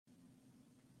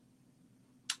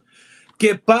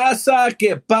¿Qué pasa,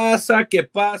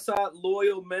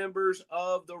 loyal members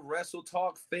of the Wrestle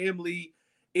Talk family?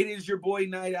 It is your boy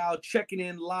Night Owl checking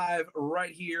in live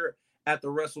right here at the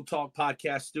Wrestle Talk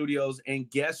podcast studios. And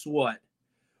guess what?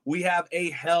 We have a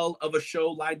hell of a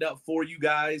show lined up for you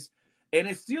guys. And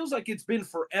it feels like it's been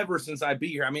forever since I've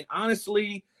been here. I mean,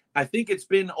 honestly, I think it's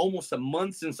been almost a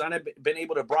month since I've been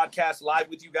able to broadcast live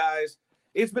with you guys.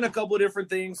 It's been a couple of different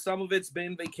things. Some of it's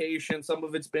been vacation. Some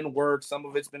of it's been work. Some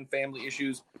of it's been family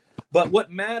issues. But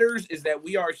what matters is that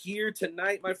we are here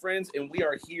tonight, my friends, and we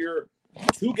are here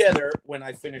together when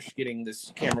I finish getting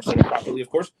this camera set up properly, of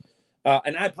course.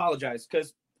 And I apologize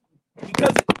because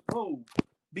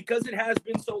it has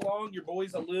been so long, your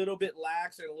boy's a little bit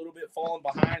lax and a little bit falling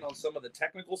behind on some of the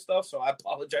technical stuff. So I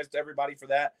apologize to everybody for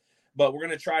that. But we're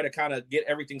going to try to kind of get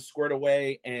everything squared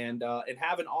away and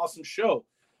have an awesome show.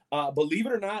 Believe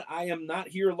it or not, I am not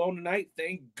here alone tonight.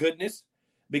 Thank goodness,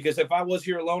 because if I was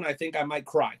here alone, I think I might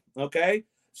cry. Okay.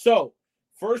 So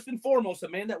first and foremost, the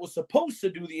man that was supposed to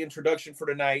do the introduction for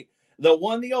tonight, the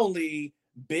one, the only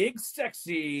big,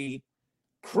 sexy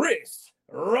Chris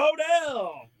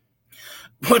Rodell.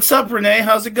 What's up, Renee?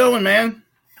 How's it going, man?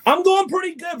 I'm going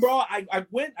pretty good, bro. I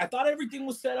thought everything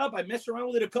was set up. I messed around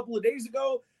with it a couple of days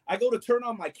ago. I go to turn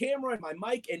on my camera and my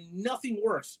mic and nothing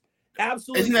works.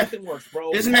 Absolutely nothing works,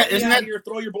 bro. Isn't that here?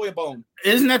 Throw your boy a bone.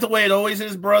 Isn't that the way it always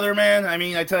is, brother, man? I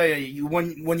mean, I tell you,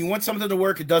 when you want something to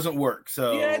work, it doesn't work.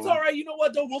 So yeah, it's all right. You know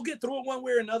what, though? We'll get through it one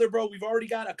way or another, bro. We've already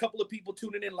got a couple of people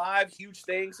tuning in live. Huge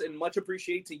thanks and much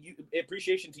appreciation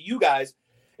to you guys.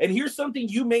 And here's something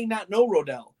you may not know,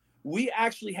 Rodell. We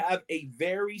actually have a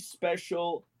very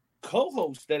special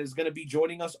co-host that is going to be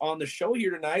joining us on the show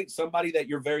here tonight. Somebody that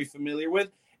you're very familiar with.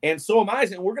 And so am I,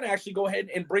 and we're going to actually go ahead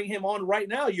and bring him on right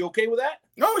now. You okay with that?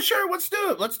 Oh, sure. Let's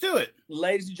do it.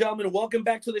 Ladies and gentlemen, welcome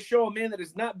back to the show. A man that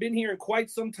has not been here in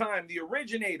quite some time. The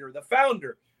originator, the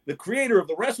founder, the creator of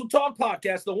the Wrestle Talk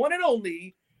podcast, the one and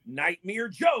only Nightmare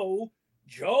Joe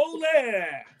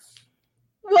Lance.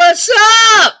 What's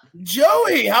up?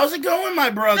 Joey, how's it going, my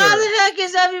brother? How the heck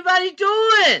is everybody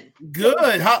doing?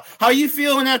 Good. How you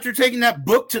feeling after taking that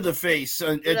book to the face?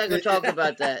 We're not going to talk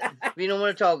about that. We don't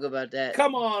want to talk about that.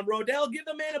 Come on, Rodell. Give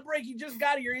the man a break. He just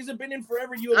got here. He hasn't been in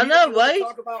forever. I know, right?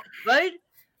 Right?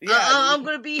 Yeah, I'm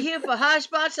going to be here for high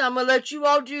spots. I'm going to let you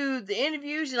all do the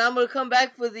interviews, and I'm going to come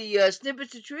back for the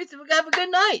snippets of truth, and we're going to have a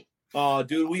good night. Oh,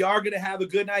 dude, we are going to have a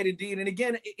good night indeed. And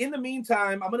again, in the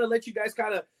meantime, I'm going to let you guys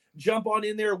kind of jump on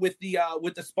in there with the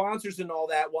sponsors and all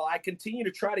that while I continue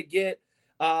to try to get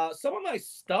some of my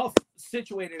stuff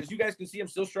situated. As you guys can see, I'm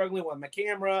still struggling with my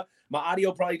camera. My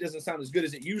audio probably doesn't sound as good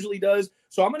as it usually does.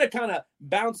 So I'm going to kind of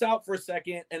bounce out for a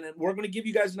second, and then we're going to give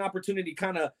you guys an opportunity to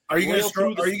kind of Are you going to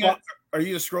scroll the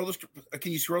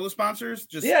can you scroll the sponsors?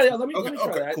 Yeah, let me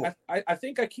try that. Cool. I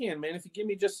think I can, man. If you give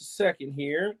me just a second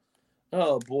here.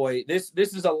 Oh boy, this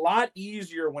is a lot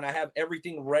easier when I have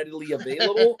everything readily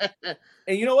available.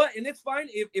 And you know what? And it's fine.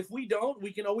 If we don't,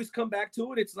 we can always come back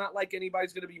to it. It's not like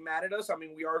anybody's going to be mad at us. I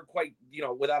mean, we are quite,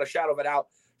 without a shadow of a doubt,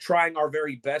 trying our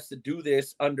very best to do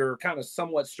this under kind of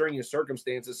somewhat strenuous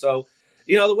circumstances. So,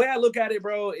 the way I look at it,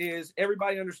 bro, is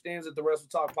everybody understands that the Wrestle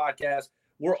Talk podcast,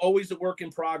 we're always a work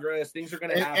in progress. Things are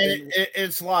going to happen. And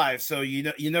it's live, so you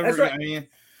never. That's right. I mean.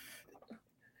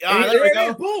 There we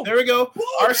go. Boom. There we go. Boom,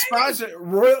 our baby. sponsor,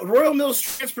 Royal Mills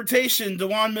Transportation,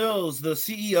 Dewan Mills, the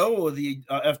CEO of the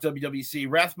FWWC,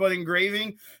 Rathbun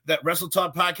Engraving, that Wrestle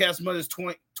Talk podcast mud is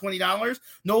 $20.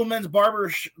 Noel Men's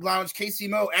Barber Lounge, KC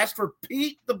Mo, ask for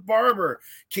Pete the Barber,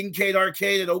 Kincaid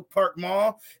Arcade at Oak Park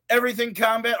Mall, Everything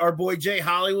Combat, our boy Jay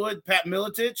Hollywood, Pat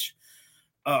Militich,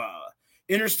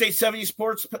 Interstate 70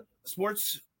 Sports.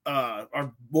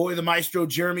 Our boy, the maestro,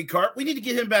 Jeremy Karp. We need to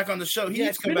get him back on the show. He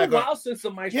needs to come back. It's been a while since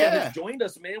the maestro has joined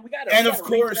us, man. We got to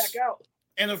reach back out.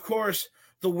 And of course,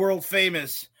 the world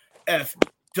famous FWWC.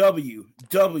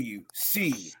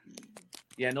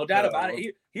 Yeah, no doubt about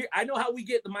it. Here, I know how we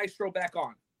get the maestro back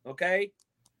on. Okay,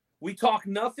 we talk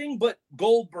nothing but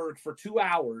Goldberg for 2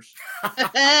 hours.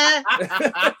 What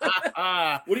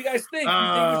do you guys think? You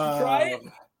think we should try it?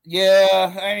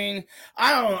 Yeah, I mean,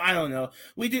 I don't know.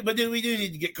 We do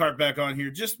need to get Cart back on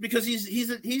here just because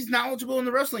he's knowledgeable in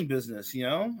the wrestling business. I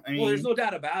mean, well, there's no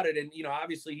doubt about it, and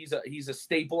obviously he's a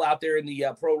staple out there in the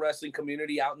pro wrestling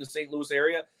community out in the St. Louis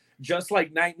area, just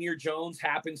like Nightmare Jones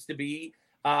happens to be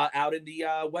out in the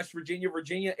West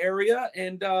Virginia area,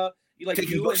 and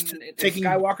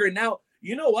Skywalker. And now,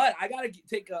 you know what? I gotta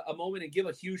take a moment and give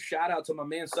a huge shout out to my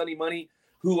man Sonny Money,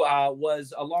 who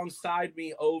was alongside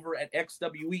me over at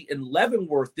XWE in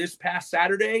Leavenworth this past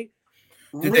Saturday.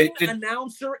 Ring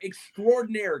announcer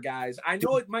extraordinaire, guys. I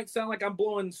know it might sound like I'm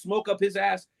blowing smoke up his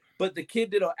ass, but the kid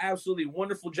did an absolutely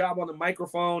wonderful job on the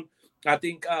microphone. I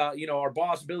think, our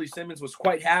boss, Billy Simmons, was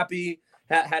quite happy,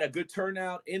 had a good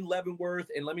turnout in Leavenworth.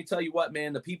 And let me tell you what,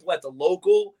 man, the people at the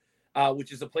local,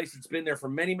 which is a place that's been there for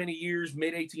many, many years,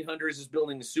 mid-1800s, this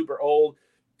building is super old.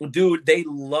 Dude, they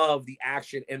love the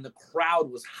action, and the crowd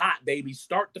was hot, baby,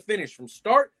 start to finish. From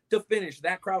start to finish,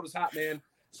 that crowd was hot, man.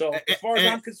 So as far as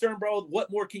I'm concerned, bro, what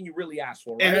more can you really ask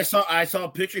for? Right? And I saw a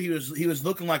picture. He was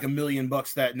looking like $1 million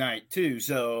that night too.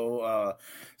 So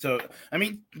I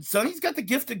mean, Sonny's got the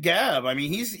gift of gab. I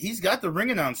mean, he's got the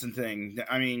ring announcing thing.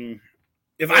 I mean,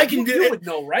 if I can do it,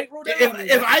 no, right? Rodell?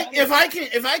 If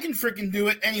I can freaking do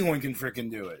it, anyone can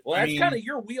freaking do it. Well, that's kind of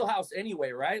your wheelhouse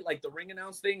anyway, right? Like the ring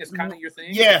announce thing is kind of your thing.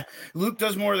 Yeah, Luke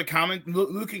does more of the comment.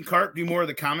 Luke and Cart do more of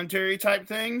the commentary type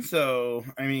thing. So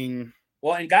I mean.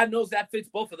 Well, and God knows that fits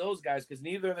both of those guys because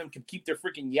neither of them can keep their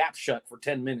freaking yap shut for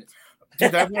 10 minutes.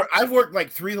 Dude, I've worked like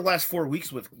 3 of the last 4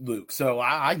 weeks with Luke, so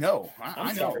I know.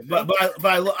 I know. But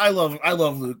I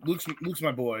love Luke. Luke's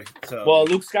my boy. So well,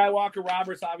 Luke Skywalker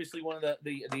Roberts, obviously one of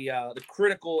the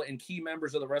critical and key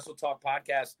members of the Wrestle Talk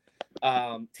podcast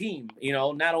team.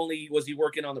 Not only was he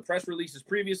working on the press releases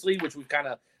previously, which we've kind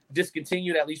of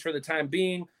discontinued at least for the time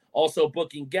being, also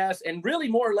booking guests and really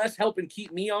more or less helping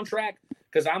keep me on track.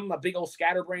 Because I'm a big old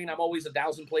scatterbrain. I'm always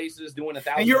 1,000 places doing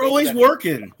 1,000. And you're always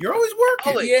working. You're always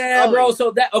working. Yeah, bro.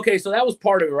 So that was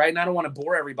part of it, right? And I don't want to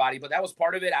bore everybody, but that was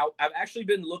part of it. I've actually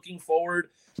been looking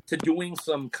forward to doing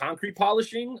some concrete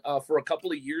polishing for a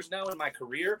couple of years now in my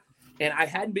career, and I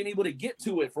hadn't been able to get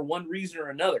to it for one reason or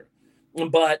another.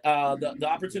 But the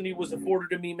opportunity was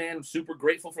afforded to me, man. I'm super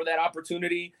grateful for that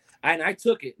opportunity, and I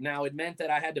took it. Now, it meant that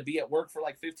I had to be at work for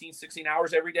like 15, 16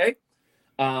 hours every day.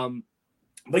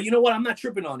 But you know what? I'm not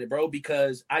tripping on it, bro,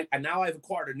 because I've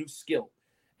acquired a new skill.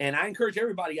 And I encourage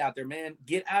everybody out there, man,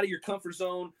 get out of your comfort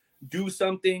zone. Do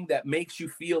something that makes you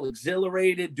feel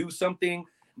exhilarated. Do something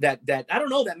that I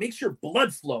don't know, that makes your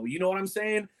blood flow. You know what I'm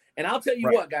saying? And I'll tell you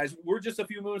what, guys, we're just a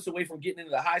few minutes away from getting into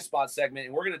the high spot segment,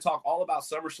 and we're going to talk all about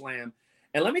SummerSlam.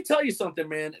 And let me tell you something,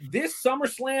 man. This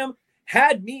SummerSlam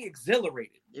had me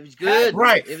exhilarated. It was good.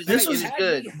 Right. This was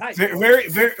good. Very,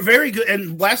 very, very good.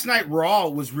 And last night, Raw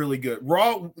was really good.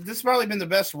 Raw, this has probably been the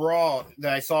best Raw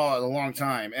that I saw in a long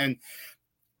time. And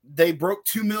they broke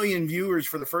 2 million viewers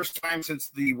for the first time since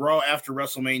the Raw after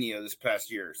WrestleMania this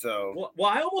past year. So, well,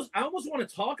 I almost want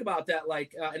to talk about that.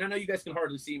 Like, and I know you guys can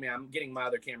hardly see me. I'm getting my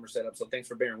other camera set up, so thanks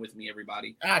for bearing with me,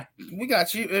 everybody. We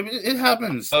got you. It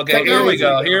happens. Okay, here we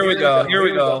go.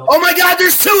 Oh my God,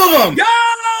 there's 2 of them. Yo!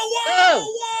 Whoa!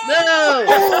 No!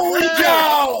 Holy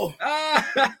cow!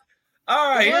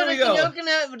 All right, here we go.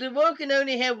 The world can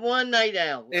only have one night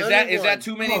out. Is that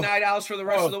too many night owls for the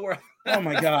rest of the world? Oh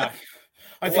my God!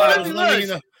 I thought I was limiting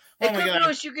the. Oh my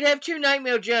God! You could have 2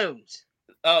 Nightmare Jones.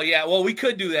 Oh yeah, well we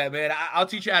could do that, man. I'll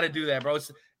teach you how to do that, bro.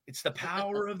 It's the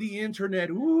power of the internet.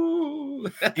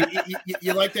 Ooh.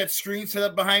 you like that screen set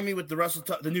up behind me with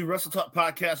the new Wrestle Talk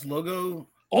podcast logo?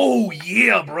 Oh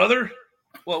yeah, brother.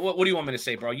 Well, what do you want me to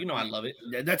say, bro? You know I love it.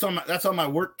 That's on my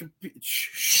work.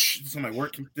 It's on my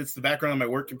work. It's the background of my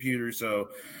work computer. So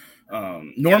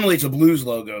normally it's a Blues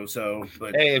logo. So,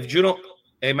 but hey,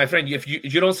 my friend, if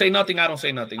you don't say nothing, I don't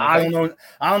say nothing. Okay?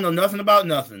 I don't know nothing about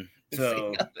nothing.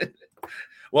 So,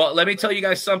 well, let me tell you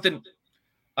guys something.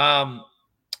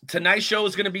 Tonight's show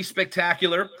is going to be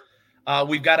spectacular.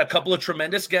 We've got a couple of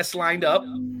tremendous guests lined up,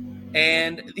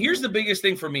 and here's the biggest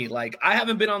thing for me. Like, I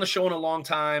haven't been on the show in a long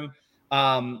time.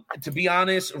 To be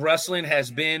honest, wrestling has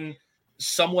been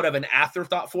somewhat of an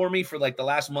afterthought for me for like the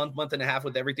last month and a half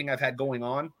with everything I've had going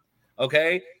on.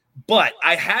 Okay. But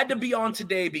I had to be on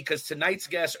today because tonight's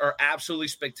guests are absolutely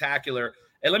spectacular.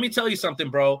 And let me tell you something,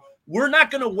 bro. We're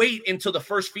not going to wait until the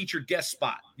first featured guest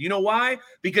spot. You know why?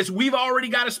 Because we've already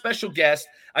got a special guest,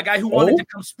 a guy who wanted to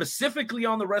come specifically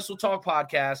on the Wrestle Talk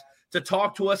podcast to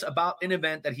talk to us about an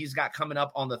event that he's got coming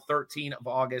up on the 13th of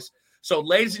August. So,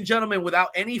 ladies and gentlemen, without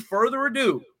any further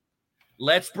ado,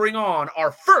 let's bring on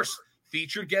our first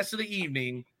featured guest of the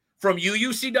evening from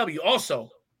UUCW,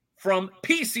 also from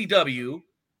PCW,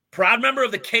 proud member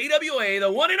of the KWA,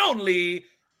 the one and only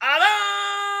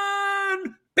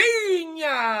Alan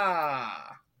Pena.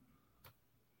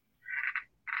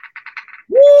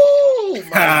 Woo!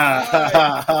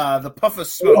 The puff of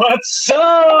smoke. What's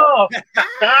up?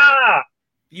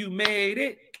 You made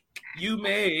it. You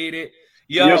made it.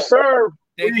 Yo, yes, sir.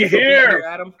 Thank you for being here,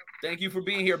 Adam. Thank you for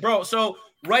being here, bro. So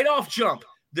right off jump,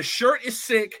 the shirt is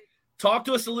sick. Talk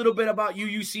to us a little bit about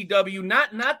UUCW,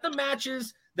 not the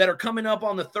matches that are coming up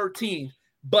on the 13th,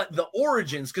 but the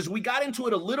origins, because we got into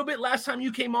it a little bit last time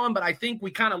you came on, but I think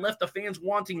we kind of left the fans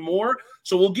wanting more.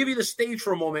 So we'll give you the stage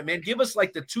for a moment, man. Give us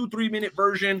like the 2-3 minute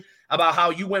version about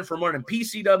how you went from running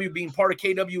PCW, being part of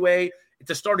KWA,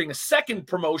 to starting a second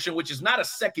promotion, which is not a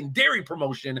secondary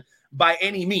promotion by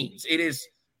any means. It is,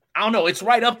 I don't know, it's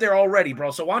right up there already,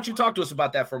 bro. So why don't you talk to us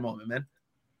about that for a moment, man?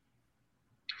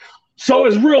 So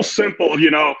it's real simple,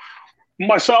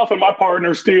 myself and my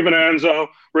partner, Steven Anzo,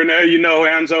 Renee,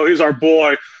 Anzo, he's our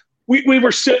boy. We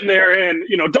were sitting there and,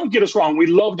 don't get us wrong. We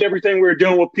loved everything we were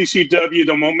doing with PCW.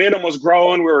 The momentum was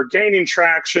growing. We were gaining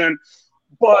traction,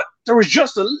 but there was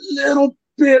just a little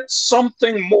bit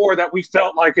something more that we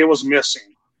felt like it was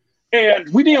missing.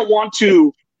 And we didn't want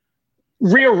to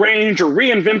rearrange or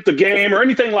reinvent the game or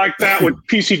anything like that with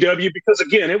PCW because,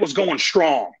 again, it was going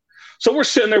strong. So we're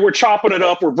sitting there, we're chopping it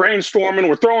up, we're brainstorming,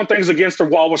 we're throwing things against the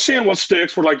wall, we're seeing what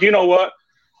sticks. We're like, you know what?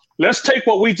 Let's take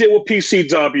what we did with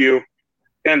PCW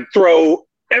and throw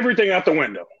everything out the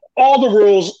window. All the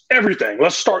rules, everything.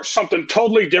 Let's start something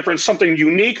totally different, something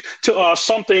unique to us,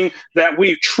 something that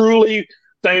we truly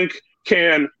think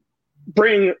can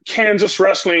bring Kansas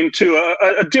wrestling to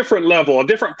a different level, a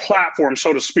different platform,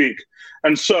 so to speak.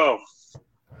 And so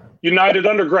United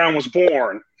Underground was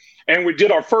born. And we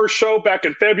did our first show back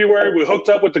in February. We hooked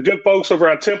up with the good folks over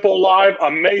at Temple Live.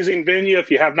 Amazing venue.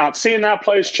 If you have not seen that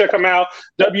place, check them out.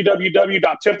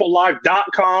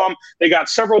 www.templelive.com. They got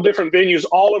several different venues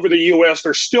all over the U.S.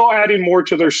 They're still adding more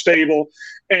to their stable.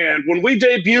 And when we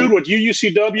debuted with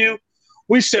UUCW,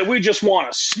 we said we just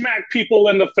want to smack people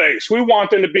in the face. We want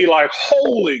them to be like,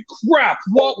 holy crap,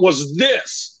 what was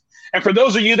this? And for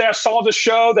those of you that saw the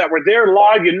show, that were there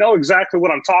live, you know exactly what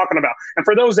I'm talking about. And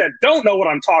for those that don't know what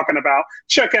I'm talking about,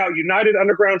 check out United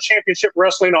Underground Championship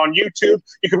Wrestling on YouTube.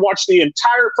 You can watch the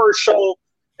entire first show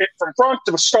from front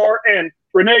to start. And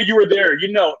Renee, you were there.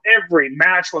 Every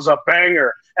match was a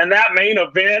banger. And that main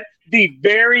event, the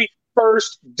very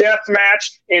first death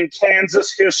match in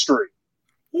Kansas history.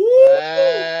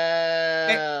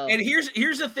 Wow. And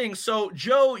here's the thing. So,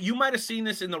 Joe, you might have seen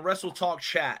this in the Wrestle Talk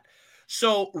chat.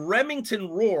 So Remington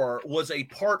Roar was a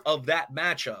part of that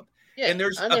matchup. Yeah, and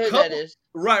there's I know a who couple, that is.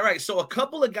 Right. So a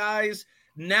couple of guys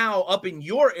now up in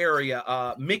your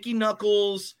area, Mickey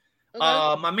Knuckles,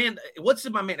 Okay. my man,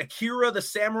 Akira the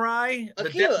Samurai, the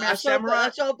Akira, Deathmatch Samurai. I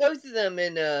saw both of them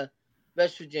in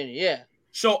West Virginia. Yeah.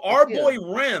 So our Akira. boy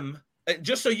Rem,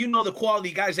 just so you know the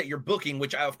quality guys that you're booking,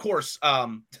 which of course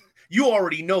you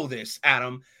already know this,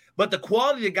 Adam, but the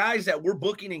quality of guys that we're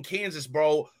booking in Kansas,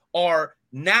 bro, are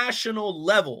national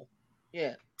level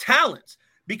talents,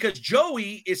 because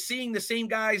Joey is seeing the same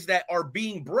guys that are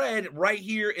being bred right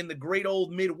here in the great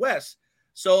old Midwest.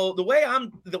 So the way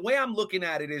I'm looking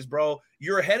at it is, bro,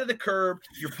 you're ahead of the curve.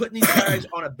 You're putting these guys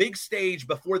on a big stage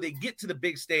before they get to the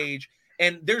big stage.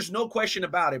 And there's no question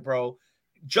about it, bro.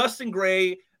 Justin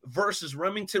Gray versus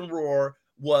Remington Roar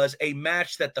was a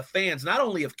match that the fans, not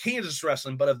only of Kansas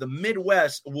wrestling, but of the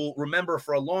Midwest, will remember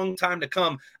for a long time to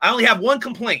come. I only have one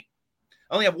complaint.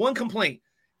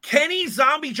 Kenny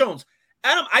Zombie Jones.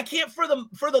 Adam, I can't for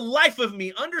the life of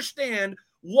me understand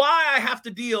why I have to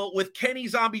deal with Kenny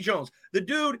Zombie Jones. The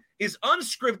dude is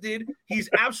unscripted. He's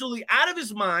absolutely out of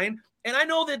his mind. And I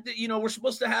know that, we're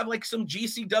supposed to have like some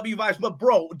GCW vibes, but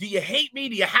bro, do you hate me?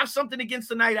 Do you have something against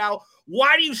the Night Owl?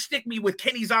 Why do you stick me with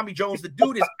Kenny Zombie Jones? The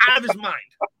dude is out of his mind.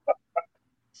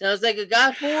 Sounds like a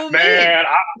guy full of man.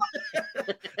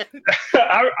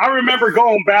 I remember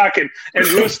going back and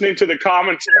listening to the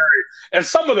commentary and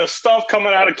some of the stuff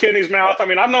coming out of Kenny's mouth. I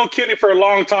mean, I've known Kenny for a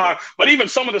long time, but even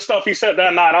some of the stuff he said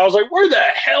that night, I was like, where the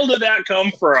hell did that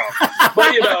come from?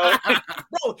 But, bro,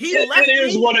 it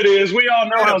is what it is. We all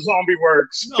know how zombie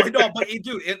works. No, but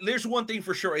dude, there's one thing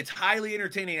for sure. It's highly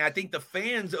entertaining. I think the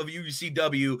fans of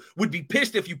UCW would be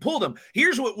pissed if you pulled him.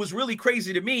 Here's what was really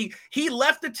crazy to me. He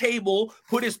left the table,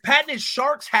 put his patented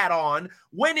Sharks hat on,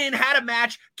 went in, had a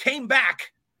match, came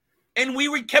back, and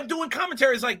we kept doing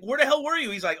commentaries like, where the hell were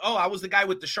you? He's like, oh, I was the guy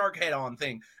with the shark head on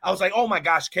thing. I was like, oh my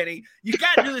gosh, Kenny, you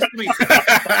got to do this to me.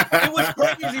 It was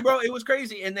crazy, bro. It was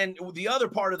crazy. And then the other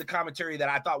part of the commentary that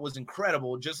I thought was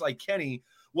incredible, just like Kenny,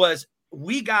 was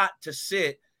I got to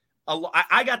sit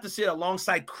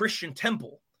alongside Christian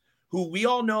Temple, who we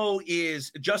all know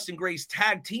is Justin Gray's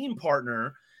tag team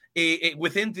partner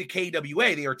within the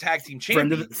KWA. They are tag team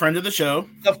champions. Friend of the show.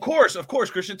 Of course,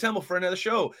 Christian Temple, friend of the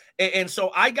show. And so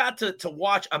I got to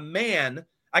watch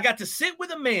I got to sit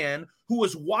with a man who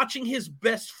was watching his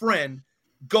best friend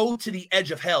go to the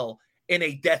edge of hell in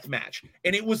a death match.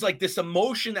 And it was like this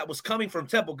emotion that was coming from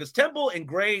Temple, because Temple and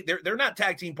Gray, they're not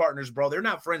tag team partners, bro. They're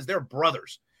not friends. They're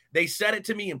brothers. They said it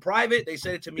to me in private. They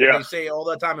said it to me. Yeah. They say it all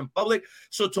the time in public.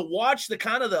 So to watch the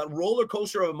kind of the roller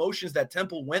coaster of emotions that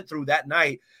Temple went through that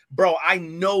night, bro, I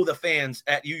know the fans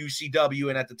at UUCW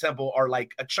and at the Temple are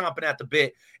like chomping at the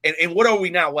bit. And what are we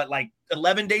now? What, like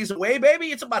 11 days away,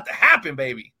 baby? It's about to happen,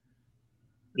 baby.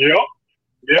 Yep.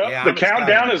 Yeah, the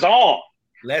countdown is on.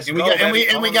 Let's and go.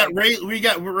 We got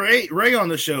Ray on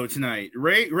the show tonight.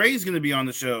 Ray's going to be on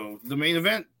the show, the main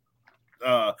event,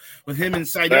 with him and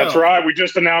Seidel. That's right. We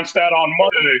just announced that on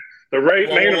Monday. The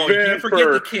main event for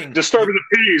Disturbing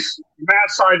the Peace. Matt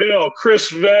Seidel, Chris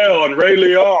Vale, and Ray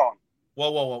Leon.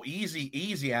 Whoa.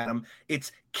 Easy, Adam.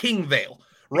 It's King Vale.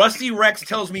 Rusty Rex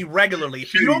tells me regularly,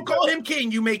 if you don't call him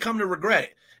King, you may come to regret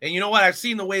it. And you know what? I've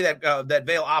seen the way that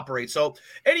Vale operates. So,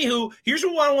 anywho, here's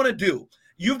what I want to do.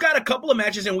 You've got a couple of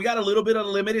matches, and we got a little bit of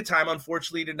limited time,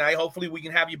 unfortunately, tonight. Hopefully, we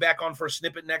can have you back on for a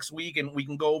snippet next week, and we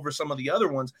can go over some of the other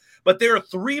ones. But there are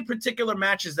 3 particular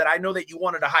matches that I know that you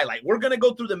wanted to highlight. We're going to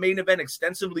go through the main event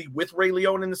extensively with Ray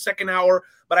Leon in the second hour,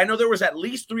 but I know there was at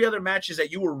least 3 other matches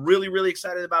that you were really, really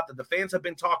excited about that the fans have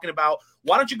been talking about.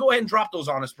 Why don't you go ahead and drop those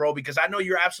on us, bro, because I know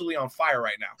you're absolutely on fire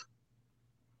right now.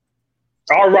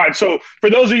 All right. So for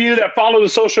those of you that follow the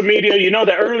social media, you know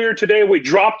that earlier today we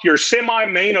dropped your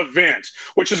semi-main event,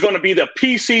 which is going to be the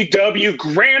PCW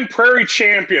Grand Prairie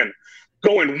Champion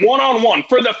going one-on-one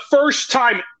for the first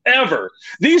time ever.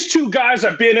 These 2 guys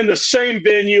have been in the same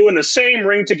venue, in the same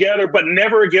ring together, but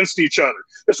never against each other.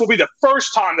 This will be the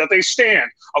first time that they stand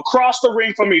across the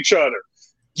ring from each other.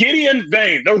 Gideon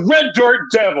Vane, the Red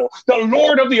Dirt Devil, the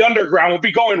Lord of the Underground, will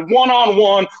be going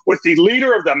one-on-one with the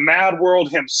leader of the Mad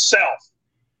World himself,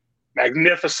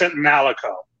 Magnificent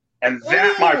Malico. And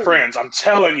that, my friends, I'm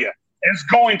telling you, is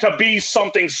going to be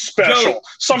something special,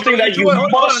 something that you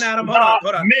must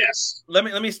not miss.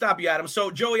 Let me stop you, Adam.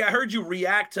 So, Joey, I heard you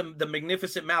react to the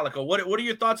Magnificent Malico. What are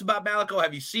your thoughts about Malico?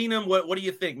 Have you seen him? What do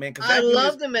you think, man? I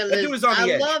love him. I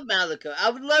love Malico. I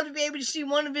would love to be able to see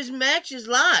one of his matches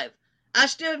live. I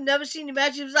still have never seen the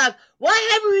matches live. Why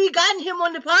haven't we gotten him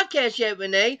on the podcast yet,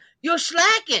 Renee? You're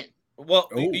slacking. Well,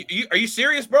 are you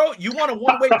serious, bro? You want a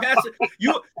one-way pass?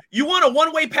 You want a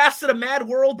one-way pass to the Mad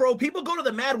World, bro? People go to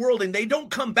the Mad World and they don't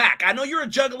come back. I know you're a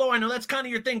juggalo. I know that's kind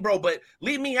of your thing, bro. But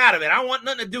leave me out of it. I don't want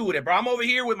nothing to do with it, bro. I'm over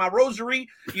here with my rosary.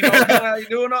 You know,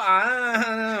 doing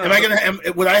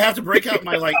would I have to break out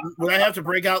my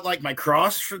my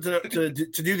cross to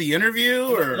do the interview,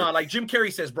 or no? Like Jim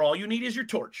Carrey says, bro. All you need is your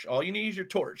torch. All you need is your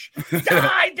torch.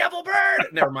 Die, devil bird.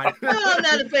 Never mind. I'm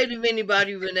not afraid of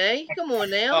anybody, Renee. Come on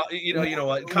now. You know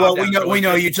what? Well, we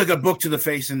know you took a book to the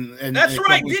face, and that's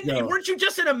right. Weren't you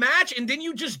just in a match, and didn't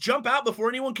you just jump out before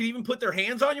anyone could even put their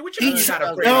hands on you? Which he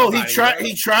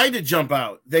tried to jump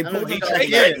out. They pulled him back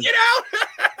in. Get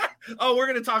out! Oh, we're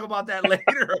gonna talk about that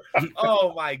later.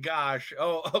 Oh my gosh.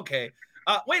 Oh, okay.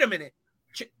 Wait a minute.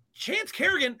 Chance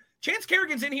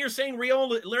Kerrigan's in here saying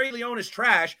Larry Leon is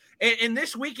trash, and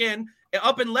this weekend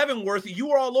up in Leavenworth, you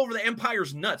were all over the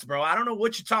Empire's nuts, bro. I don't know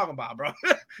what you're talking about, bro.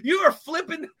 You're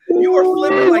flipping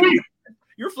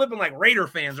like Raider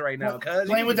fans right now, cuz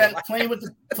playing with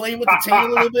the team a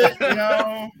little bit, you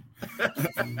know.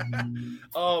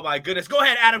 Oh my goodness. Go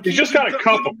ahead, Adam. You just got a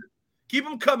couple. Keep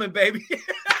them coming, baby.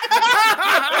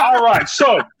 All right.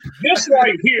 So this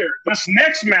right here, this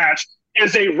next match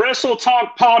is a Wrestle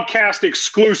Talk podcast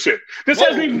exclusive. This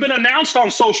hasn't even been announced on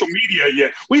social media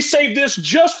yet. We saved this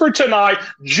just for tonight,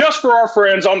 just for our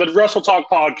friends on the Wrestle Talk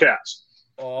podcast.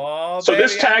 So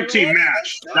this tag team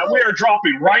match that we are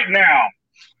dropping right now,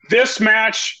 this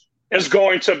match is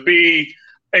going to be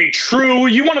a true,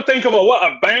 you want to think of what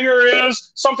a banger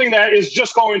is, something that is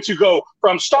just going to go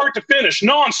from start to finish,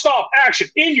 nonstop action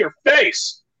in your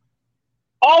face.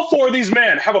 All 4 of these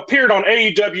men have appeared on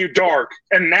AEW Dark,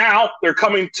 and now they're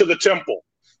coming to the Temple.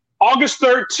 August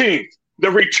 13th, the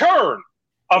return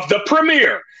of the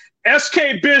premier,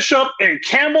 SK Bishop and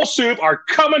Campbell Soup are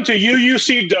coming to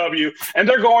UUCW, and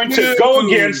they're going to go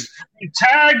against the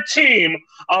tag team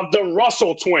of the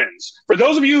Russell Twins. For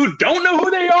those of you who don't know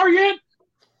who they are yet,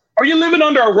 are you living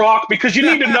under a rock? Because you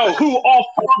need to know who all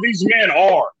 4 of these men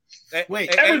are.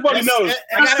 Everybody knows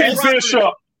SK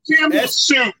Bishop, Campbell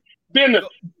Soup, been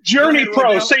Journey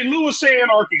Pro, St. Louis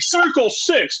Anarchy, Circle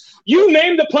 6. You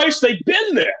name the place, they've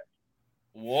been there.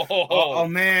 Whoa! Oh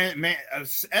man,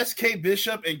 SK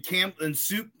Bishop and Campbell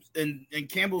Soup.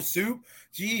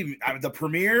 Gee, the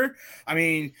premiere. I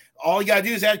mean, all you gotta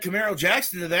do is add Camaro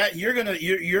Jackson to that.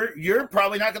 You're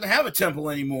probably not gonna have a temple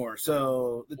anymore.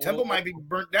 So the temple might be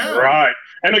burnt down. Right.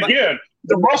 And again,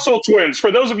 the Russell Twins.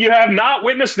 For those of you who have not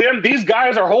witnessed them, these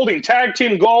guys are holding tag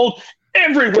team gold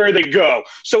everywhere they go.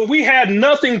 So we had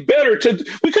nothing better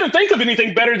we couldn't think of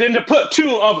anything better than to put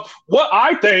two of what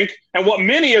I think and what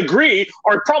many agree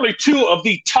are probably two of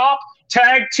the top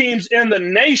tag teams in the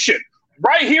nation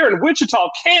right here in Wichita,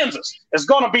 Kansas. It's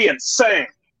going to be insane.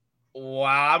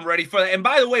 Wow, I'm ready for that. And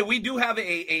by the way, we do have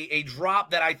a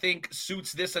drop that I think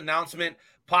suits this announcement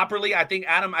properly. I think,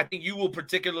 Adam, you will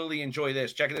particularly enjoy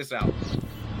this. Check this out.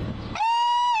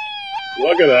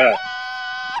 Look at that.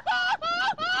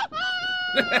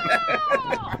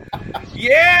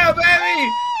 Yeah,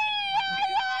 baby.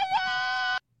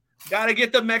 Gotta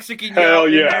get the Mexican yell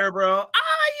in there, bro.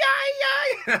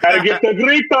 Gotta get the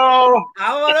grito.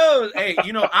 Hey,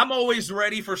 I'm always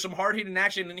ready for some hard-hitting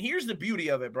action. And here's the beauty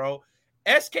of it, bro.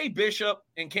 S.K. Bishop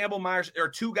and Campbell Myers are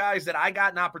two guys that I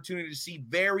got an opportunity to see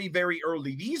very, very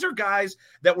early. These are guys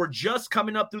that were just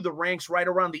coming up through the ranks right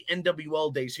around the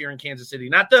NWL days here in Kansas City.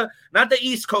 Not the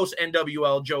East Coast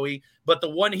NWL, Joey, but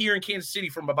the one here in Kansas City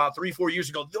from about 3-4 years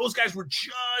ago. Those guys were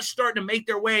just starting to make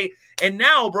their way. And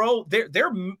now, bro,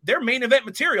 they're main event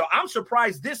material. I'm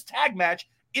surprised this tag match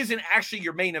isn't actually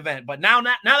your main event. But now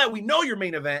that we know your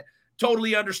main event,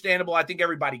 totally understandable. I think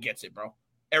everybody gets it, bro.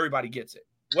 Everybody gets it.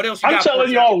 What else you got? I'm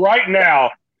telling y'all right now,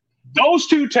 those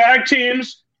two tag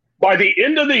teams, by the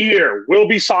end of the year, will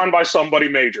be signed by somebody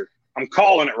major. I'm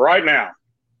calling it right now.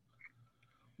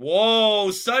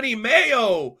 Whoa, Sonny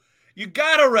Mayo. You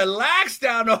got to relax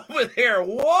down over there.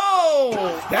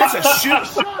 Whoa. That's a shoot.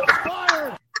 Shots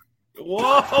fired.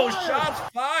 Whoa, shots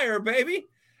fired, baby.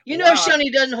 Sonny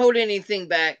doesn't hold anything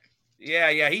back.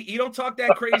 Yeah. He don't talk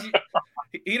that crazy.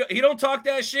 He don't talk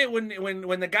that shit when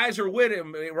the guys are with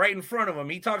him right in front of him.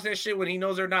 He talks that shit when he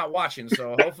knows they're not watching.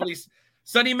 So hopefully,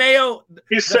 Sonny Mayo.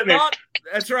 He's sitting there.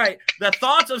 That's right. The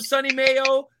thoughts of Sonny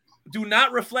Mayo do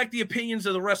not reflect the opinions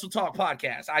of the Wrestle Talk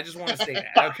podcast. I just want to say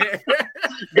that. Okay.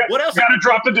 What else? Got to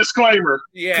drop the disclaimer.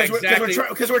 Yeah, exactly.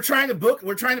 Because we're trying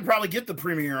to probably get the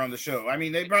premiere on the show. I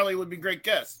mean, they probably would be great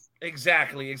guests.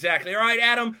 Exactly. All right,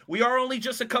 Adam, we are only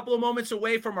just a couple of moments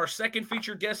away from our second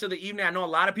featured guest of the evening. I know a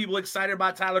lot of people are excited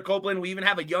about Tyler Copeland. We even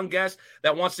have a young guest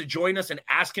that wants to join us and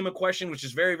ask him a question, which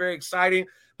is very, very exciting.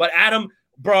 But Adam,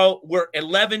 bro, we're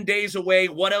 11 days away.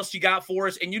 What else you got for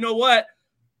us? And you know what?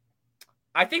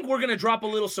 I think we're going to drop a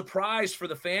little surprise for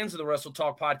the fans of the Wrestle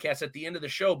Talk podcast at the end of the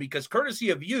show, because courtesy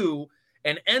of you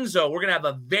and Enzo, we're going to have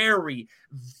a very,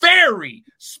 very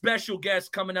special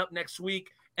guest coming up next week.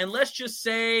 And let's just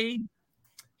say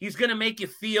he's going to make you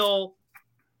feel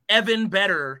even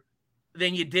better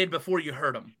than you did before you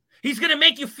heard him. He's going to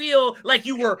make you feel like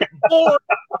you were born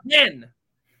in.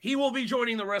 He will be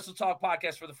joining the Wrestle Talk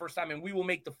podcast for the first time, and we will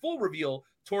make the full reveal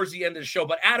towards the end of the show.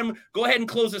 But Adam, go ahead and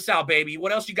close us out, baby.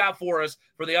 What else you got for us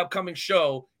for the upcoming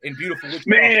show in beautiful Wichita?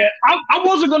 Man, I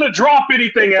wasn't going to drop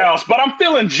anything else, but I'm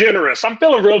feeling generous. I'm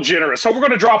feeling real generous. So we're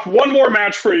going to drop one more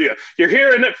match for you. You're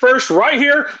hearing it first right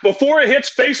here before it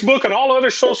hits Facebook and all other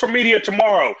social media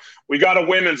tomorrow. We got a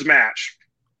women's match.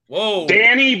 Whoa.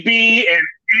 Danny B and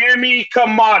Amy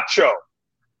Camacho.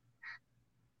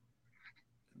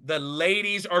 The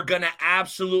ladies are going to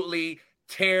absolutely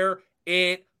tear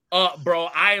it up, bro.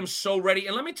 I am so ready.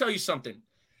 And let me tell you something.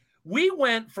 We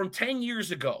went from 10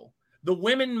 years ago, the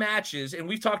women matches, and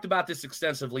we've talked about this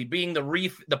extensively, being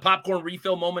the popcorn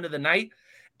refill moment of the night.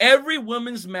 Every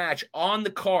women's match on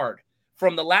the card,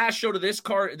 from the last show to this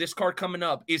card coming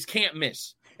up, is can't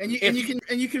miss. And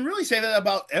you can really say that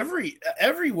about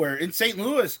everywhere. In St.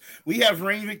 Louis, we have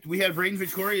Reign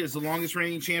Victoria as the longest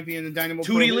reigning champion in Dynamo.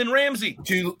 Tootie Lynn Ramsey.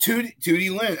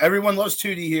 Tootie Lynn. Everyone loves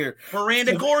Tootie here.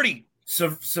 Miranda Gordy.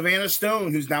 Savannah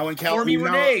Stone, who's now in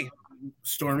California.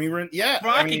 Stormy Renee. Yeah.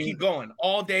 Bro, I can keep going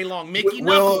all day long. Mickey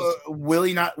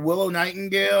Willow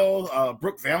Nightingale,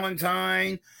 Brooke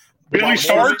Valentine. Billy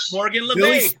Starks. Morgan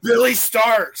LeVay. Billy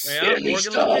Starks. Yeah, Billy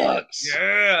Morgan Starks.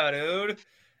 Yeah, dude.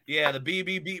 Yeah, the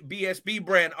BSB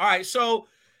brand. All right, so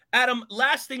Adam,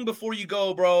 last thing before you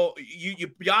go, bro. You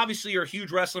obviously are a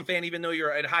huge wrestling fan, even though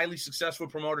you're a highly successful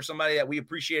promoter, somebody that we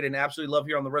appreciate and absolutely love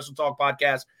here on the Wrestle Talk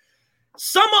podcast.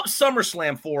 Sum up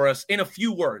SummerSlam for us in a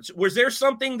few words. Was there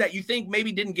something that you think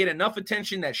maybe didn't get enough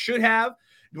attention that should have?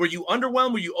 Were you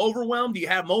underwhelmed? Were you overwhelmed? Do you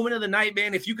have moment of the night,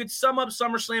 man? If you could sum up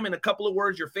SummerSlam in a couple of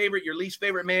words, your favorite, your least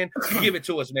favorite, man, give it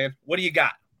to us, man. What do you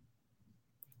got?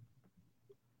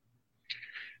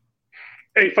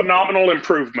 A phenomenal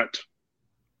improvement.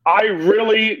 I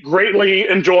really greatly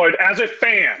enjoyed as a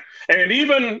fan, and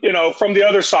even, from the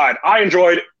other side, I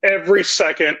enjoyed every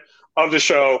second of the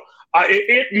show.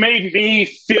 It made me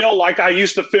feel like I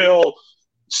used to feel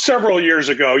several years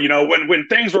ago, when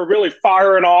things were really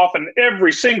firing off and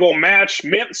every single match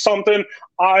meant something.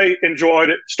 I enjoyed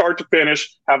it start to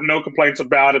finish, have no complaints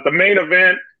about it. The main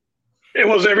event, It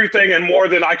was everything and more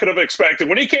than I could have expected.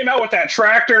 When he came out with that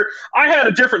tractor, I had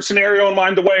a different scenario in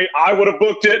mind the way I would have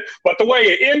booked it, but the way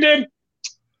it ended,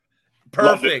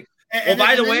 perfect. And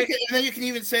by the way, and then you can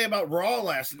even say about Raw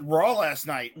last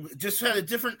night, just had a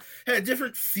different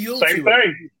feel same to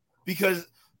thing. it because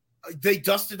they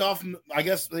dusted off. I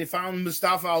guess they found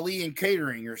Mustafa Ali in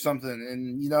catering or something,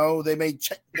 and they made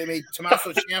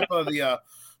Tommaso Ciampa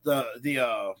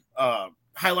the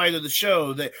highlight of the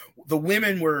show. That the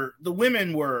women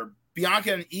were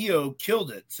Bianca and Io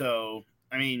killed it. So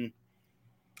I mean,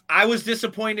 I was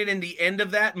disappointed in the end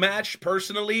of that match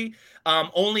personally,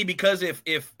 only because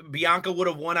if Bianca would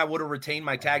have won, I would have retained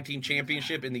my tag team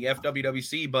championship in the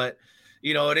FWWC. But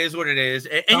it is what it is.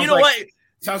 And you know what?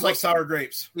 Sounds like sour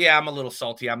grapes. Yeah, I'm a little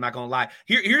salty. I'm not gonna lie.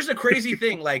 Here's the crazy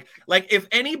thing. Like if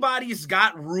anybody's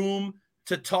got room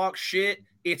to talk shit,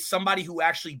 it's somebody who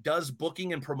actually does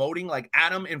booking and promoting, like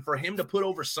Adam. And for him to put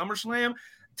over SummerSlam,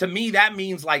 to me, that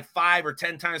means like 5 or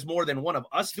 10 times more than one of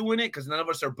us doing it, because none of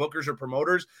us are bookers or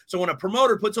promoters. So when a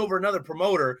promoter puts over another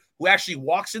promoter who actually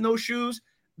walks in those shoes,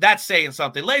 that's saying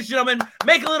something. Ladies and gentlemen,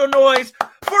 make a little noise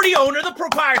for the owner, the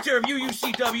proprietor of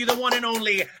UUCW, the one and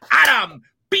only Adam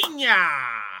Pina.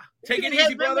 Take it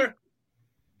easy, brother.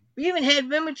 We even had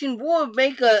Remington Ward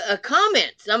make a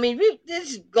comment. I mean,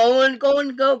 this is going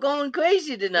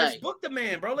crazy tonight. Let's book the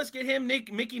man, bro. Let's get him,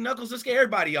 Mickey Knuckles. Let's get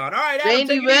everybody on. All right, Adam, Randy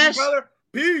take it easy, brother.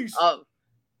 Peace.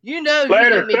 You know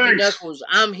Later, you get Mickey Knuckles.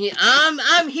 I'm here.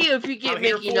 I'm here if you get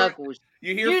Mickey Knuckles.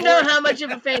 You know how much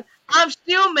of a fan. I'm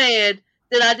still mad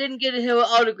that I didn't get her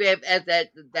autograph at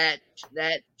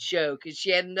that show because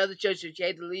she had another show, so she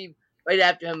had to leave right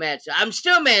after her match. So I'm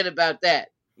still mad about that.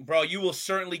 Bro, you will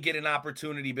certainly get an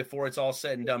opportunity before it's all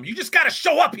said and done. You just got to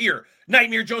show up here,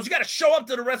 Nightmare Jones. You got to show up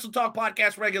to the Wrestle Talk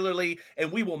podcast regularly,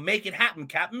 and we will make it happen,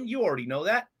 Captain. You already know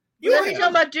that. You already know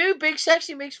about dude. Big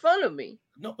Sexy makes fun of me.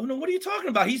 No, what are you talking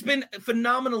about? He's been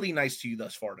phenomenally nice to you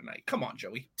thus far tonight. Come on,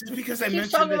 Joey. Just because I He's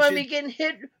mentioned talking about me getting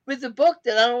hit with the book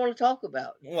that I don't want to talk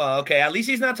about. Well, okay. At least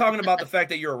he's not talking about the fact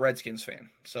that you're a Redskins fan.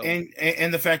 So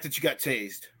and the fact that you got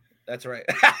tased. That's right.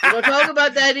 We don't talk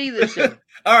about that either, sir.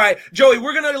 All right, Joey,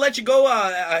 we're gonna let you go.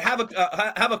 Have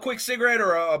a quick cigarette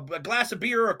or a glass of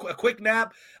beer or a quick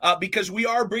nap because we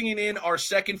are bringing in our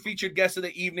second featured guest of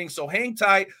the evening. So hang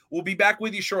tight. We'll be back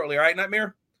with you shortly. All right,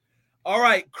 Nightmare. All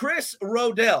right, Chris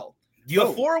Rodell.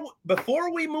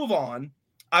 Before we move on,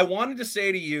 I wanted to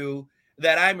say to you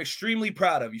that I'm extremely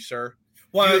proud of you, sir.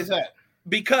 Why is that?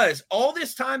 Because all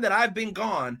this time that I've been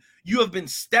gone, you have been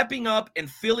stepping up and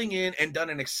filling in and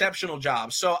done an exceptional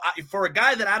job. So for a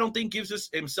guy that I don't think gives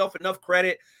himself enough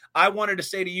credit, I wanted to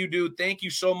say to you, dude, thank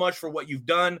you so much for what you've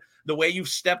done, the way you've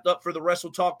stepped up for the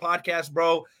Wrestle Talk podcast,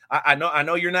 bro. I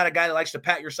know you're not a guy that likes to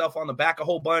pat yourself on the back a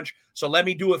whole bunch, so let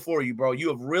me do it for you, bro. You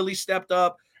have really stepped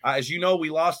up. As you know, we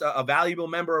lost a valuable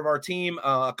member of our team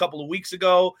a couple of weeks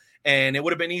ago, and it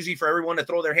would have been easy for everyone to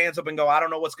throw their hands up and go, I don't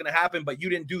know what's going to happen, but you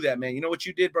didn't do that, man. You know what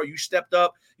you did, bro? You stepped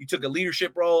up, you took a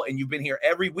leadership role, and you've been here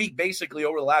every week, basically,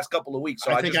 over the last couple of weeks.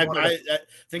 So I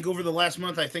think over the last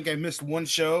month, I think I missed one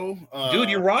show. Dude,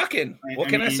 you're rocking. What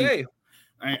can I say?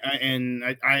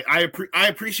 I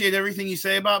appreciate everything you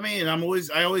say about me, and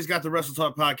I always got the Wrestle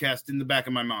Talk podcast in the back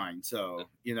of my mind. So,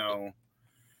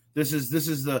 this is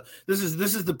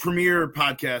the premier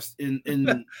podcast in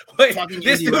Wait, talking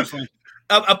indie wrestling.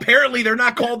 Apparently, they're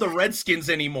not called the Redskins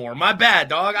anymore. My bad,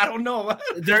 dog. I don't know.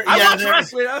 They're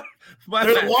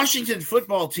the Washington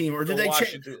football team, or did they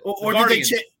change?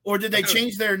 Or did they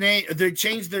change their name? They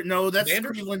changed their that's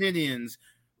Commanders? Cleveland Indians.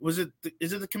 Is it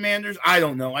the Commanders? I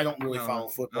don't know. I don't really follow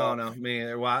football. No, me.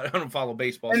 I don't follow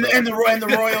baseball. And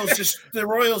the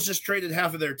Royals just traded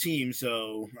half of their team.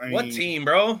 So what team,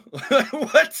 bro?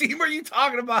 What team are you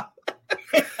talking about?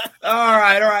 All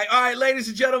right, ladies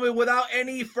and gentlemen. Without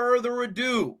any further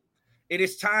ado, it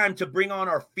is time to bring on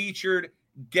our featured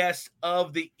guest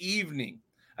of the evening,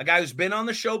 a guy who's been on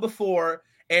the show before,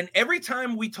 and every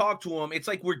time we talk to him, it's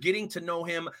like we're getting to know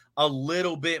him a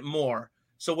little bit more.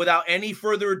 So without any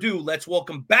further ado, let's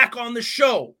welcome back on the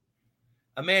show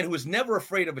a man who is never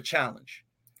afraid of a challenge,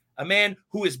 a man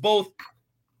who is both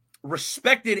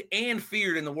respected and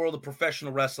feared in the world of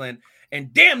professional wrestling.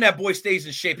 And damn, that boy stays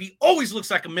in shape. He always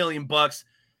looks like $1 million.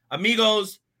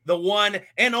 Amigos, the one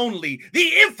and only, the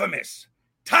infamous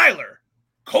Tyler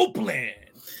Copeland.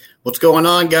 What's going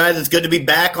on, guys? It's good to be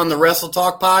back on the Wrestle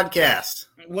Talk podcast.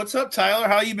 What's up, Tyler?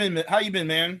 How you been,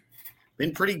 man?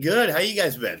 Been pretty good. How you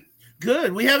guys been?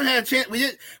 Good. We haven't had a chance.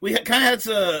 We kind of had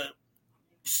to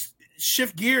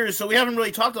shift gears, so we haven't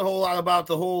really talked a whole lot about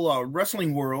the whole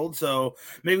wrestling world. So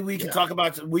maybe we can talk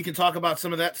about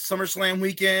some of that SummerSlam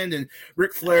weekend and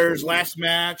Ric Flair's last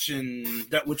match, and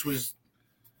that which was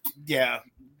Yeah.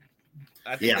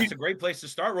 I think that's a great place to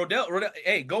start. Rodell,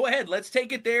 hey, go ahead. Let's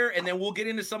take it there, and then we'll get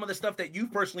into some of the stuff that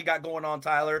you've personally got going on,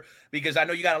 Tyler, because I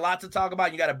know you got a lot to talk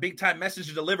about. You got a big-time message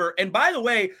to deliver. And by the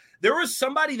way, there was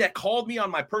somebody that called me on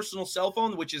my personal cell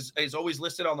phone, which is always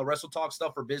listed on the Wrestle Talk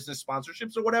stuff for business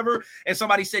sponsorships or whatever, and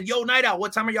somebody said, yo, Night Owl,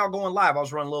 what time are y'all going live? I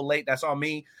was running a little late. That's on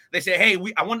me. They said, hey,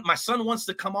 my son wants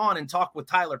to come on and talk with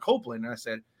Tyler Copeland. And I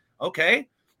said, okay.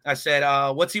 I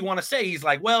said, what's he want to say? He's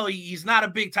like, well, he's not a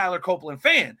big Tyler Copeland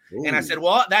fan. Ooh. And I said,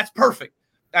 well, that's perfect.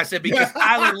 I said, because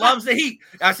Tyler loves the heat.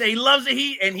 I said, he loves the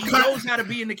heat, and he knows how to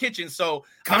be in the kitchen. So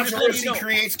controversy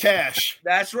creates cash.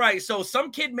 That's right. So some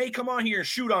kid may come on here and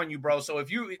shoot on you, bro. So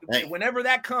whenever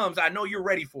that comes, I know you're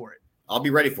ready for it. I'll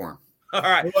be ready for him. All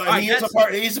right. Well, he's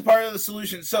a part of the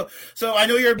solution. So I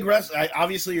know you're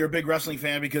obviously you're a big wrestling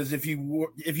fan, because if you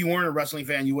weren't a wrestling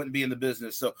fan, you wouldn't be in the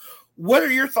business. So what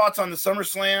are your thoughts on the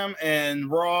SummerSlam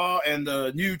and Raw and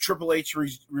the new Triple H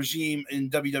regime in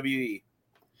WWE?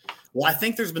 Well, I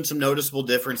think there's been some noticeable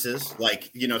differences,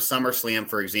 like, SummerSlam,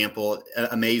 for example,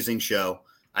 amazing show,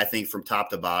 I think, from top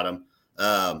to bottom.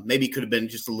 Maybe could have been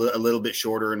just a little bit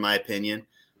shorter, in my opinion.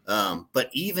 But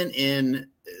even in,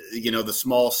 the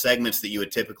small segments that you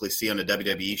would typically see on a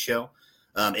WWE show,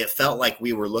 it felt like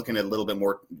we were looking at a little bit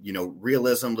more,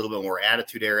 realism, a little bit more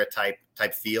Attitude Era type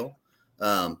feel.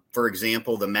 For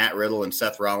example, the Matt Riddle and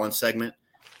Seth Rollins segment,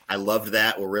 I loved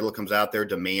that, where Riddle comes out there,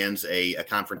 demands a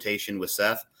confrontation with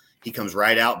Seth. He comes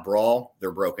right out, brawl,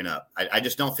 they're broken up. I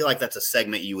just don't feel like that's a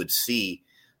segment you would see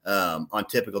on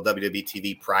typical WWE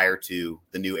TV prior to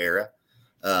the new era.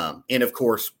 And, of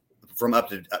course, from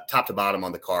top to bottom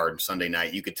on the card Sunday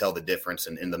night, you could tell the difference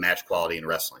in the match quality in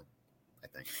wrestling, I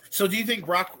think. So do you think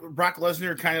Brock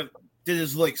Lesnar kind of did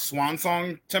his swan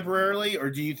song temporarily, or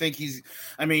do you think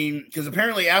because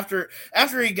apparently after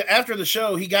the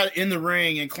show, he got in the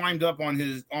ring and climbed up on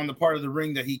the part of the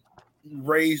ring that he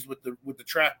raised with the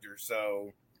tractor.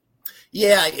 So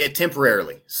yeah,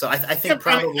 temporarily. So I think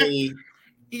probably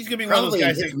he's gonna be one of those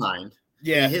guys in his mind.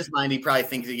 Yeah, in his mind, he probably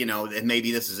thinks that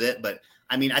maybe this is it. But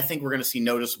I think we're going to see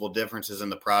noticeable differences in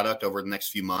the product over the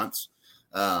next few months.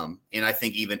 And I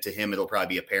think even to him, it'll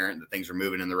probably be apparent that things are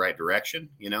moving in the right direction.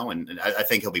 And I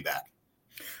think he'll be back.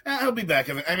 He'll be back.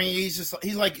 He's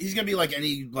gonna be like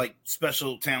any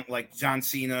special talent like John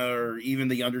Cena or even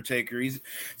the Undertaker. It's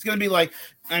gonna be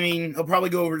he'll probably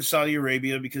go over to Saudi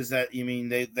Arabia because they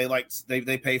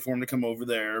pay for him to come over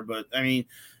there. But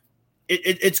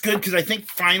it's good because I think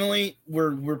finally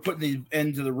we're putting the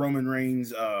end to the Roman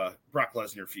Reigns Brock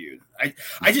Lesnar feud.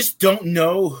 I just don't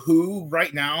know who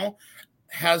right now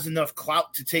has enough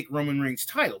clout to take Roman Reigns'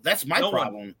 title. That's my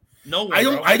problem. No one.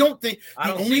 I don't think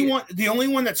the only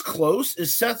one that's close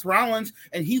is Seth Rollins,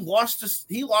 and he lost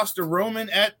to Roman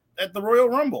at the Royal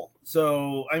Rumble.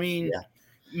 So at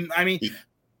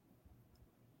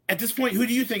this point, who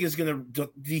do you think is going to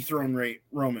dethrone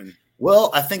Roman?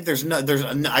 Well, I think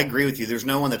I agree with you. There's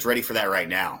no one that's ready for that right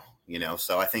now.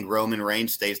 So I think Roman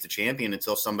Reigns stays the champion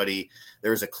until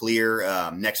there's a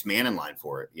clear next man in line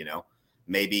for it.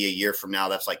 Maybe a year from now,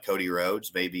 that's like Cody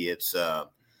Rhodes. Maybe it's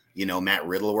Matt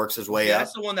Riddle works his way up.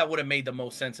 That's the one that would have made the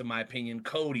most sense in my opinion,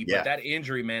 Cody. But that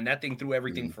injury, man, that thing threw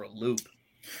everything for a loop.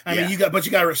 You got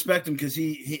to respect him because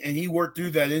he worked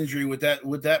through that injury with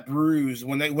that bruise.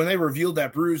 When they revealed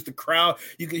that bruise,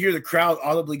 you could hear the crowd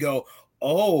audibly go,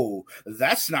 "Oh,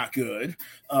 that's not good."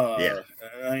 But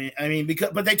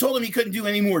they told him he couldn't do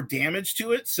any more damage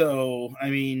to it. So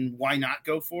why not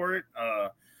go for it?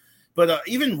 But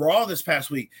even Raw this past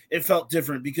week, it felt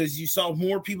different because you saw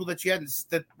more people that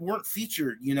that weren't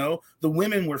featured. The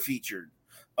women were featured.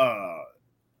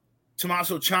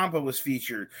 Tommaso Ciampa was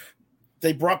featured.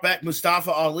 They brought back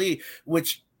Mustafa Ali,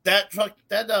 which that fucking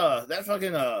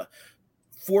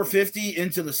 450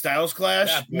 into the Styles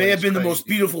Clash may have been the most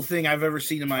beautiful thing I've ever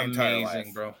seen in my entire life,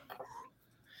 bro.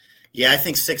 Yeah, I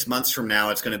think 6 months from now,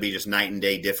 it's going to be just night and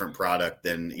day different product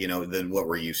than what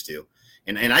we're used to.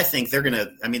 And I think they're going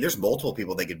to, there's multiple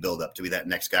people they could build up to be that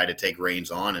next guy to take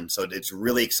reins on. And so it's a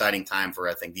really exciting time for,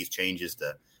 I think, these changes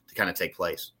to kind of take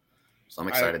place. So I'm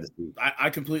excited to see. I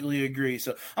completely agree.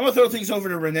 So I'm going to throw things over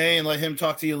to Renee and let him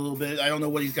talk to you a little bit. I don't know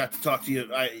what he's got to talk to you.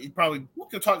 He probably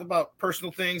could talk about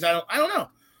personal things. I don't know.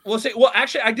 Well,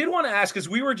 actually, I did want to ask because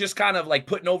we were just kind of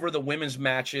putting over the women's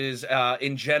matches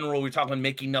in general. We're talking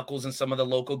Mickey Knuckles and some of the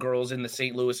local girls in the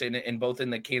St. Louis and both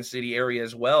in the Kansas City area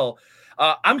as well.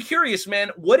 I'm curious,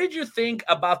 man, what did you think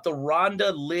about the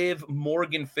Ronda Liv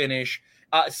Morgan finish?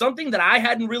 Something that I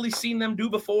hadn't really seen them do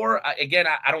before. Again,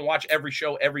 I don't watch every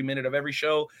show, every minute of every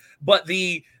show, but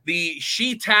the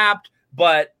she tapped,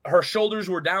 but her shoulders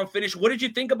were down finish. What did you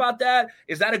think about that?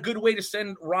 Is that a good way to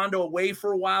send Ronda away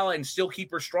for a while and still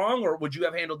keep her strong, or would you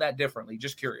have handled that differently?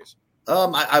 Just curious.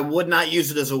 I would not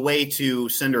use it as a way to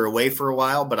send her away for a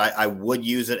while, but I would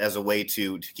use it as a way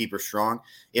to keep her strong.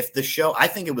 If the show, I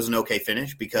think it was an okay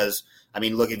finish because, I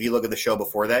mean, look, if you look at the show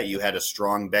before that, you had a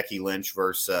strong Becky Lynch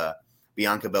versus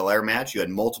Bianca Belair match. You had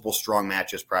multiple strong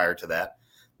matches prior to that.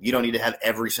 You don't need to have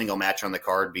every single match on the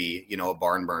card be, a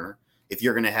barn burner. If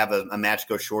you're going to have a match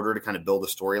go shorter to kind of build a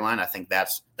storyline, I think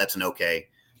that's an okay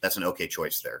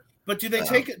choice there. But do they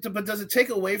take it? But does it take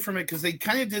away from it? Because they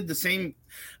kind of did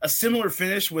a similar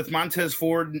finish with Montez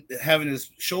Ford having his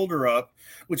shoulder up,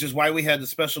 which is why we had the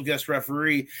special guest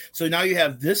referee. So now you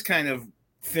have this kind of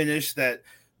finish that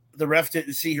the ref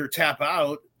didn't see her tap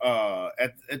out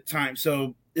at times.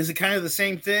 So is it kind of the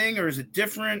same thing, or is it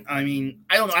different? I mean,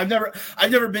 I don't know.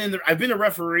 I've never been there. I've been a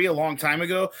referee a long time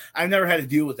ago. I've never had to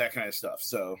deal with that kind of stuff.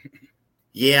 So.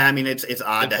 Yeah, I mean it's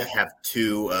odd to have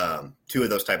two of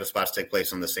those type of spots take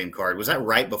place on the same card. Was that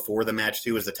right before the match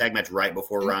too? Was the tag match right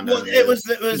before Ronda? Well, it was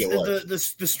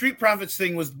the Street Profits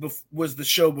thing was the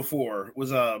show before.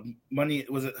 Was Money?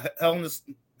 Was it Hell in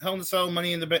the Cell,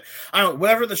 Money in the Bank? I don't know,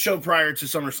 whatever the show prior to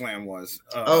SummerSlam was.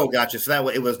 Gotcha. So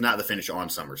that it was not the finish on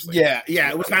SummerSlam. Yeah,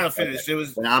 it was not a finish. It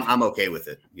was. And I'm okay with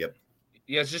it. Yep.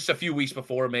 Yeah, it's just a few weeks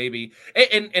before, maybe.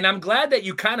 And I'm glad that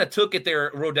you kind of took it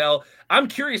there, Rodell. I'm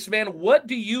curious, man, what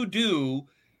do you do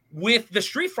with the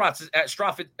Street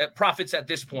Profits at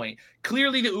this point?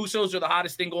 Clearly, the Usos are the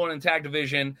hottest thing going in the tag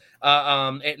division,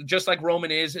 just like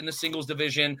Roman is in the singles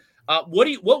division.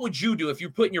 What would you do if you're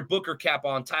putting your Booker cap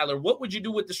on, Tyler? What would you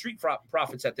do with the Street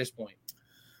Profits at this point?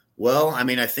 Well, I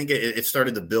mean, I think it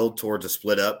started to build towards a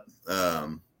split up.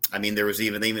 I mean, there was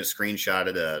even a screenshot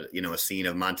of a scene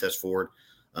of Montez Ford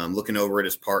looking over at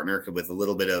his partner with a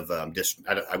little bit of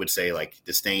I would say like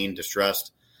disdain,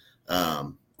 distrust.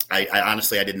 I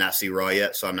honestly I did not see Raw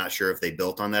yet, so I'm not sure if they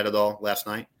built on that at all last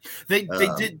night. They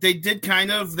did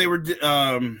kind of. They were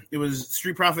it was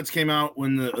Street Profits came out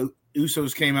when the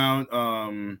Usos came out.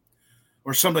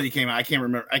 Or somebody came out. I can't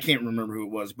remember who it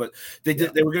was, but they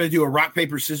did. They were going to do a rock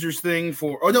paper scissors thing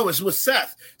for. Oh no, it was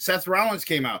Seth. Seth Rollins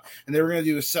came out, and they were going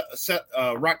to do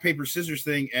a rock paper scissors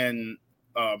thing, and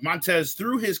Montez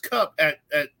threw his cup at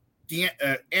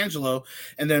Angelo,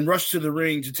 and then rushed to the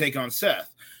ring to take on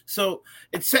Seth. So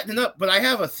it's setting it up. But I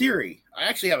have a theory. I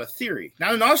actually have a theory,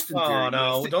 not an Austin theory. Oh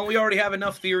no! Don't we already have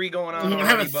enough theory going on? I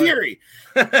have a theory.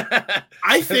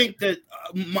 I think that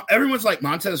everyone's like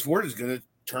Montez Ford is going to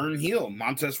turn heel.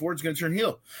 Montez Ford's going to turn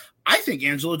heel. I think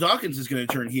Angelo Dawkins is going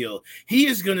to turn heel. He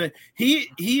is going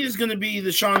to be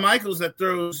the Shawn Michaels that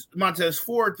throws Montez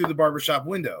Ford through the barbershop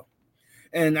window.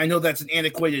 And I know that's an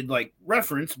antiquated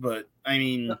reference, but I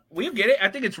mean, we get it. I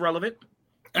think it's relevant.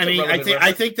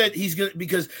 I think that he's going to,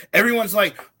 because everyone's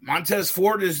like Montez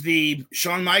Ford is the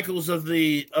Shawn Michaels of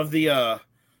the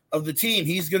team.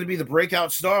 He's going to be the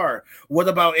breakout star. What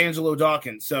about Angelo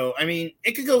Dawkins? So I mean,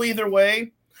 it could go either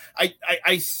way.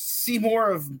 I see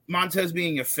more of Montez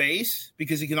being a face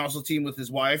because he can also team with his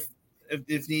wife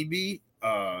if need be.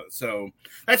 So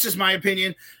that's just my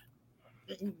opinion.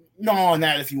 No on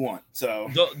that if you want.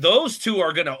 So those two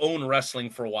are going to own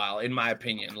wrestling for a while, in my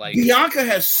opinion. Like Bianca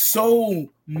has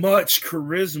so much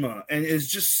charisma and is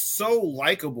just so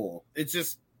likable. It's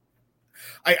just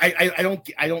I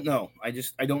don't know.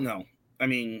 I don't know. I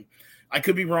mean, I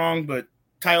could be wrong, but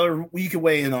Tyler, you could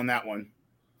weigh in on that one.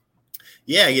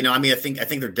 Yeah, I mean, I think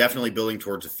they're definitely building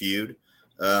towards a feud.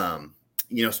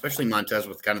 Especially Montez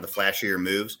with kind of the flashier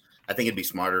moves. I think it'd be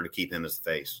smarter to keep him as the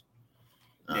face.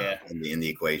 In the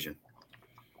equation.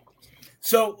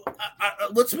 So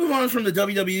let's move on from the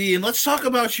WWE and let's talk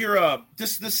about your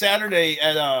this Saturday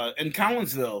at in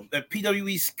Collinsville at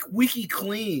PWE Squeaky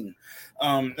Clean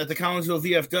at the Collinsville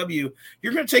VFW.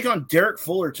 You're going to take on Derek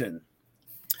Fullerton.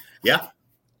 Yeah.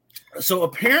 So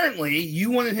apparently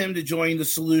you wanted him to join the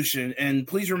Solution, and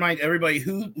please remind everybody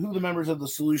who the members of the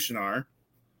Solution are.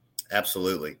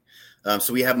 Absolutely.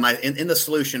 So we have in the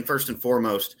Solution, first and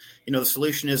foremost, the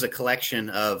Solution is a collection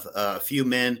of a few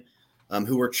men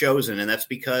who were chosen, and that's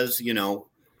because,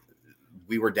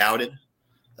 we were doubted.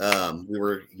 We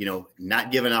were,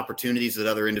 not given opportunities that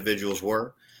other individuals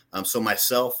were. So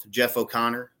myself, Jeff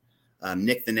O'Connor,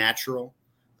 Nick the Natural,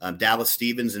 Dallas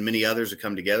Stevens, and many others have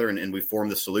come together, and we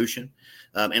formed the Solution.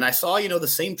 And I saw, the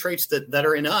same traits that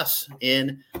are in us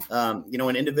in,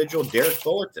 an individual, Derek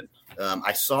Fullerton.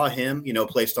 I saw him,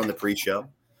 placed on the pre-show.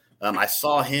 I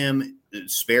saw him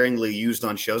sparingly used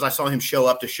on shows. I saw him show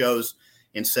up to shows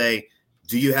and say,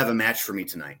 "Do you have a match for me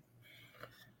tonight?"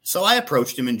 So I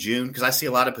approached him in June because I see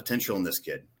a lot of potential in this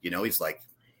kid. He's like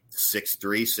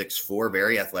 6'3", 6'4",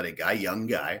 very athletic guy, young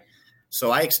guy.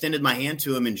 So I extended my hand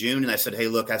to him in June, and I said, hey,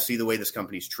 look, I see the way this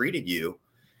company's treated you.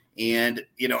 And,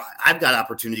 I've got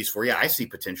opportunities for you. I see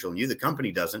potential in you. The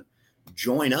company doesn't.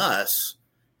 Join us,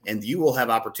 and you will have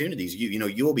opportunities.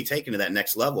 You will be taken to that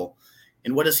next level.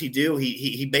 And what does he do?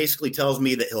 He basically tells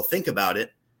me that he'll think about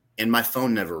it, and my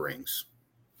phone never rings.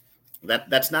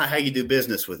 That's not how you do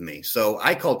business with me. So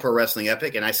I called Pro Wrestling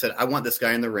Epic, and I said, I want this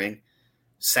guy in the ring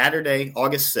Saturday,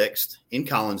 August 6th in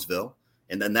Collinsville.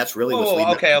 And then that's really what's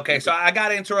leading okay. So I got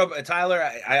to interrupt, Tyler.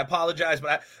 I apologize,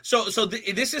 but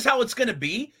this is how it's going to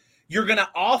be. You're going to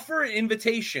offer an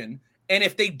invitation, and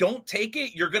if they don't take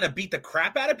it, you're going to beat the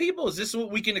crap out of people? Is this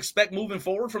what we can expect moving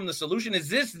forward from the solution? Is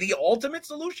this the ultimate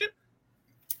solution?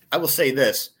 I will say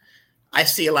this. I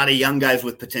see a lot of young guys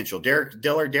with potential.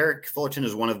 Derek Fullerton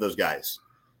is one of those guys.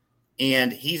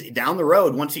 And he's down the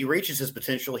road. Once he reaches his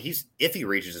potential, if he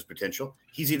reaches his potential,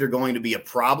 he's either going to be a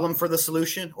problem for the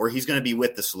solution or he's going to be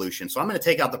with the solution. So I'm going to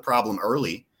take out the problem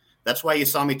early. That's why you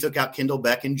saw me took out Kendall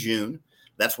Beck in June.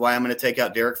 That's why I'm going to take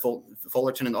out Derek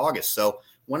Fullerton in August. So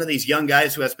one of these young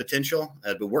guys who has potential,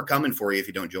 but we're coming for you if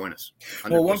you don't join us. 100%.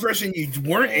 Well, one person you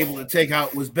weren't able to take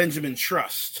out was Benjamin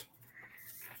Trust.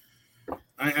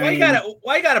 Why you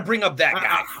gotta bring up that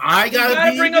guy? I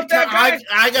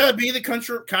gotta be the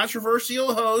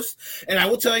controversial host, and I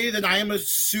will tell you that I am a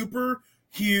super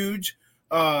huge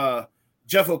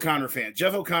Jeff O'Connor fan.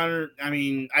 Jeff O'Connor,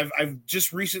 I've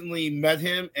just recently met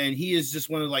him, and he is just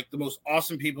one of the most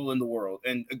awesome people in the world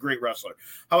and a great wrestler.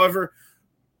 However,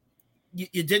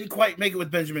 you didn't quite make it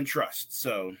with Benjamin Trust,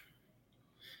 so.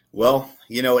 Well,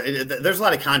 there's a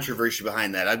lot of controversy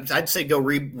behind that. I'd say go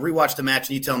rewatch the match,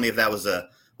 and you tell me if that was a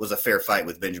fair fight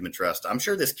with Benjamin Trust. I'm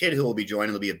sure this kid who will be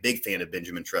joining will be a big fan of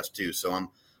Benjamin Trust too. So I'm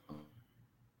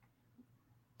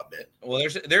a bit. Well,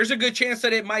 there's a good chance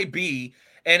that it might be.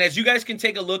 And as you guys can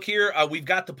take a look here, we've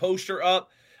got the poster up.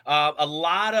 A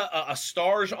lot of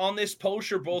stars on this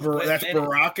poster. That's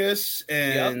Baracus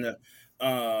and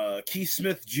Keith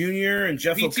Smith Jr. and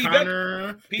Jeff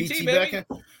O'Connor, PT Beck.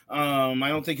 I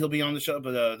don't think he'll be on the show,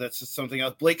 but that's just something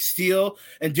else. Blake Steele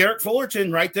and Derek Fullerton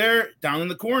right there down in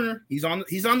the corner. He's on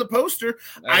the poster.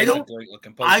 I don't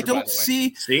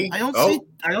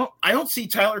see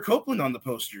Tyler Copeland on the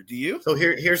poster. Do you? So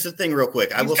here's the thing real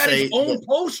quick. He's got his own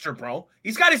poster, bro.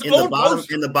 He's got his own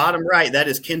poster. In the bottom right, that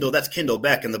is Kendall. That's Kendall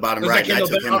Beck in the bottom right.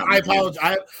 I apologize.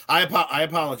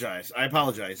 I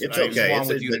apologize. It's okay. It's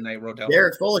with you tonight, Rodell.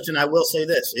 Derek Fullerton, I will say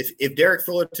this. If Derek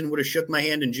Fullerton would have shook my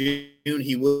hand in June,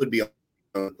 he would be on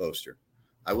the poster.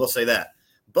 I will say that.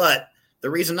 But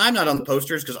the reason I'm not on the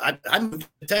poster is because I moved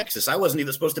to Texas. I wasn't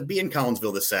even supposed to be in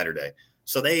Collinsville this Saturday.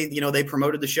 So they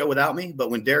promoted the show without me. But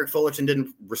when Derek Fullerton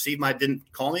didn't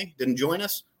call me, didn't join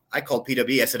us, I called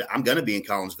PW. I said, I'm going to be in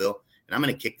Collinsville, and I'm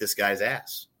going to kick this guy's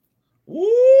ass.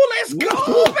 Ooh, let's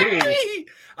go, baby.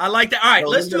 I like that. All right,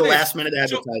 let's do this. Last-minute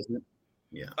advertisement.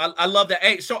 Yeah, I love that.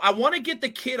 Hey, so I want to get the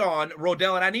kid on,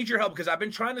 Rodell, and I need your help because I've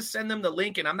been trying to send them the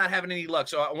link, and I'm not having any luck.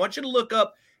 So I want you to look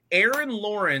up Aaron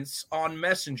Lawrence on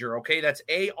Messenger, okay? That's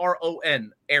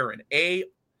A-R-O-N, Aaron,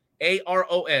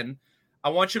 A-R-O-N. I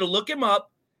want you to look him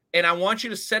up, and I want you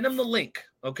to send him the link,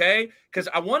 okay? Because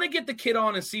I want to get the kid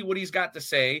on and see what he's got to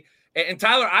say. And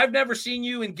Tyler, I've never seen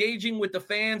you engaging with the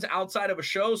fans outside of a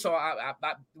show, so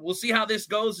we'll see how this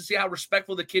goes and see how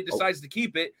respectful the kid decides to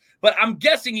keep it. But I'm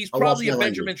guessing he's probably a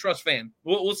Benjamin Trust fan.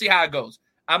 We'll see how it goes.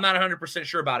 I'm not 100%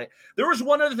 sure about it. There was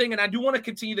one other thing, and I do want to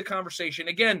continue the conversation.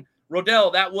 Again,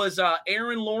 Rodell, that was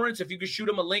Aaron Lawrence. If you could shoot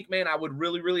him a link, man, I would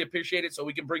really, really appreciate it so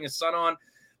we can bring his son on.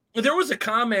 There was a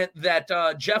comment that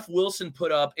Jeff Wilson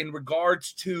put up in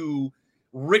regards to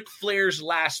Ric Flair's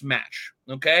last match,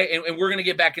 okay? And we're going to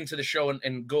get back into the show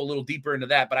and go a little deeper into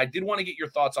that, but I did want to get your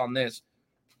thoughts on this.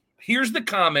 Here's the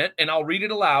comment, and I'll read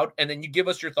it aloud, and then you give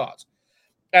us your thoughts.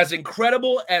 As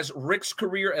incredible as Ric's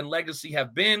career and legacy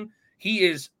have been, he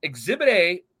is Exhibit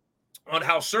A on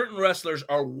how certain wrestlers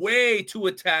are way too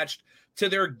attached to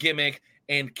their gimmick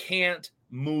and can't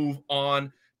move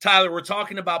on. Tyler, we're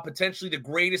talking about potentially the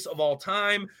greatest of all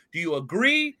time. Do you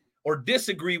agree or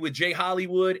disagree with Jay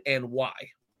Hollywood, and why?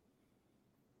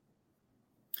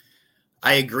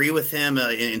 I agree with him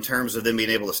in terms of them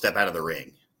being able to step out of the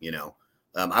ring.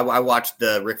 I watched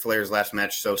the Ric Flair's last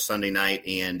match Sunday night,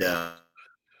 and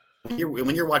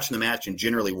when you're watching the match and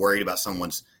generally worried about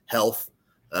someone's health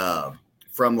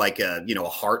from a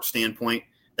heart standpoint,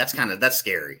 that's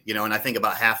scary, and I think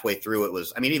about halfway through it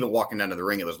was, even walking down to the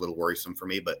ring, it was a little worrisome for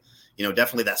me, but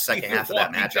definitely that second half of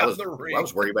that match, I was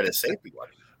worried about his safety.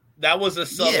 That was a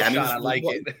subtle shot. I like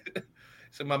it.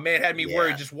 So my man had me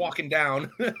worried just walking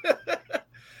down.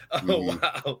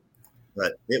 Wow.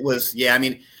 But it was,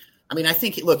 I mean, I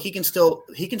think he can still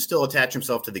attach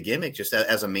himself to the gimmick just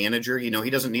as a manager. You know, he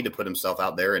doesn't need to put himself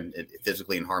out there and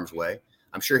physically in harm's way.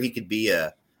 I'm sure he could be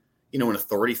an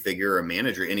authority figure or a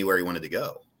manager anywhere he wanted to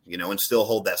go, you know, and still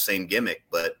hold that same gimmick.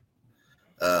 But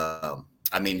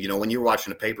I mean, you know, when you're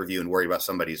watching a pay-per-view and worried about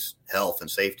somebody's health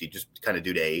and safety, just kind of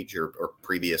due to age or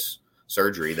previous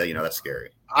surgery, that, you know, that's scary.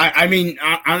 I mean,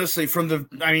 honestly,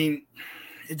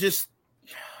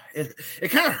 it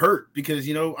kind of hurt because,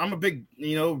 you know, I'm a big,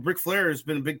 you know, Ric Flair has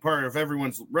been a big part of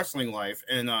everyone's wrestling life.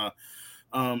 And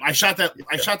I shot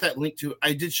that link to,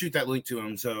 I did shoot that link to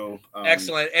him. So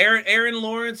excellent. Aaron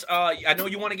Lawrence, I know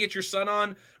you want to get your son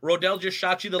on. Rodell just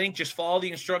shot you the link. Just follow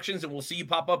the instructions and we'll see you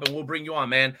pop up and we'll bring you on,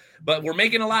 man. But we're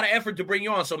making a lot of effort to bring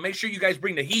you on. So make sure you guys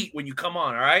bring the heat when you come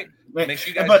on. All right. Make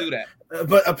sure you guys do that.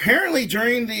 But apparently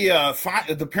during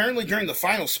the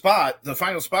final spot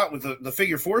with the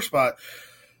figure 4 spot,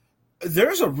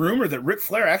 there's a rumor that Ric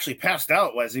Flair actually passed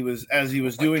out as he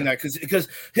was doing that because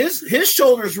his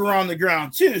shoulders were on the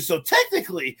ground too. So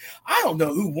technically, I don't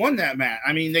know who won that match.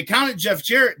 I mean, they counted Jeff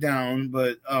Jarrett down,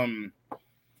 but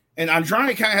and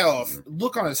Andrade kind of had a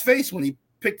look on his face when he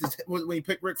picked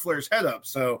Ric Flair's head up.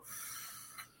 So,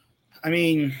 I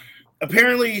mean,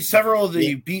 apparently several of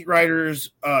the beat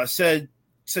writers said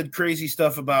crazy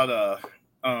stuff about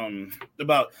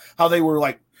how they were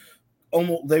like.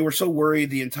 They were so worried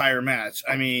the entire match.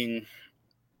 I mean,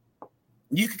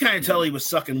 you could kind of tell he was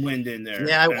sucking wind in there.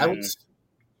 Yeah, I would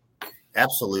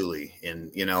absolutely.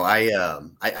 And you know, I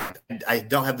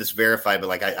don't have this verified, but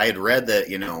like I had read that,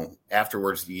 you know,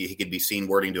 afterwards he could be seen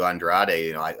wording to Andrade,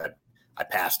 you know, I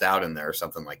passed out in there or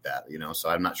something like that, you know. So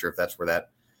I'm not sure if that's where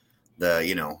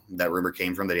that rumor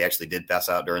came from, that he actually did pass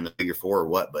out during the figure 4 or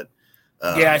what. But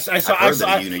I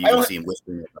saw. You can see him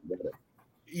whispering about it.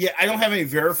 Yeah, I don't have any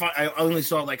verified. I only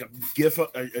saw like a GIF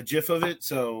of it,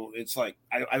 so it's like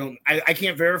I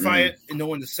can't verify it, and no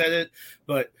one has said it.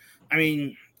 But I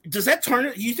mean, does that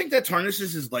tarnish? You think that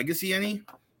tarnishes his legacy any?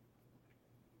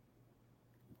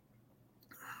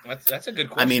 That's a good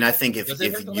question. I mean, I think if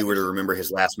you were to remember his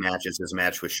last match as his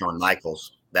match with Shawn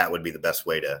Michaels, that would be the best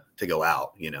way to go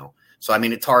out, you know. So I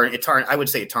mean, I would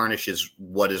say it tarnishes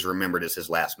what is remembered as his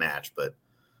last match, but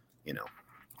you know,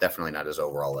 definitely not his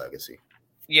overall legacy.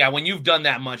 Yeah, when you've done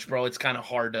that much, bro, it's kind of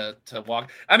hard to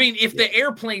walk. I mean, if the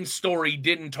airplane story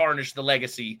didn't tarnish the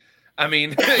legacy, I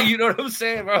mean, you know what I'm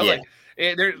saying, bro? Yeah.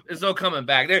 Like, there's no coming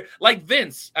back. There, like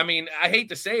Vince, I mean, I hate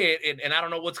to say it, and I don't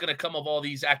know what's going to come of all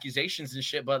these accusations and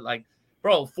shit, but like,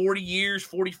 bro, 40 years,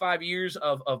 45 years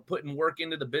of putting work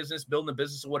into the business, building the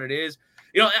business of what it is.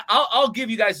 You know, I'll give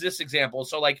you guys this example.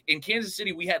 So, like, in Kansas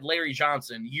City, we had Larry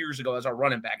Johnson years ago as our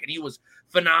running back, and he was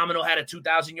phenomenal, had a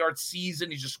 2,000-yard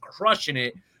season. He's just crushing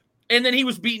it. And then he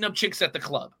was beating up chicks at the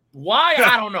club. Why?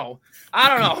 I don't know.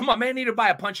 My man needed to buy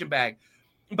a punching bag.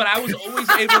 But I was always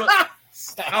able to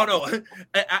 – I don't know.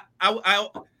 I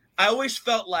always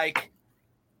felt like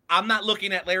I'm not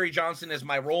looking at Larry Johnson as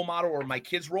my role model or my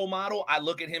kid's role model. I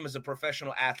look at him as a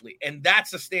professional athlete, and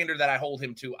that's the standard that I hold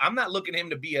him to. I'm not looking at him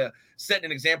to be setting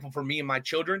an example for me and my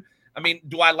children. I mean,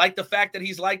 do I like the fact that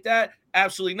he's like that?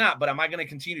 Absolutely not. But am I going to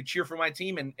continue to cheer for my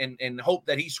team and hope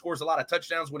that he scores a lot of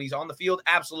touchdowns when he's on the field?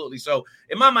 Absolutely. So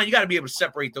in my mind, you got to be able to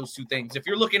separate those two things. If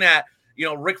you're looking at, you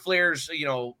know, Ric Flair's, you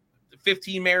know,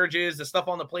 15 marriages, the stuff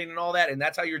on the plane and all that, and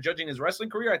that's how you're judging his wrestling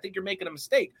career, I think you're making a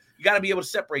mistake. You got to be able to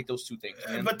separate those two things,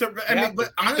 man. But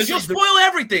honestly, you'll spoil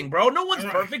everything, bro. No one's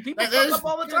perfect. People fuck up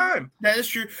all the time. That is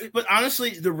true. But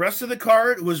honestly, the rest of the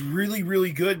card was really,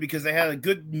 really good because they had a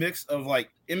good mix of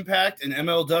like Impact and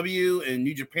MLW and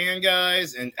New Japan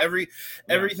guys and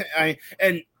everything.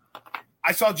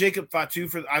 I saw Jacob Fatu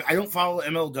I don't follow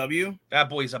MLW. That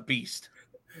boy's a beast.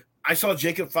 I saw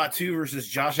Jacob Fatu versus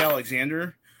Josh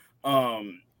Alexander.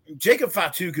 Jacob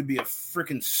Fatu could be a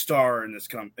freaking star in this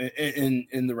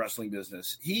in the wrestling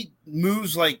business. He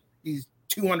moves like he's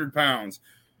 200 pounds.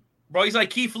 Bro, he's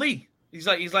like Keith Lee. He's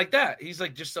like that. He's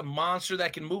like just a monster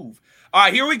that can move. All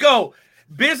right, here we go.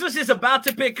 Business is about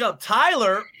to pick up.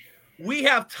 Tyler, we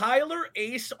have Tyler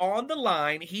Ace on the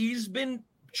line. He's been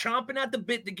chomping at the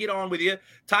bit to get on with you.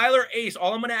 Tyler Ace,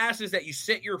 all I'm going to ask is that you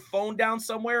set your phone down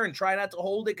somewhere and try not to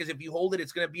hold it, because if you hold it,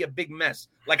 it's going to be a big mess,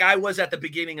 like I was at the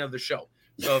beginning of the show.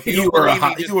 So if you were a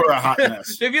hot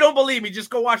mess. If you don't believe me, just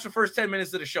go watch the first 10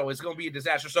 minutes of the show. It's going to be a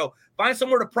disaster. So find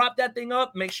somewhere to prop that thing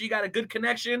up. Make sure you got a good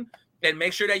connection, and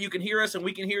make sure that you can hear us and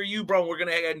we can hear you, bro. And we're going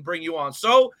to go ahead and bring you on.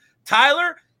 So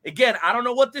Tyler, again, I don't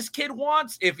know what this kid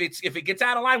wants. If it gets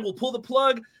out of line, we'll pull the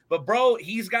plug. But bro,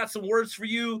 he's got some words for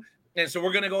you. And so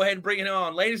we're going to go ahead and bring it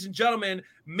on. Ladies and gentlemen,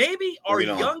 maybe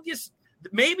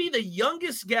the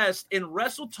youngest guest in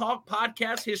Wrestle Talk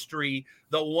podcast history,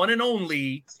 the one and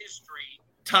only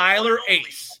Tyler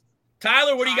Ace.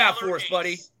 Tyler, what do you got for us,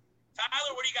 buddy?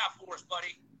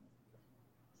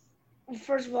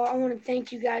 First of all, I want to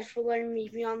thank you guys for letting me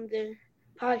be on the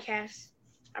podcast.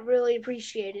 I really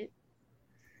appreciate it.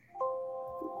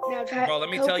 Now, bro, let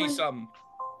me tell you something.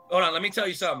 Hold on, let me tell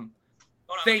you something.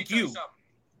 Thank you.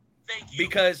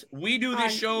 Because we do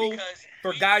this show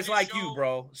for guys like you,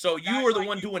 bro. So you are the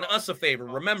one doing us a favor.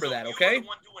 Remember that, okay?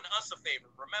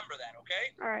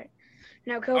 All right.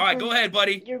 Now, Copeland, all right, go ahead,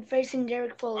 buddy. You're facing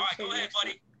Derek Fullerton.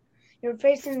 You're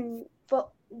facing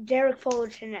Derek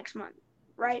Fullerton next month,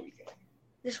 right?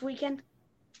 This weekend?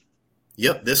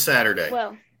 Yep, this Saturday.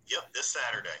 Well,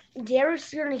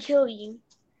 Derek's going to kill you.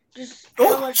 Just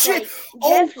how much like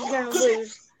Jeff is going to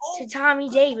lose to Tommy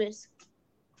Davis.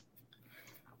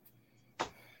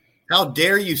 How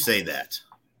dare you say that?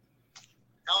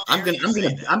 I'm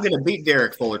gonna beat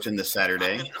Derek Fullerton this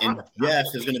Saturday, and Jeff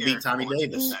is gonna beat Tommy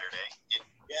Davis.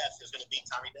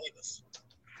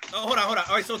 Oh, hold on.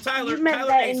 All right, so Tyler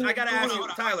Ace, I gotta ask you,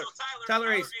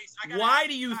 Tyler Ace, why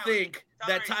do you think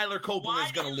that Tyler Copeland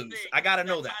is gonna lose? I gotta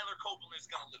know that.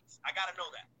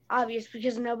 Obvious,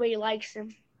 because nobody likes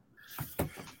him.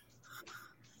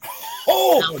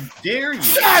 Oh, how dare you!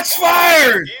 Shots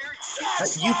fired!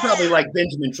 You probably like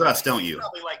Benjamin Trust, don't you?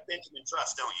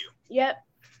 Yep.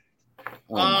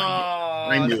 Oh,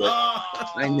 I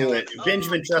knew it.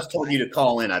 Benjamin Trust told you to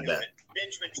call in, I bet.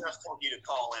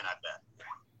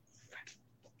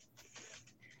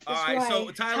 All right,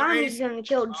 so Tyler Tommy's Ace. going to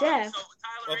kill Jeff.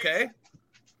 Okay.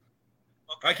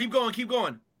 All right, keep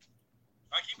going.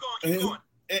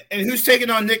 And who's taking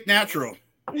on Nick Natural?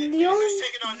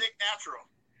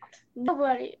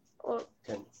 Nobody. Or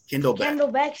Kendall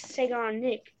Beck's taking on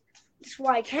Nick. That's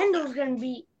why Kendall's going to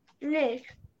beat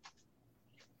Nick.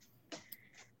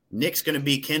 Nick's going to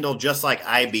beat Kendall just like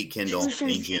I beat Kendall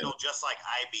in June.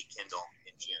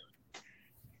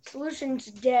 Solution's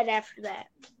dead after that.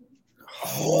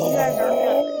 Oh.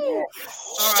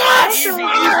 You guys are All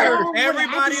right,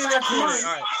 everybody in the corner.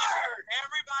 All right.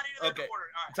 Okay,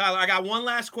 Tyler, I got one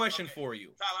last question for you,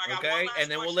 okay? And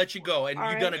then we'll let you go. And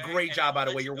you've done a great job, by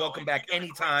the way. You're welcome back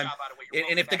anytime.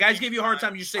 And if the guys give you a hard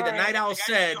time, you say the Night Owl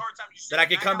said that I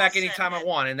could come back anytime I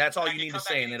want, and that's all you need to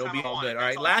say, and it'll be all good, all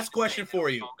right? Last question for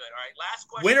you.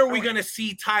 When are we going to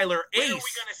see Tyler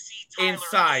Ace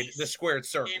inside the squared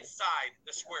circle?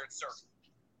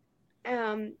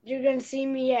 You're going to see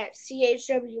me at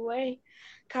CHWA,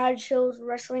 Cottage Hills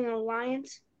Wrestling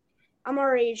Alliance. I'm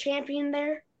already a champion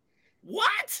there.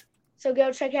 What? So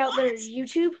go check out their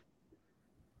YouTube.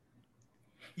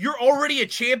 You're already a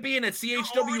champion at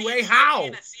CHWA? How?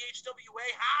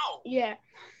 Yeah.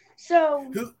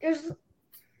 So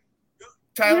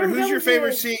Tyler, who's your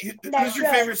favorite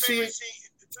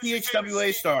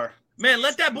CHWA star? Man,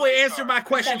 let that boy answer my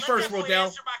question first,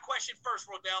 Rodell.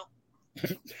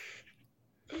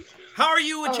 How are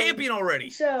you a champion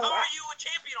already?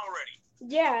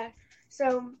 Yeah.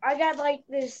 So I got like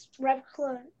this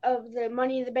replica of the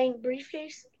Money in the Bank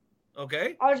briefcase.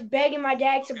 Okay. I was begging my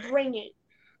dad to bring it.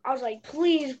 I was like,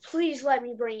 please let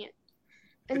me bring it.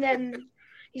 And then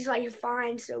he's like,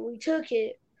 fine. So we took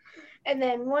it. And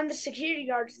then one of the security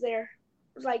guards there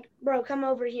was like, bro, come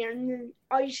over here. And then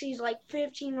all you see is like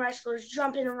 15 wrestlers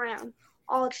jumping around,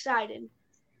 all excited.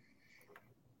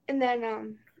 And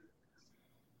then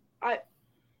I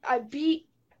beat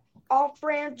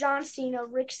off-brand John Cena,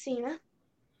 Rick Cena.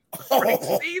 Rick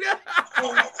Cena?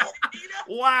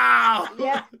 Wow.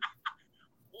 Yeah.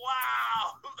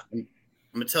 Wow. I'm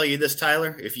going to tell you this,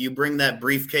 Tyler. If you bring that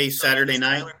briefcase Saturday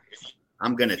night,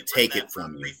 I'm going to take it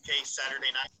from you.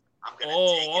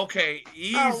 Oh, okay.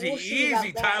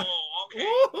 Easy, Tyler.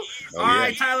 All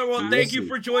right, Tyler. Well, thank you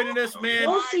for joining us, man.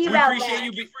 We'll see we about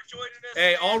appreciate that. you.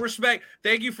 Hey, all respect.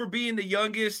 Thank you for being the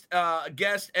youngest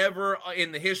guest ever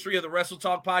in the history of the Wrestle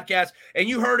Talk podcast. And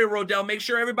you heard it, Rodell. Make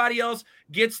sure everybody else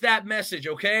gets that message,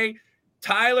 okay?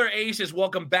 Tyler Ace is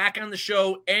welcome back on the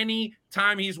show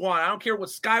anytime he's wanted. I don't care what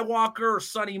Skywalker or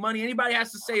Sonny Money, anybody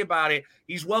has to say about it.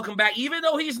 He's welcome back, even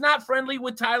though he's not friendly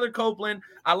with Tyler Copeland.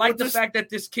 I like the fact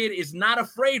that this kid is not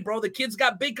afraid, bro. The kid's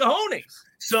got big cojones.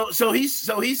 So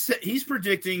he's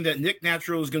predicting that Nick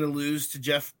Natural is going to lose to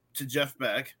Jeff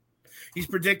Beck. He's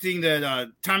predicting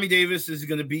that Tommy Davis is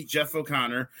going to beat Jeff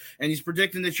O'Connor, and he's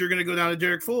predicting that you're going to go down to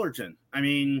Derek Fullerton. I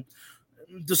mean,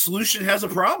 the Solution has a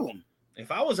problem. If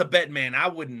I was a bet man, I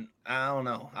don't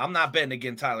know. I'm not betting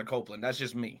against Tyler Copeland. That's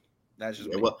just me. Me.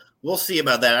 Well, we'll see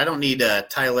about that. I don't need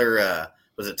Tyler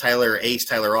Ace,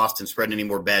 Tyler Austin spreading any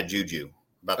more bad juju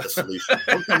about the Solution.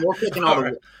 We're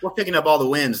picking up all the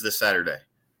wins this Saturday.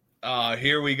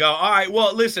 Here we go. All right.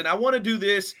 Well, listen, I want to do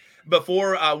this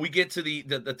before we get to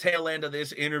the tail end of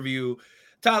this interview.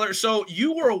 Tyler, so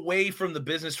you were away from the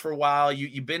business for a while.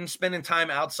 You've been spending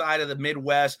time outside of the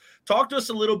Midwest. Talk to us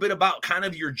a little bit about kind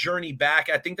of your journey back.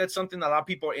 I think that's something that a lot of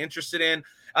people are interested in.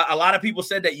 A lot of people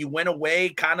said that you went away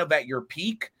kind of at your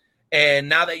peak, and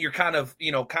now that you're kind of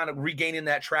regaining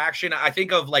that traction. I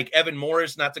think of like Evan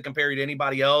Morris, not to compare you to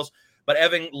anybody else, but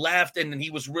Evan left and then he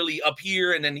was really up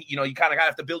here, and then you kind of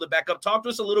have to build it back up. Talk to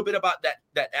us a little bit about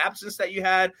that absence that you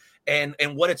had and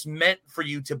what it's meant for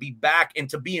you to be back and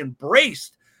to be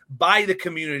embraced by the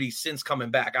community since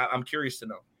coming back. I'm curious to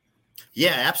know.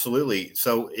 Yeah, absolutely.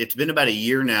 So it's been about a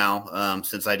year now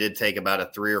since I did take about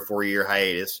a 3 or 4 year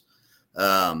hiatus,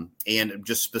 and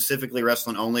just specifically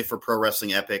wrestling only for Pro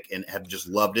Wrestling Epic, and have just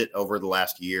loved it over the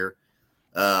last year.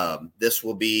 This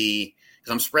will be,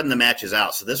 because I'm spreading the matches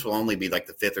out, so this will only be like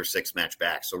the 5th or 6th match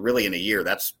back. So really in a year,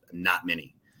 that's not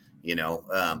many,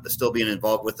 but still being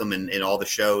involved with them in all the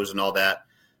shows and all that.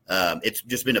 It's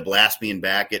just been a blast being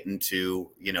back, getting to,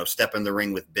 step in the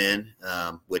ring with Ben,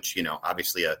 which,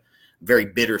 obviously a very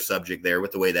bitter subject there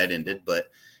with the way that ended. But,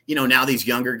 now these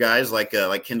younger guys like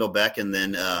Kendall Beck and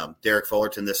then Derek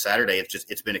Fullerton this Saturday,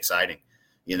 it's been exciting,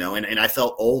 and I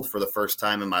felt old for the first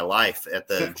time in my life at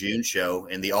the June show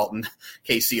in the Alton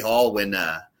KC Hall when,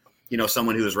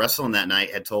 someone who was wrestling that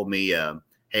night had told me,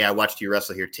 hey, I watched you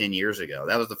wrestle here 10 years ago.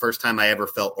 That was the first time I ever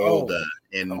felt old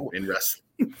in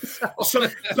wrestling. So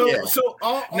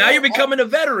now you're becoming a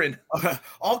veteran.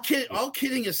 All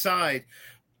kidding aside,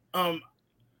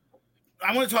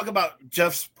 I want to talk about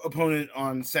Jeff's opponent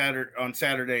on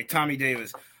Saturday, Tommy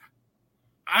Davis.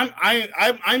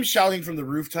 I'm shouting from the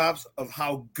rooftops of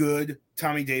how good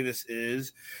Tommy Davis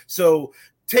is. So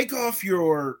take off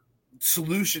your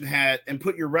solution hat and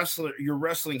put your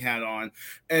wrestling hat on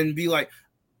and be like,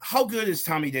 how good is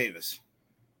Tommy Davis?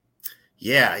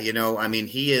 Yeah,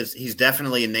 he's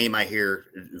definitely a name I hear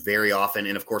very often.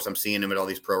 And of course, I'm seeing him at all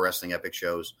these Pro Wrestling Epic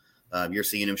shows. You're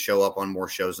seeing him show up on more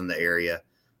shows in the area.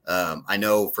 I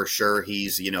know for sure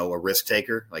he's, a risk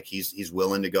taker. Like he's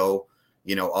willing to go,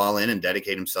 all in and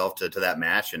dedicate himself to that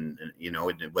match. And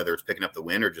whether it's picking up the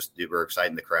win or just we're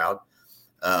exciting the crowd.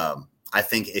 I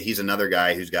think he's another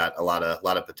guy who's got a lot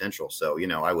of potential. So,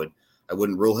 I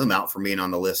wouldn't rule him out from being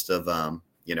on the list of,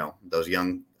 those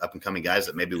young up and coming guys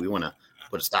that maybe we want to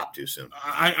put a stop to soon.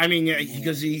 I mean, yeah,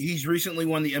 because he's recently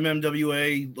won the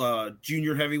MMWA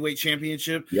Junior Heavyweight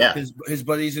Championship. Yeah, his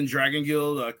buddies in Dragon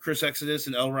Guild, Chris Exodus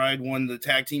and Elride, won the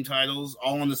tag team titles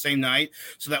all on the same night.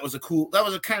 So that was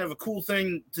a kind of a cool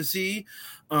thing to see.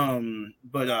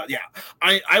 Yeah,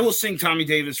 I will sing Tommy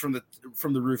Davis from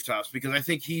the rooftops because I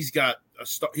think he's got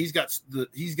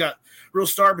real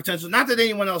star potential. Not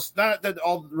that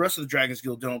all the rest of the Dragons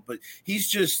Guild don't, but he's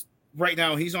just right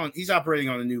now he's operating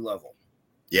on a new level.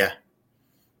 Yeah,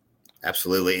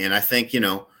 absolutely. And I think, you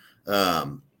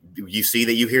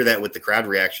hear that with the crowd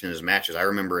reaction in his matches. I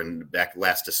remember back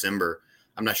last December,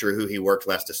 I'm not sure who he worked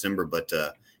last December, but,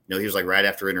 he was like right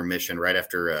after intermission, right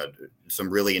after some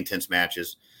really intense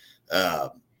matches.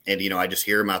 And, I just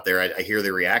hear him out there. I hear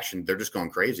the reaction. They're just going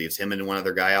crazy. It's him and one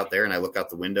other guy out there. And I look out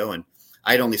the window and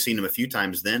I'd only seen him a few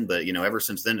times then, but, ever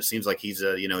since then, it seems like he's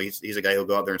a guy who'll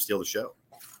go out there and steal the show.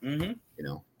 Mm-hmm.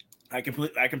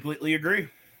 I completely agree.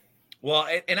 Well,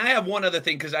 and I have one other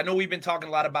thing, because I know we've been talking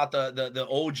a lot about the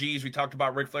OGs. We talked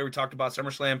about Ric Flair. We talked about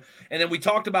SummerSlam. And then we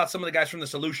talked about some of the guys from The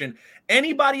Solution.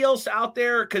 Anybody else out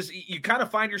there? Because you kind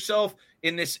of find yourself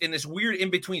in this weird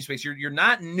in-between space. You're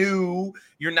not new.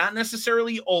 You're not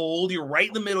necessarily old. You're right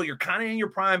in the middle. You're kind of in your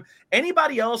prime.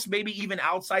 Anybody else, maybe even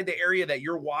outside the area that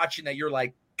you're watching, that you're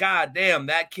like, God damn,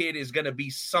 that kid is going to be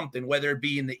something, whether it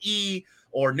be in the E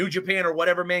or New Japan or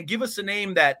whatever, man. Give us a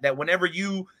name that whenever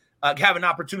you have an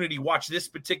opportunity to watch this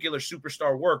particular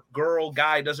superstar work, girl,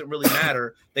 guy, doesn't really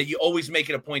matter, that you always make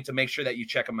it a point to make sure that you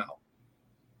check them out.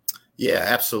 Yeah,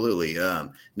 absolutely.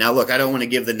 Now, look, I don't want to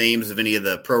give the names of any of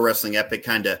the Pro Wrestling Epic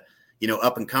kind of,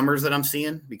 up and comers that I'm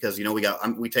seeing, because,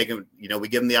 we take them, we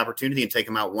give them the opportunity and take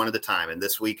them out one at a time. And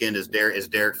this weekend is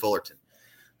Derek Fullerton.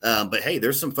 But hey,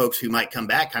 there's some folks who might come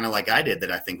back kind of like I did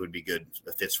that I think would be good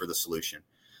fits for The Solution.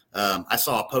 I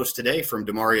saw a post today from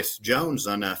Demarius Jones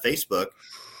on Facebook,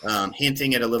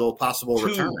 hinting at a little possible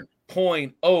return.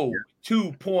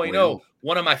 2.0.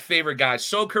 One of my favorite guys.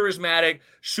 So charismatic,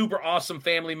 super awesome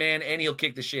family man, and he'll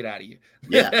kick the shit out of you.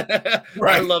 Yeah.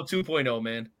 Right. I love 2.0,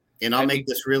 man. And I'll make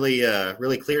this really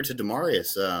clear to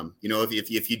Demarius.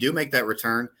 If you do make that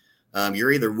return,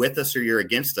 you're either with us or you're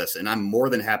against us, and I'm more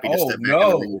than happy to step back in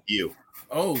the ring with you.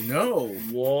 Oh, no.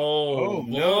 Whoa.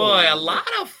 Boy, a lot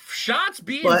of shots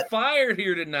being fired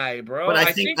here tonight, bro. But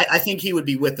I think he would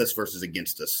be with us versus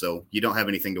against us, so you don't have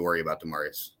anything to worry about,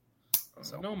 Demarius.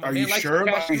 So. No, are you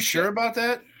sure about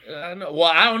that? No.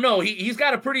 Well, I don't know. He's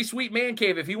got a pretty sweet man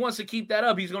cave. If he wants to keep that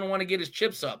up, he's going to want to get his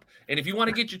chips up. And if you want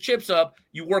to get your chips up,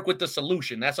 you work with the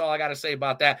solution. That's all I got to say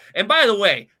about that. And by the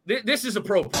way, this is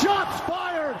appropriate. Shots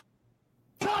fired!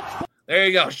 There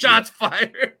you go. Shots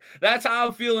fired. That's how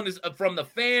I'm feeling is from the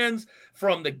fans,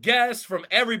 from the guests, from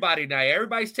everybody tonight.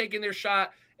 Everybody's taking their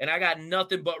shot, and I got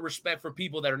nothing but respect for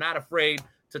people that are not afraid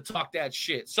to talk that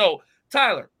shit. So,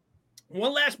 Tyler,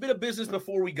 one last bit of business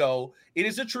before we go. It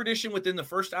is a tradition within the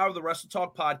first hour of the Wrestle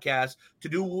Talk podcast to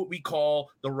do what we call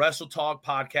the Wrestle Talk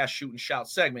podcast shoot and shout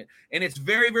segment. And it's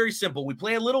very, very simple. We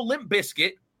play a little Limp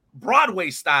Bizkit, Broadway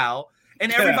style,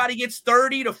 and everybody gets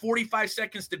 30 to 45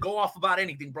 seconds to go off about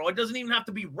anything, bro. It doesn't even have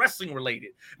to be wrestling related.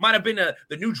 It might have been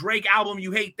the new Drake album.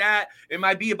 You hate that. It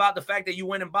might be about the fact that you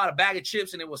went and bought a bag of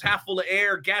chips and it was half full of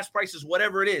air, gas prices,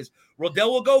 whatever it is.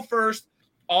 Rodell will go first.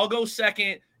 I'll go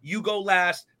second. You go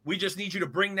last. We just need you to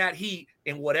bring that heat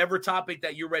in whatever topic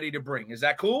that you're ready to bring. Is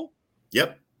that cool?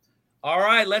 Yep. All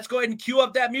right, let's go ahead and cue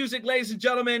up that music, ladies and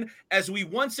gentlemen, as we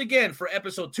once again, for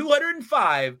episode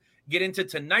 205, get into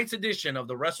tonight's edition of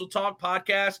the Wrestle Talk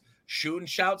podcast shoot and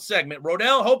shout segment.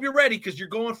 Rodell, hope you're ready because you're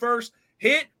going first.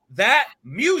 Hit that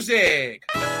music.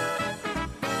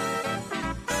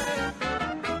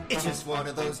 It's just one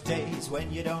of those days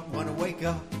when you don't want to wake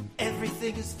up.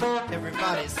 Everything is fun,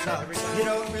 everybody sucks. You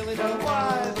don't really know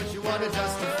why, but you want to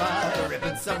justify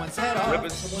ripping someone's head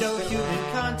off. No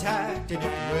human contact, and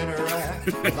if you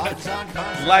interact, life's on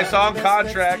contract. Life's on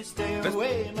contract. Stay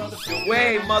away, motherfucker.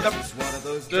 Way, mother. It's one of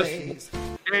those days.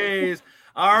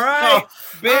 All right.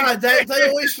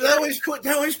 That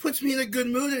always puts me in a good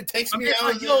mood. It takes me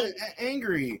out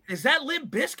angry. Is that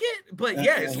Limp Bizkit? But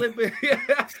yeah, it's Limp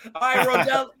Bizkit. All right,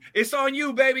 Rodell, it's on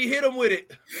you, baby. Hit him with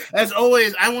it. As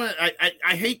always,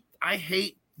 I hate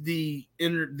the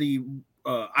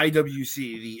IWC,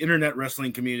 the Internet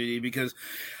Wrestling Community, because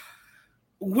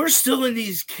we're still in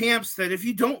these camps that if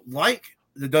you don't like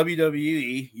the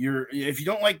WWE, if you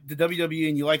don't like the WWE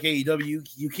and you like AEW,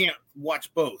 you can't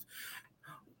watch both.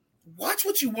 Watch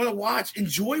what you want to watch.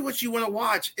 Enjoy what you want to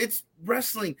watch. It's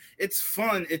wrestling. It's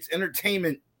fun. It's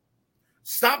entertainment.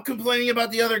 Stop complaining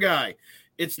about the other guy.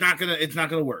 It's not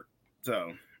gonna work.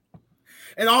 So,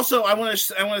 and also I want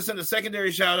to send a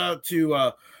secondary shout out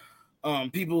to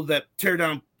people that tear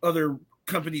down other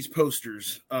companies'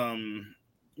 posters.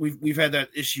 We've had that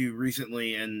issue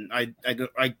recently, and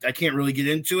I can't really get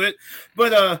into it,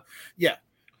 but yeah.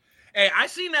 Hey, I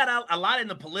seen that a lot in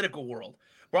the political world.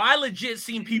 Bro, I legit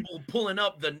seen people pulling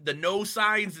up the no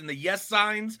signs and the yes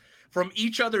signs from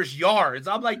each other's yards.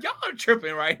 I'm like, y'all are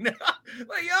tripping right now.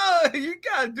 Like, yo, you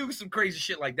gotta do some crazy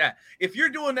shit like that. If you're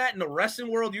doing that in the wrestling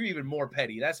world, you're even more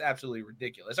petty. That's absolutely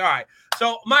ridiculous. All right,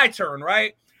 so my turn,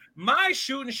 right? My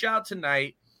shoot and shout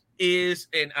tonight is,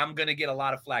 and I'm gonna get a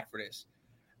lot of flack for this,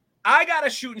 I got a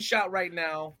shoot and shout right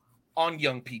now on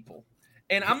young people.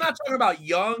 And I'm not talking about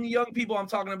young people. I'm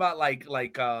talking about like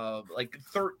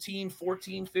 13,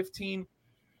 14, 15.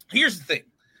 Here's the thing.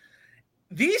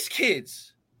 These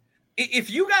kids, if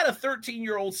you got a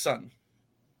 13-year-old son,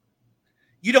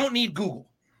 you don't need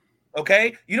Google,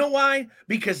 okay? You know why?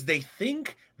 Because they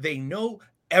think they know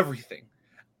everything.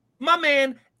 My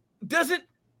man doesn't,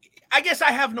 I guess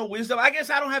I have no wisdom. I guess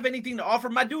I don't have anything to offer.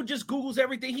 My dude just Googles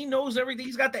everything. He knows everything.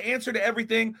 He's got the answer to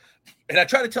everything. And I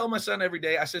try to tell my son every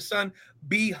day, I said, son,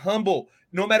 be humble.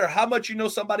 No matter how much you know,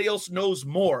 somebody else knows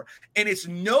more. And it's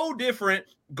no different,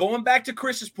 going back to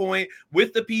Chris's point,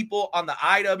 with the people on the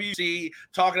IWC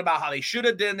talking about how they should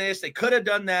have done this, they could have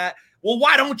done that. Well,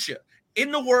 why don't you?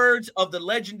 In the words of the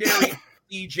legendary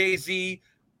Jay-Z,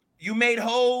 you made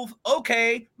Hove.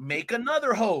 Okay, make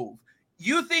another Hove.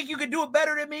 You think you can do it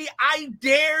better than me? I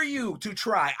dare you to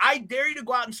try. I dare you to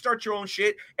go out and start your own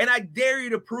shit, and I dare you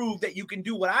to prove that you can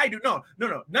do what I do. No,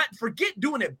 not forget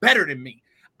doing it better than me.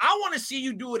 I want to see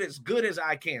you do it as good as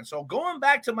I can. So going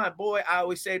back to my boy, I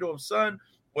always say to him, son,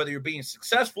 whether you're being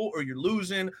successful or you're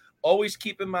losing, always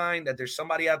keep in mind that there's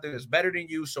somebody out there that's better than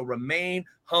you. So remain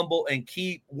humble and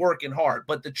keep working hard.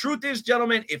 But the truth is,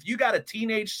 gentlemen, if you got a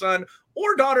teenage son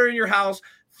or daughter in your house,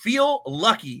 feel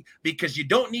lucky because you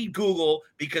don't need Google,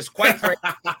 because quite frankly,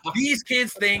 these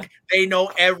kids think they know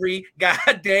every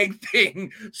goddamn thing.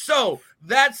 So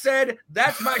that said,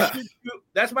 that's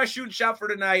my shoot and shout for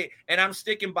tonight, and I'm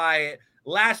sticking by it.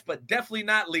 Last but definitely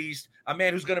not least, a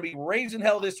man who's going to be raising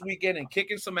hell this weekend and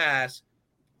kicking some ass,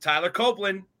 Tyler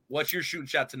Copeland. What's your shoot and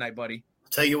shout tonight, buddy? I'll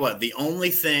tell you what, the only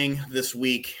thing this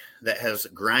week that has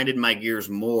grinded my gears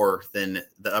more than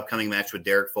the upcoming match with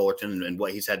Derek Fullerton and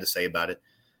what he's had to say about it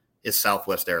is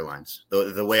Southwest Airlines,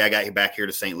 the way I got back here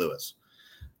to St. Louis.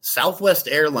 Southwest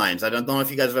Airlines, I don't know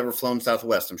if you guys have ever flown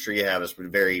Southwest. I'm sure you have. It's a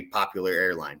very popular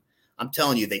airline. I'm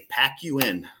telling you, they pack you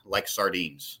in like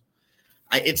sardines.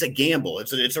 It's a gamble.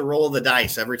 It's a roll of the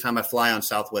dice every time I fly on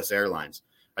Southwest Airlines.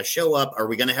 I show up. Are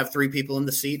we going to have 3 people in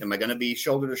the seat? Am I going to be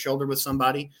shoulder to shoulder with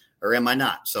somebody, or am I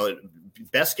not? So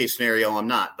best case scenario, I'm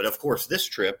not. But of course, this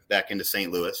trip back into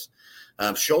St. Louis,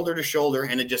 shoulder to shoulder,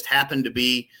 and it just happened to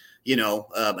be,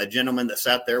 a gentleman that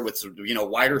sat there with,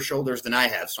 wider shoulders than I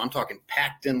have. So I'm talking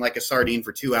packed in like a sardine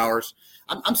for 2 hours.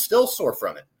 I'm still sore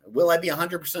from it. Will I be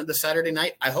 100% this Saturday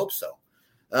night? I hope so.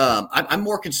 I'm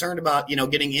more concerned about,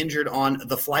 getting injured on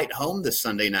the flight home this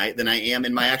Sunday night than I am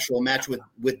in my actual match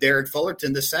with Derek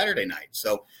Fullerton this Saturday night.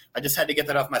 So I just had to get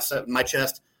that off my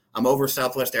chest. I'm over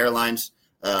Southwest Airlines,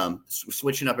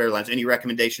 switching up airlines. Any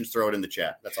recommendations, throw it in the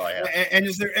chat. That's all I have. And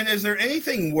is there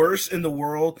anything worse in the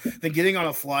world than getting on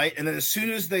a flight and then as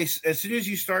soon as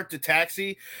you start to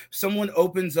taxi, someone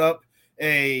opens up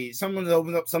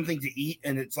something to eat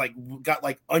and it's like got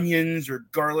like onions or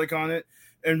garlic on it?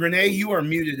 And Renee, you are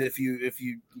muted if you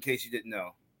in case you didn't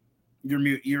know.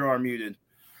 You are muted.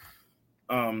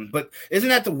 But isn't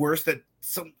that the worst that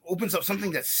opens up something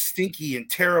that's stinky and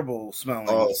terrible smelling?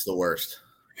 Oh, it's the worst.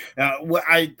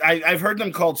 I've heard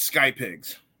them called sky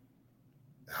pigs.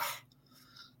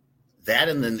 That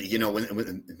and then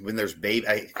when there's baby,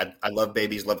 I love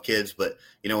babies, love kids, but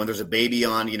when there's a baby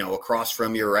on across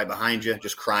from you or right behind you,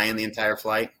 just crying the entire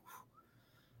flight.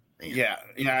 Man.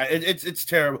 Yeah, it's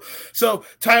terrible. So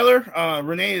Tyler,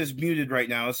 Renee is muted right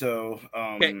now. So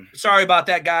okay. Sorry about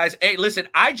that, guys. Hey, listen,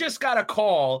 I just got a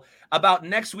call about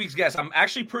next week's guest. I'm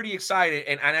actually pretty excited,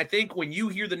 and I think when you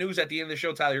hear the news at the end of the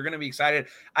show, Tyler, you're going to be excited.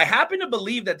 I happen to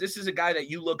believe that this is a guy that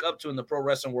you look up to in the pro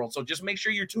wrestling world. So just make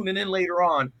sure you're tuning in later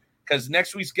on because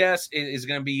next week's guest is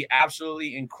going to be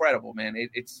absolutely incredible, man.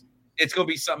 It's going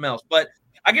to be something else. But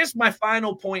I guess my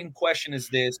final point in question is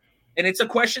this. And it's a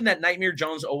question that Nightmare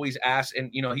Jones always asks,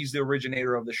 and, he's the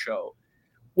originator of the show.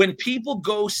 When people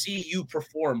go see you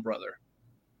perform, brother,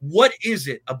 what is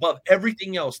it above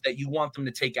everything else that you want them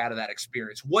to take out of that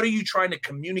experience? What are you trying to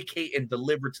communicate and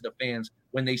deliver to the fans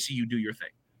when they see you do your thing?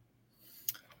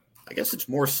 I guess it's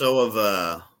more so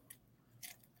of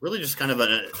really just kind of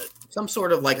some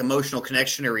sort of like emotional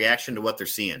connection or reaction to what they're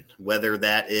seeing, whether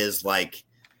that is like,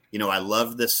 I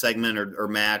love this segment or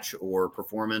match or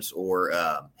performance or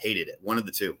hated it. One of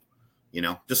the two,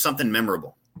 just something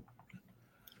memorable.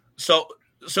 So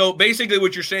basically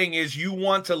what you're saying is you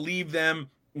want to leave them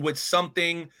with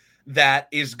something that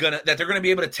they're going to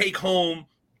be able to take home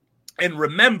and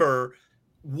remember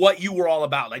what you were all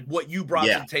about, like what you brought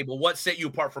to the table, what set you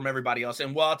apart from everybody else.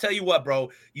 And I'll tell you what, bro,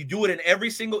 you do it in every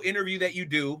single interview that you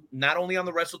do, not only on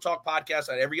the Wrestle Talk podcast,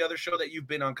 on every other show that you've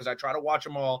been on, because I try to watch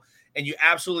them all. And you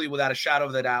absolutely, without a shadow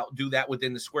of a doubt, do that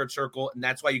within the squared circle. And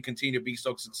that's why you continue to be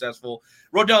so successful.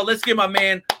 Rodell, let's give my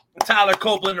man Tyler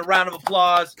Copeland a round of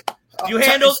applause. You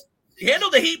handled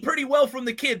the heat pretty well from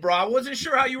the kid, bro. I wasn't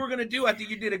sure how you were going to do. I think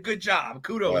you did a good job.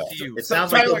 Kudos to you. It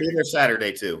sounds like you'll be there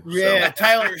Saturday too. Yeah, so.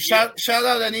 Tyler, shout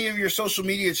out any of your social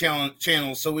media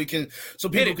channels so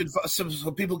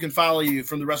people can follow you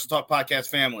from the Wrestle Talk podcast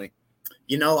family.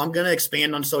 I'm going to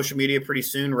expand on social media pretty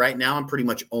soon. Right now, I'm pretty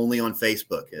much only on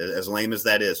Facebook, as lame as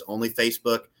that is. Only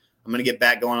Facebook. I'm going to get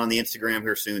back going on the Instagram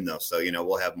here soon, though. So,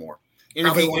 we'll have more.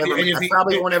 I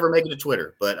probably won't ever make it to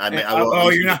Twitter, but I will. Oh,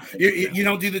 you're not. You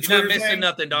don't do the Twitter. You're not missing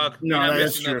nothing, dog. No,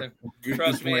 that's true.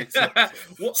 Trust me.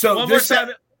 So one more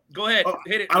time. Go ahead.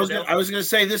 Hit it. I was going to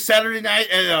say this Saturday night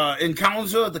in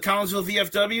Collinsville at the Collinsville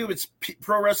VFW. It's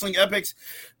Pro Wrestling Epics.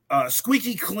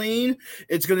 Squeaky clean.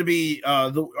 It's going to be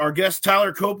our guest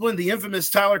Tyler Copeland, the infamous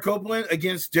Tyler Copeland,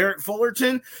 against Derek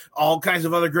Fullerton. All kinds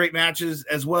of other great matches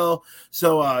as well.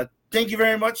 So thank you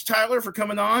very much, Tyler, for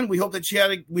coming on. We hope that you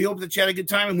had a good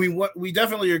time, and we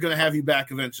definitely are going to have you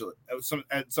back eventually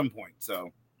at some point.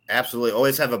 So absolutely,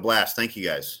 always have a blast. Thank you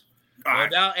guys. No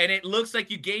doubt. And it looks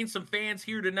like you gained some fans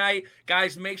here tonight.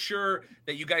 Guys, make sure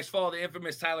that you guys follow the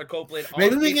infamous Tyler Copeland.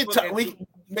 Maybe we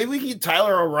can get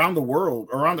Tyler around the world,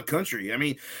 around the country. I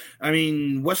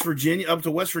mean, West Virginia, up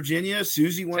to West Virginia.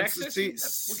 Susie wants Texas, to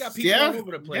see. We got people all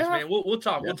over the place, man. We'll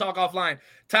talk. We'll talk offline.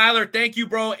 Tyler, thank you,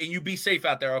 bro, and you be safe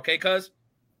out there, okay, cuz?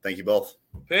 Thank you both.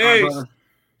 Peace.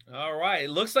 All right. It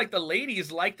looks like the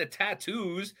ladies like the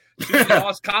tattoos. Susie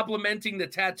Ross complimenting the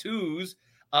tattoos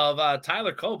of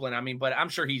Tyler Copeland. But I'm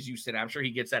sure he's used to that. I'm sure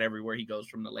he gets that everywhere he goes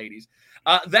from the ladies.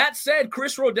 That said,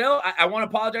 Chris Rodell, I want to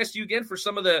apologize to you again for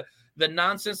some of the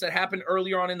nonsense that happened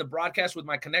earlier on in the broadcast with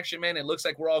my connection, man. It looks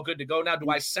like we're all good to go now. Do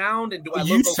I sound and do I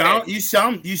look okay? You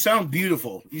sound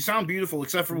beautiful. You sound beautiful,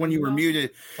 except for when you were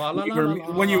muted.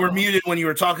 When you were muted when you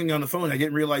were talking on the phone, I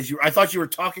didn't realize I thought you were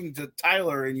talking to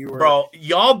Tyler and you were. Bro,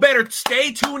 y'all better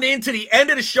stay tuned in to the end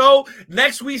of the show.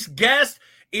 Next week's guest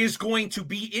is going to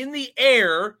be in the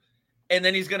air, and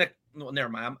then he's going to – well, never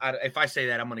mind. If I say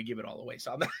that, I'm going to give it all away.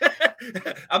 So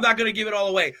I'm not going to give it all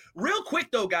away. Real quick,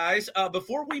 though, guys,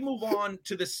 before we move on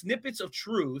to the snippets of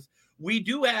truth, we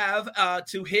do have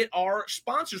to hit our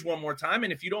sponsors one more time.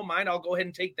 And if you don't mind, I'll go ahead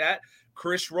and take that.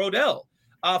 Chris Rodell.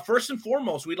 First and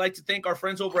foremost, we'd like to thank our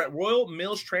friends over at Royal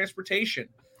Mills Transportation.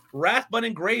 Rathbun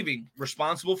Engraving,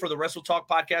 responsible for the Wrestle Talk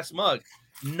podcast mug.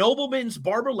 Nobleman's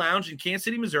Barber Lounge in Kansas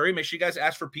City, Missouri. Make sure you guys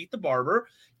ask for Pete the Barber.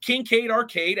 Kincaid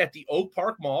Arcade at the Oak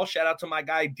Park Mall. Shout out to my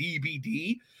guy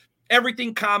DBD.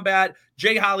 Everything Combat,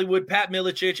 Jay Hollywood, Pat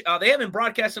Milicic. They haven't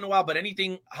broadcast in a while, but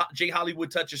anything Jay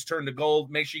Hollywood touches turn to gold.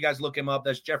 Make sure you guys look him up.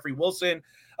 That's Jeffrey Wilson.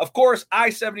 Of course,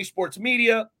 I-70 Sports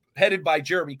Media, headed by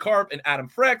Jeremy Karp and Adam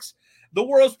Frex. The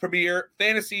world's premier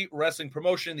fantasy wrestling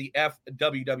promotion, the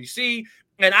FWWC.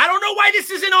 And I don't know why this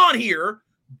isn't on here,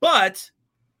 but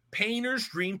Painter's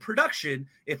Dream Production.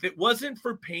 If it wasn't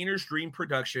for Painter's Dream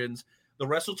Productions, the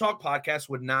Wrestle Talk podcast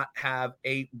would not have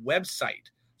a website.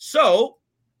 So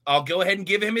I'll go ahead and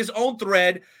give him his own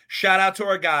thread. Shout out to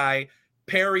our guy,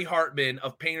 Perry Hartman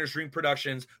of Painter's Dream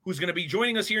Productions, who's going to be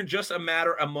joining us here in just a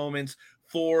matter of moments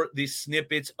for the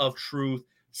Snippets of Truth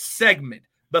segment.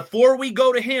 Before we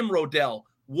go to him, Rodell,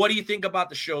 what do you think about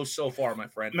the show so far, my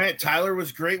friend? Man, Tyler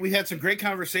was great. We had some great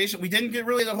conversation. We didn't get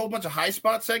really a whole bunch of high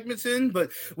spot segments in,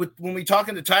 but when we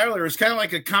talking to Tyler, it's kind of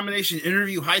like a combination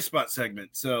interview high spot segment.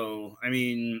 So, I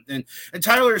mean, and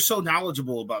Tyler is so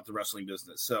knowledgeable about the wrestling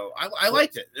business. So I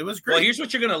liked it. It was great. Well, here's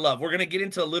what you're going to love. We're going to get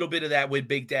into a little bit of that with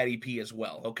Big Daddy P as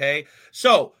well. Okay.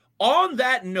 So on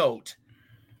that note,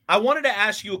 I wanted to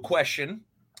ask you a question,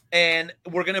 and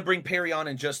we're going to bring Perry on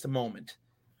in just a moment.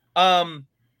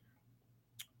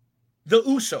 The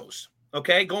Usos,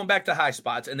 okay, going back to high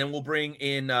spots, and then we'll bring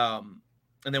in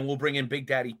Big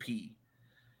Daddy P.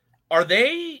 Are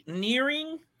they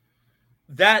nearing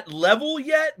that level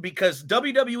yet? Because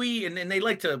WWE and they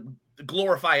like to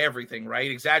glorify everything, right?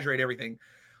 Exaggerate everything.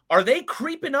 Are they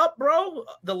creeping up, bro,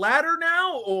 the ladder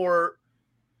now, or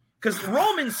because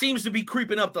Roman seems to be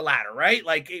creeping up the ladder, right?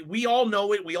 Like we all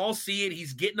know it, we all see it.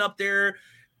 He's getting up there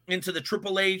into the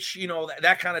Triple H,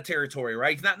 that kind of territory,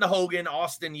 right? He's not in the Hogan,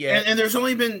 Austin yet. And there's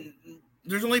only been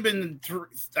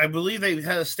I believe they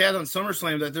had a stat on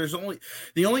SummerSlam that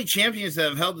the only champions that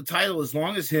have held the title as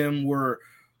long as him were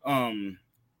Pedro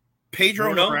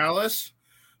Bruno? Morales,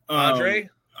 Andre,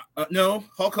 no,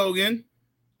 Hulk Hogan,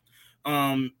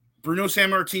 Bruno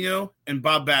Sammartino, and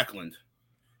Bob Backlund.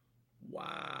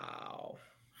 Wow.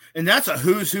 And that's a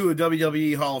who's who of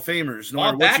WWE Hall of Famers.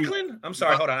 Bob Backlund? I'm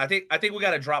sorry, hold on. I think we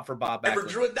got to drop for Bob Backlund. Never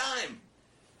drew a dime.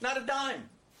 Not a dime.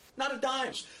 Not a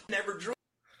dime. Never drew.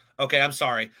 Okay, I'm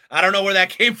sorry. I don't know where that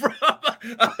came from.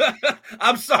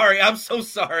 I'm sorry. I'm so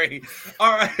sorry.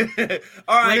 All right.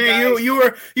 All right, guys. You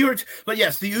were, but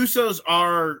yes, the Usos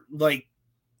are like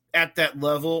at that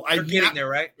level. They're getting there,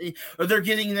 right? They're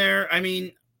getting there. I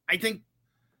mean, I think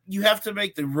you have to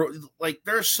make there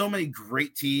are so many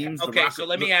great teams. Okay, so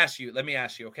let me ask you,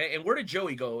 okay? And where did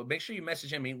Joey go? Make sure you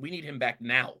message him. We need him back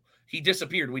now. He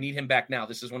disappeared. We need him back now.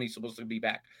 This is when he's supposed to be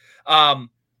back.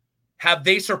 Have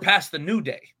they surpassed the New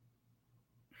Day?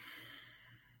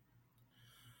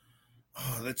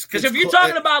 Oh, that's because if you're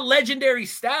talking about legendary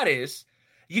status,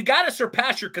 you got to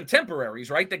surpass your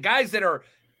contemporaries, right? The guys that are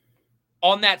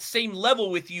on that same level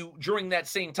with you during that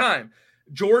same time.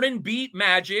 Jordan beat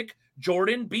Magic.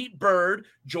 Jordan beat Bird.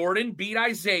 Jordan beat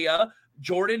Isaiah.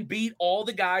 Jordan beat all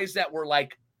the guys that were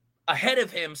like ahead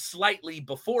of him slightly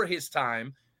before his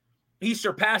time. He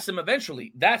surpassed him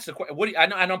eventually. That's the question.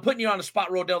 And I'm putting you on the spot,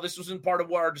 Rodell. This wasn't part of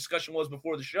what our discussion was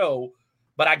before the show,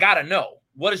 but I got to know.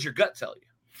 What does your gut tell you?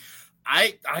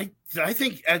 I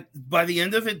think by the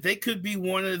end of it, they could be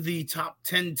one of the top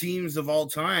 10 teams of all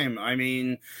time. I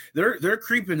mean, they're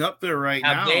creeping up there right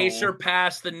now. Have they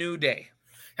surpassed the New Day?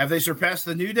 Have they surpassed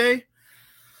the New Day?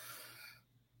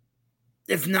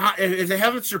 If not, if they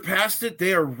haven't surpassed it,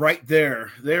 they are right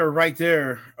there. They are right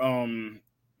there.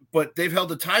 But they've held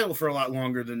the title for a lot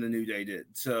longer than the New Day did.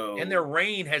 So, and their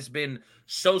reign has been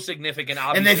so significant.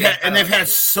 Obviously, and they've had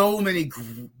so many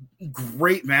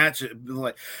great matches.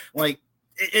 Like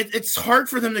it's hard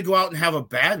for them to go out and have a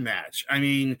bad match. I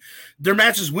mean, their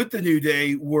matches with the New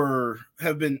Day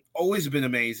have always been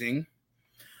amazing.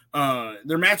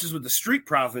 Their matches with the Street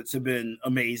Profits have been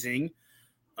amazing.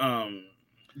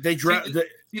 That's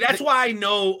why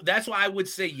I would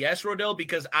say yes, Rodell,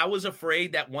 because I was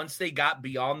afraid that once they got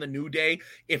beyond the New Day,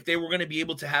 if they were going to be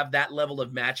able to have that level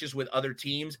of matches with other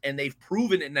teams, and they've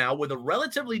proven it now with a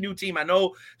relatively new team. I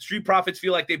know Street Profits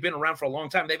feel like they've been around for a long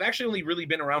time. They've actually only really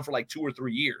been around for like 2 or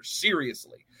 3 years,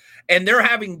 seriously. And they're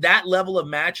having that level of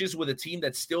matches with a team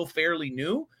that's still fairly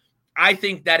new. I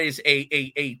think that is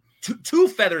a two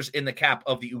feathers in the cap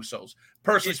of the Usos,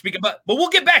 personally speaking. But we'll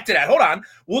get back to that. Hold on.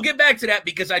 We'll get back to that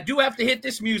because I do have to hit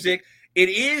this music. It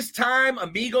is time,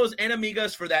 amigos and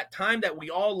amigas, for that time that we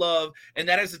all love, and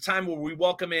that is the time where we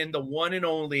welcome in the one and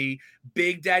only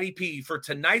Big Daddy P for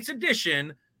tonight's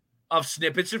edition of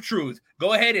Snippets of Truth.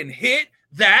 Go ahead and hit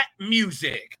that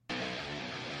music.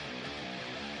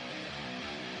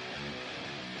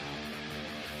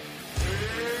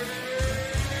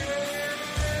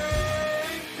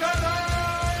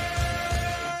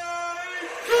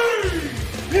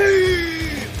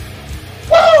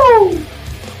 Woo!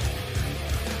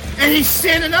 And he's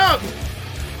standing up.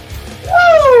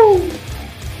 Woo!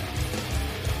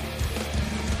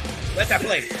 Let that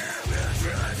play.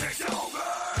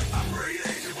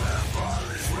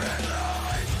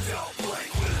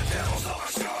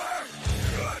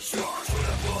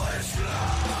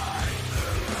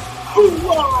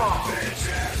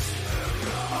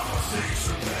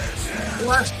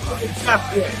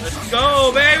 Let's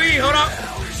go, baby. Hold up.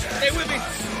 Stay with me.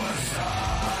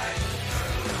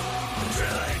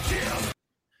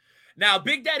 Now,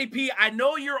 Big Daddy P, I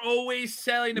know you're always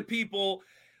telling the people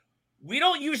we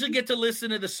don't usually get to listen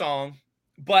to the song,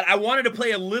 but I wanted to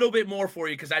play a little bit more for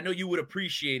you because I know you would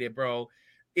appreciate it, bro.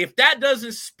 If that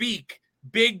doesn't speak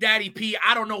Big Daddy P,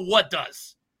 I don't know what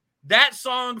does. That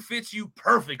song fits you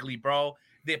perfectly, bro.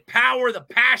 The power, the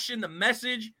passion, the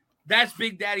message, that's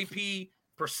Big Daddy P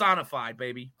personified,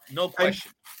 baby. No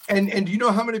question. And do you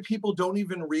know how many people don't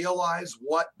even realize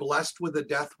what blessed with a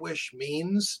death wish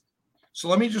means? So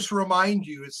let me just remind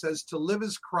you, it says to live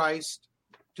as Christ,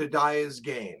 to die as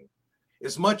gain.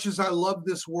 As much as I love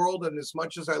this world and as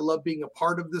much as I love being a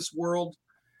part of this world,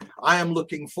 I am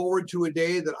looking forward to a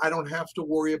day that I don't have to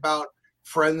worry about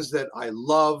friends that I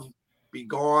love be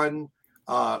gone,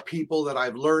 people that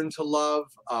I've learned to love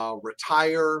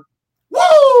retire.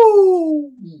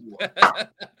 Woo!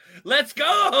 Let's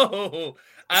go.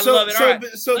 I love it. All right.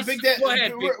 So Big Daddy, go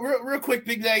ahead, real quick,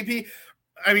 Big Daddy P.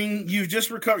 I mean, you've just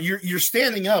recovered. You're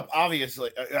standing up, obviously.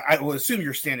 I will assume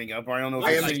you're standing up, or I don't know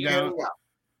if you're sitting down.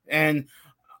 And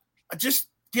just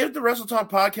give the Wrestle Talk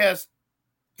podcast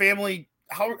family,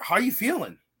 how are you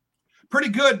feeling? Pretty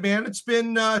good, man. It's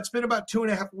been about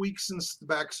 2.5 weeks since the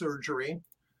back surgery,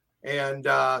 and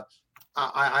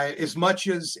I as much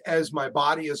as my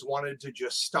body has wanted to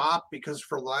just stop, because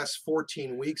for the last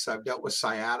 14 weeks I've dealt with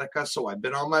sciatica, so I've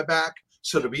been on my back.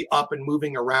 So to be up and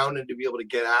moving around and to be able to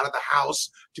get out of the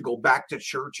house, to go back to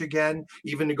church again,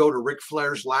 even to go to Ric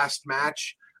Flair's last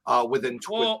match within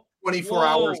 24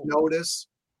 hours notice.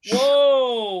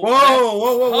 Whoa!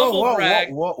 Whoa!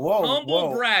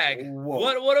 Humble brag.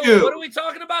 What are we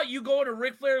talking about? You going to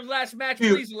Ric Flair's last match?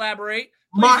 Please elaborate.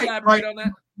 Elaborate on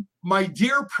that. My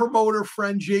dear promoter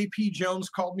friend JP Jones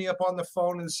called me up on the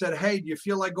phone and said, "Hey, do you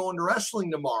feel like going to wrestling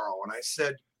tomorrow?" And I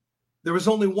said, there was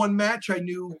only one match I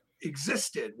knew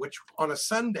existed, which on a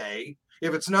Sunday,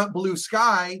 if it's not Blue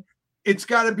Sky, it's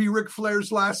got to be Ric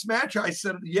Flair's last match. I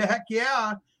said, yeah, heck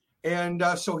yeah. And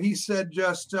so he said,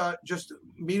 just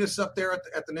meet us up there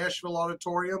at the Nashville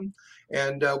Auditorium,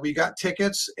 and we got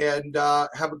tickets and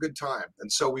have a good time.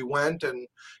 And so we went and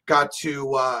got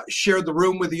to share the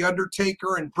room with The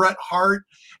Undertaker and Bret Hart,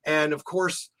 and of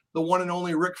course the one and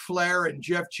only Ric Flair and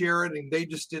Jeff Jarrett, and they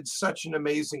just did such an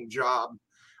amazing job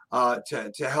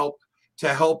to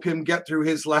help him get through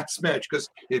his last match. Because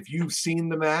if you've seen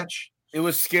the match, it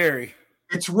was scary.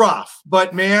 It's rough,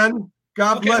 but man,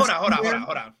 God bless. Hold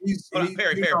on.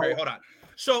 Perry, hold on.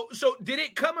 So did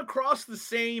it come across the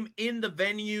same in the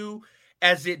venue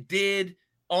as it did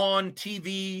on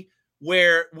TV,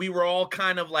 where we were all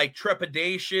kind of like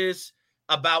trepidatious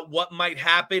about what might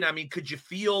happen? I mean, could you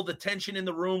feel the tension in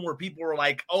the room where people were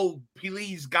like, "Oh,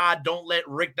 please, God, don't let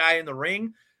Rick die in the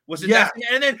ring"? Was it that?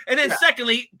 And then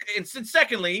secondly,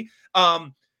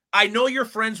 I know you're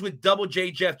friends with Double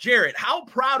J Jeff Jarrett. How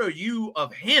proud are you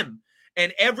of him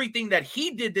and everything that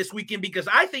he did this weekend? Because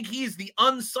I think he's the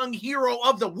unsung hero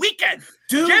of the weekend.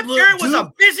 Jeff Jarrett was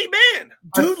a busy man.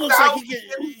 Dude looks like he get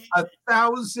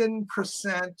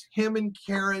 1,000%. Him and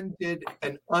Karen did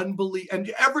an unbelievable,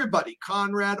 and everybody,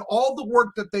 Conrad, all the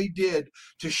work that they did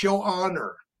to show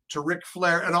honor to Ric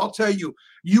Flair. And I'll tell you,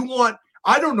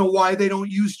 I don't know why they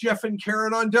don't use Jeff and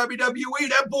Karen on WWE.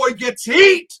 That boy gets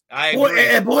heat. I agree.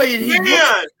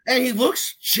 And he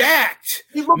looks jacked.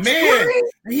 He looks great.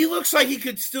 He looks like he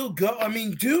could still go. I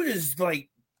mean, dude is like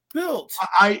built.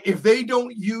 If they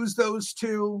don't use those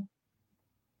two,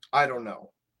 I don't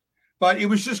know. But it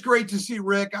was just great to see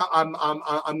Rick.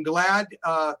 I'm glad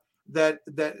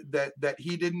that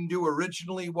he didn't do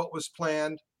originally what was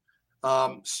planned.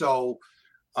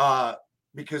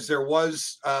 because there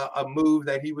was a move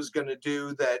that he was going to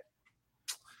do that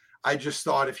I just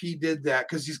thought if he did that,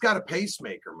 because he's got a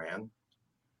pacemaker, man.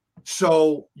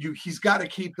 So he's got to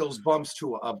keep those bumps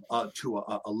to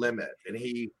a limit. And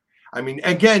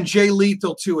again, Jay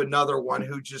Lethal too, another one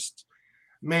who just,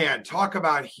 man, talk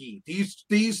about heat.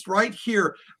 These right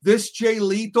here, this Jay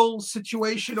Lethal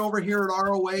situation over here at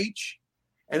ROH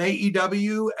and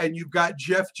AEW, and you've got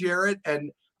Jeff Jarrett,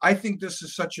 and I think this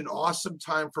is such an awesome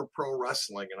time for pro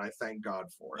wrestling, and I thank God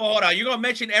for it. Hold on, you're gonna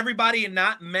mention everybody and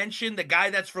not mention the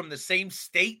guy that's from the same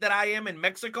state that I am in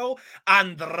Mexico,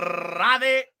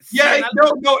 Andrade. Yeah,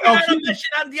 no.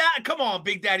 Come on,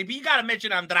 Big Daddy, but you gotta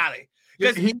mention Andrade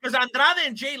because Andrade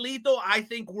and Jay Lethal, I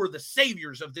think, were the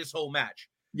saviors of this whole match.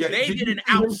 Yeah, they did an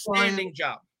outstanding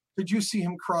job. Did you see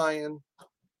him crying?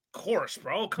 Of course,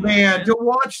 bro. Come man, on, man. To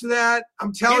watch that,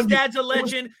 I'm telling you. His dad's a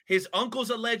legend. His uncle's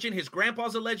a legend. His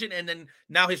grandpa's a legend. And then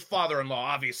now his father-in-law,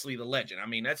 obviously the legend. I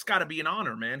mean, that's got to be an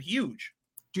honor, man. Huge.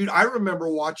 Dude, I remember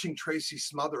watching Tracy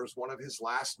Smothers, one of his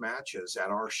last matches at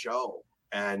our show.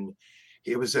 And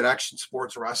it was at Action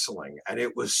Sports Wrestling. And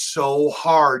it was so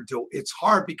hard. It's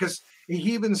hard because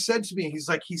he even said to me,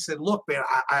 he said, look, man,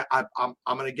 I'm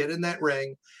going to get in that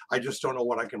ring. I just don't know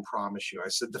what I can promise you. I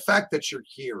said, the fact that you're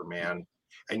here, man,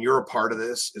 and you're a part of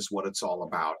this is what it's all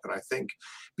about. And I think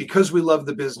because we love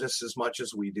the business as much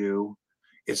as we do,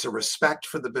 it's a respect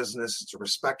for the business. It's a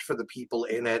respect for the people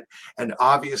in it. And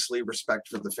obviously respect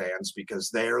for the fans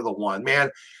because they're the one. Man,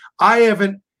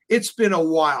 it's been a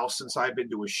while since I've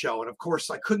been to a show. And of course,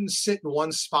 I couldn't sit in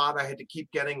one spot. I had to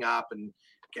keep getting up and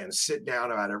sit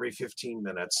down about every 15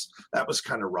 minutes. That was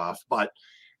kind of rough. But,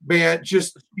 man,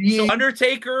 just being... So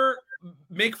Undertaker...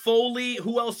 Mick Foley,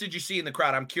 who else did you see in the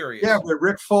crowd? I'm curious. Yeah, but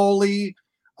Rick Foley,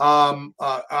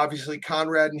 obviously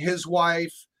Conrad and his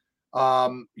wife.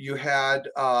 You had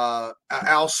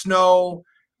Al Snow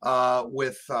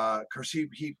with, of course, he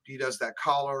does that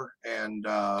collar and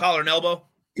collar and elbow.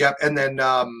 Yep, and then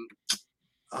Santino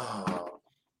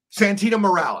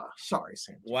Marella. Sorry,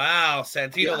 Santino. Wow,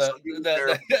 Santino.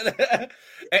 Yes,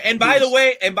 and by the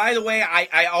way,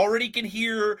 I already can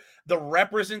hear the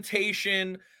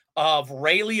representation of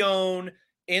Ray Leone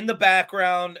in the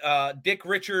background, Dick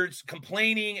Richards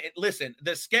complaining. Listen,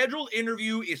 the scheduled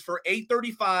interview is for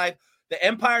 8:35. The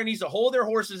Empire needs to hold their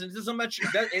horses, and it doesn't much.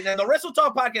 And the Wrestle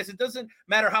Talk podcast, it doesn't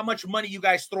matter how much money you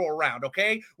guys throw around.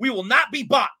 Okay, we will not be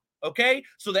bought. Okay,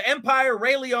 so the Empire,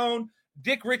 Ray Leone,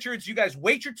 Dick Richards, you guys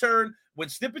wait your turn. When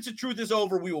Snippets of Truth is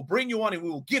over, we will bring you on and we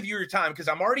will give you your time because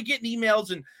I'm already getting emails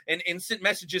and instant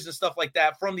messages and stuff like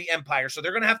that from the Empire. So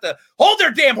they're going to have to hold their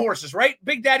damn horses, right?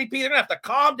 Big Daddy P, they're going to have to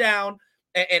calm down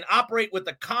and operate with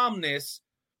the calmness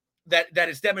that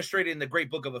is demonstrated in the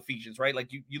great book of Ephesians, right? Like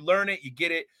you learn it, you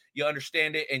get it, you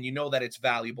understand it, and you know that it's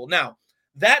valuable. Now,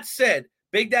 that said,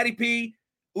 Big Daddy P,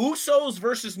 Usos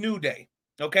versus New Day,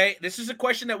 okay? This is a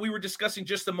question that we were discussing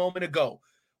just a moment ago.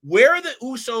 Where are the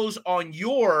Usos on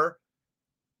your...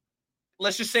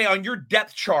 let's just say on your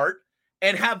depth chart,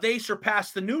 and have they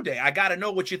surpassed the New Day? I got to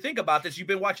know what you think about this. You've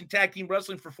been watching tag team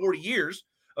wrestling for 40 years.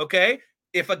 Okay.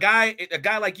 If a guy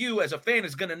like you as a fan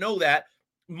is going to know that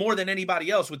more than anybody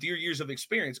else with your years of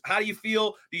experience, how do you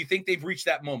feel? Do you think they've reached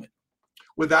that moment?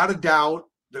 Without a doubt,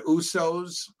 the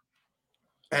Usos,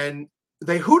 and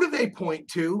who do they point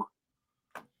to?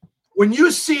 When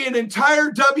you see an entire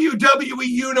WWE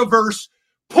universe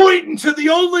pointing to the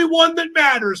only one that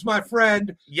matters, my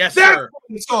friend. Yes, that's sir. what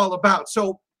it's all about.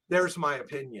 So there's my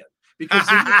opinion because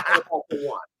about the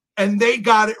one, and they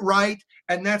got it right,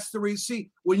 and that's the reason. See,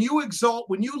 when you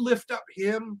lift up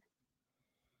him,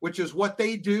 which is what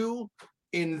they do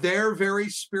in their very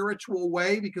spiritual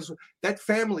way, because that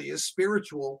family is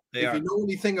spiritual. If you know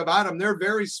anything about them, they're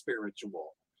very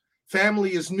spiritual.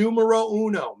 Family is numero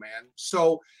uno, man.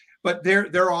 So. But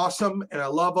they're awesome, and I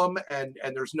love them, and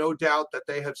there's no doubt that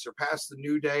they have surpassed the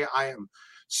New Day. I am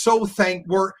so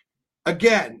thankful.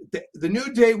 Again, the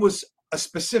New Day was a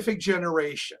specific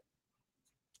generation.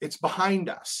 It's behind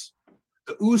us.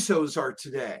 The Usos are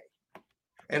today.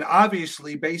 And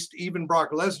obviously, even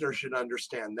Brock Lesnar should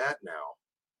understand that now,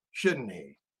 shouldn't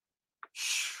he?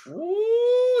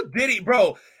 Ooh, did he,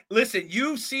 bro? Listen,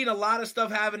 you've seen a lot of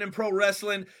stuff happen in pro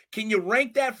wrestling. Can you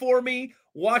rank that for me?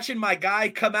 Watching my guy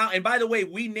come out. And by the way,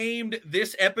 we named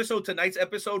this episode, tonight's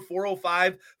episode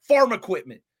 405, Farm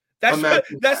Equipment. That's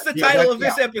the title of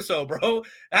this episode, bro.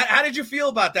 How did you feel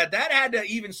about that? That had to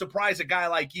even surprise a guy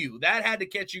like you. That had to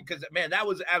catch you because, man, that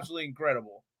was absolutely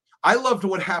incredible. I loved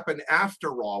what happened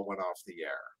after Raw went off the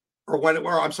air.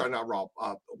 I'm sorry, not Raw.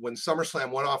 When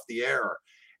SummerSlam went off the air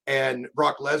and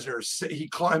Brock Lesnar, he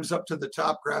climbs up to the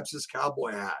top, grabs his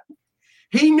cowboy hat.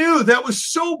 He knew that was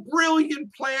so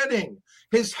brilliant planning.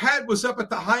 His head was up at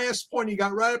the highest point. He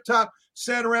got right up top,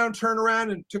 sat around, turned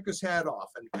around, and took his hat off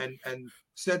and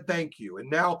said thank you. And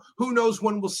now who knows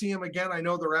when we'll see him again. I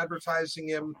know they're advertising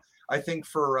him, I think,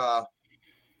 for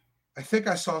I think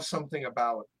I saw something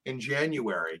about in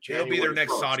January. It'll be their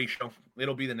next Saudi show.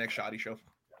 It'll be the next Saudi show.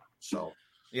 So,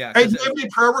 yeah. Hey, do you have any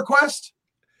prayer request?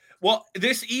 Well,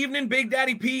 this evening, Big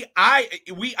Daddy P,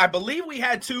 I believe we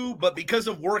had 2, but because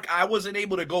of work, I wasn't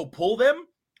able to go pull them.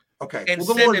 Okay. And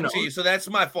send them to you. So that's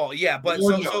my fault. Yeah. But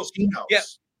he knows. Yeah,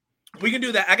 we can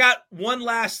do that. I got one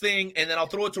last thing, and then I'll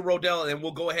throw it to Rodell, and then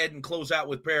we'll go ahead and close out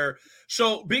with prayer.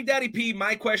 So, Big Daddy P,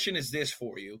 my question is this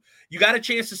for you. You got a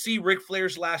chance to see Ric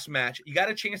Flair's last match. You got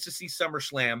a chance to see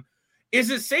SummerSlam. Is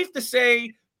it safe to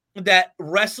say that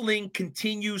wrestling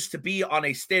continues to be on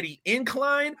a steady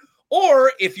incline?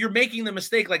 Or if you're making the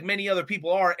mistake like many other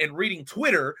people are and reading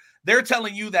Twitter, they're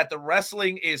telling you that the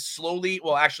wrestling is slowly,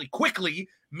 well, actually quickly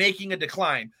making a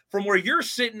decline. From where you're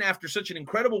sitting after such an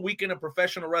incredible weekend of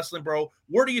professional wrestling, bro,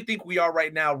 where do you think we are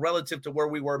right now relative to where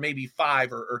we were maybe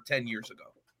 5 or 10 years ago?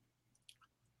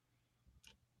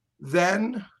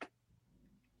 Then,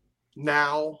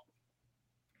 now,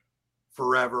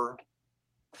 forever,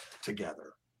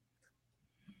 together.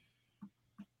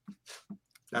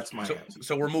 That's my answer.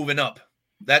 So we're moving up.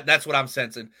 That's what I'm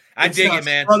sensing. I dig it,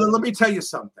 man. Brother, let me tell you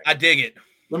something. I dig it.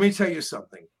 Let me tell you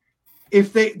something.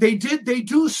 If they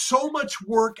do so much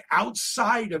work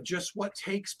outside of just what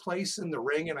takes place in the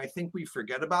ring, and I think we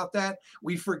forget about that.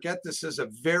 We forget this is a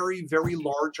very, very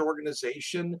large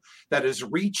organization that is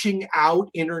reaching out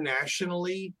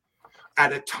internationally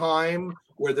at a time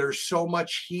where there's so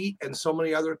much heat and so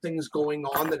many other things going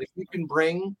on, that if you can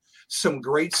bring some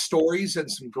great stories and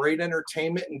some great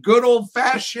entertainment and good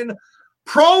old-fashioned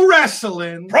pro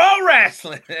wrestling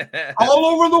all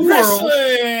over the world.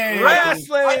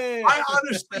 Wrestling. I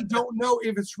honestly don't know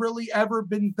if it's really ever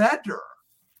been better.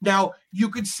 Now, you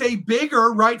could say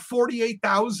bigger, right?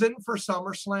 48,000 for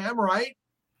SummerSlam, right?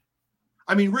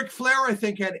 I mean, Ric Flair, I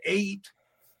think, had 8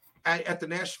 at the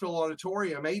Nashville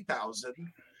Auditorium, 8,000.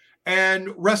 And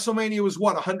WrestleMania was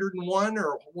what, 101,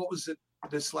 or what was it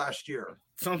this last year?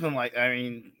 Something like,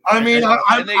 and they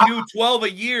do 12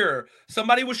 a year.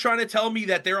 Somebody was trying to tell me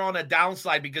that they're on a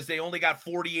downslide because they only got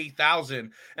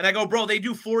 48,000. And I go, bro, they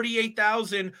do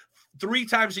 48,000 3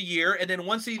 times a year, and then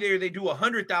once a year they do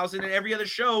 100,000, and every other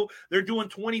show they're doing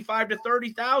 25 to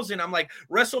 30,000. I'm like,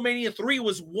 WrestleMania 3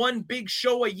 was one big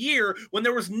show a year when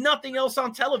there was nothing else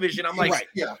on television. I'm like, right,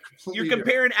 yeah, you're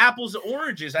comparing apples to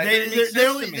oranges.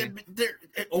 They're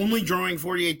only drawing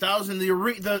 48,000.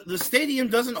 The stadium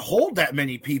doesn't hold that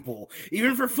many people.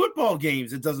 Even for football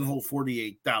games, it doesn't hold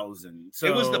 48,000. So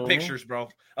it was the pictures, bro,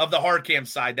 of the hard cam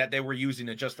side that they were using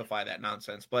to justify that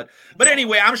nonsense. But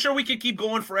anyway, I'm sure we could keep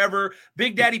going forever.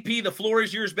 Big Daddy P, the floor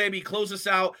is yours, baby. Close us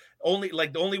out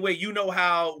the only way you know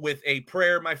how, with a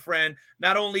prayer, my friend,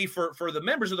 not only for the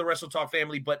members of the Wrestle Talk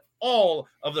family, but all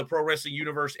of the pro wrestling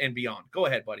universe and beyond. Go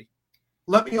ahead, buddy.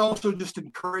 Let me also just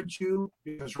encourage you,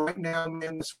 because right now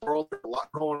in this world, there's a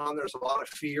lot going on. There's a lot of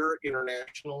fear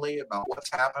internationally about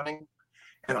what's happening.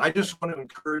 And I just want to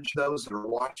encourage those that are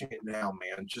watching it now,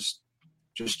 man, just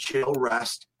chill,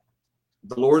 rest.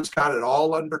 The Lord's got it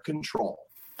all under control.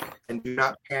 And do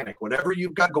not panic. Whatever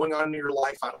you've got going on in your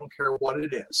life, I don't care what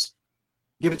it is,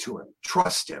 give it to him.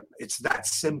 Trust him. It's that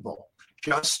simple.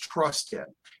 Just trust him.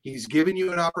 He's given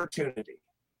you an opportunity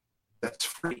that's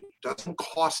free. Doesn't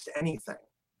cost anything.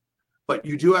 But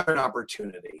you do have an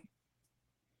opportunity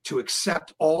to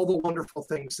accept all the wonderful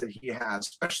things that he has,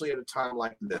 especially at a time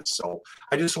like this. So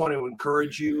I just want to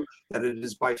encourage you that it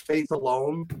is by faith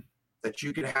alone that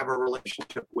you can have a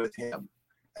relationship with him.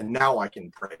 And now I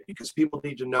can pray, because people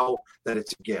need to know that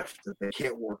it's a gift, that they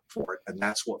can't work for it. And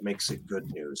that's what makes it good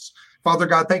news. Father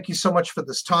God, thank you so much for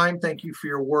this time. Thank you for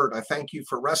your word. I thank you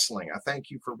for wrestling. I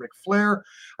thank you for Ric Flair.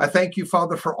 I thank you,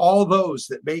 Father, for all those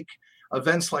that make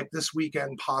events like this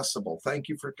weekend possible. Thank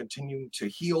you for continuing to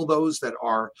heal those that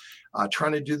are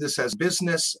trying to do this as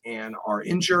business and are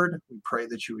injured. We pray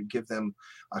that you would give them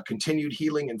continued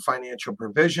healing and financial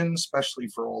provision, especially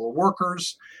for all the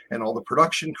workers and all the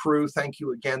production crew. Thank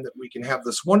you again that we can have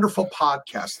this wonderful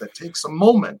podcast that takes a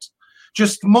moment,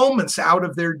 just moments out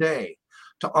of their day,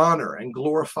 to honor and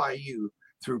glorify you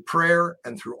through prayer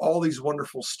and through all these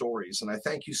wonderful stories. And I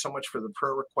thank you so much for the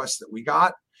prayer requests that we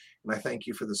got. And I thank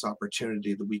you for this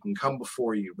opportunity that we can come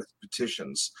before you with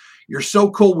petitions. You're so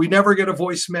cool. We never get a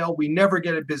voicemail. We never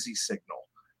get a busy signal.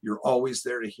 You're always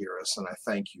there to hear us. And I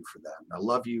thank you for that. And I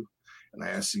love you. And I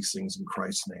ask these things in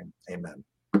Christ's name. Amen.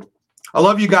 I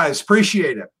love you guys.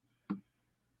 Appreciate it.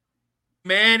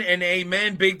 Man and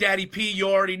amen, Big Daddy P. You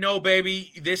already know,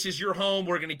 baby. This is your home.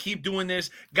 We're going to keep doing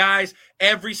this. Guys,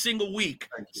 every single week,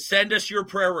 send us your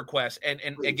prayer requests. And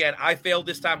again, I failed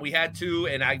this time. We had to,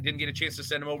 and I didn't get a chance to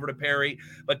send them over to Perry.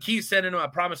 But keep sending them. I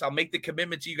promise I'll make the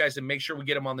commitment to you guys and make sure we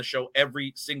get them on the show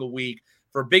every single week.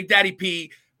 For Big Daddy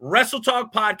P, Wrestle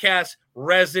Talk Podcast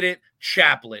resident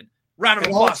chaplain. Round of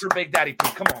applause for Big Daddy P.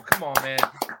 Come on, man.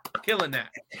 Killing that.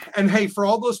 And hey, for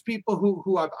all those people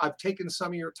who I've taken some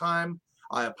of your time,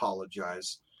 I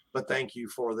apologize, but thank you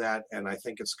for that. And I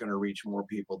think it's going to reach more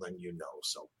people than you know.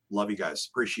 So love you guys.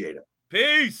 Appreciate it.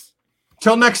 Peace.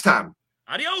 Till next time.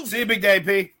 Adios. See you, Big Daddy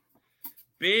P.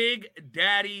 Big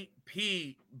Daddy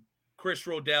P. Chris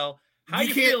Rodell. How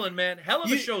you feeling, man? Hell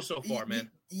of a show so far, man.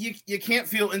 You can't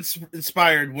feel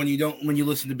inspired when you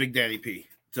listen to Big Daddy P.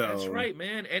 So. That's right,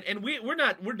 man. And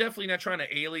we're definitely not trying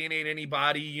to alienate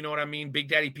anybody. You know what I mean? Big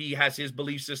Daddy P has his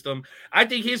belief system. I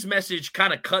think his message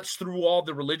kind of cuts through all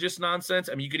the religious nonsense.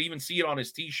 I mean, you could even see it on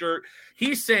his t-shirt.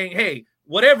 He's saying, hey,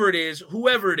 whatever it is,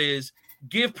 whoever it is,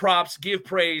 give props, give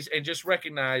praise, and just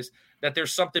recognize that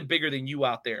there's something bigger than you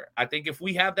out there. I think if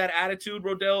we have that attitude,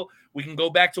 Rodell, we can go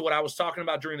back to what I was talking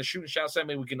about during the Shoot and Shout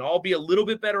segment. We can all be a little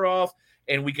bit better off,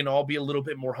 and we can all be a little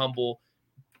bit more humble.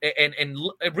 And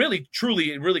it really,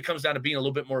 truly, it really comes down to being a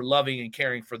little bit more loving and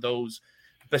caring for those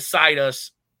beside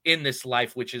us in this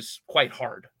life, which is quite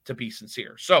hard, to be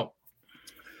sincere. So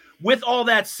with all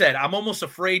that said, I'm almost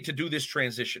afraid to do this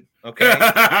transition, okay?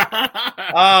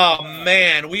 Oh,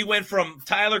 man. We went from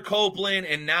Tyler Copeland,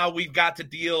 and now we've got to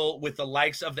deal with the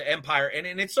likes of the Empire. And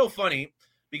it's so funny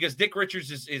because Dick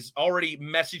Richards is already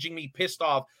messaging me pissed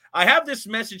off. I have this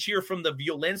message here from the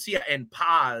Violencia and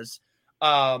Paz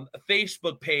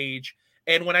Facebook page.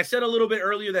 And when I said a little bit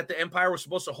earlier that the Empire was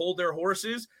supposed to hold their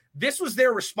horses, this was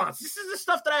their response. This is the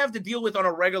stuff that I have to deal with on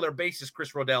a regular basis,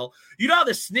 Chris Rodell. You know how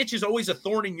the snitch is always a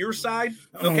thorn in your side?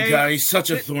 Okay? Oh, God, he's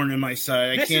such a thorn in my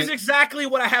side. This is exactly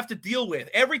what I have to deal with.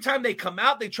 Every time they come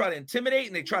out, they try to intimidate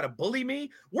and they try to bully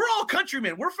me. We're all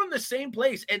countrymen. We're from the same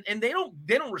place. And they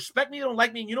don't respect me. They don't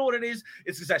like me. And you know what it is?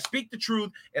 It's because I speak the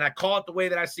truth and I call it the way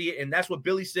that I see it. And that's what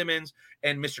Billy Simmons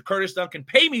and Mr. Curtis Duncan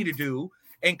pay me to do.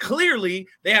 And clearly,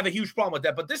 they have a huge problem with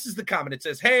that. But this is the comment. It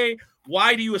says, hey,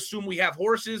 why do you assume we have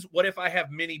horses? What if I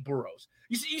have mini burros?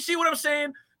 You see what I'm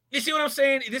saying? You see what I'm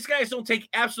saying? These guys don't take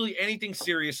absolutely anything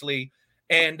seriously.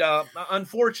 And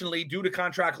unfortunately, due to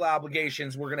contractual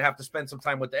obligations, we're going to have to spend some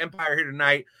time with the Empire here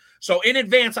tonight. So in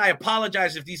advance, I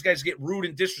apologize if these guys get rude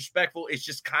and disrespectful. It's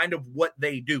just kind of what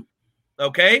they do.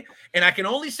 Okay? And I can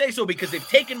only say so because they've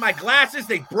taken my glasses.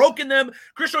 They've broken them.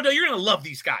 Chris Rodell, you're going to love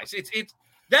these guys.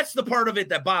 That's the part of it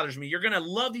that bothers me. You're going to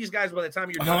love these guys by the time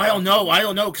you're done. I don't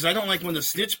know, because I don't like when the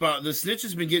snitch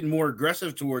has been getting more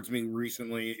aggressive towards me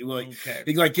recently. Like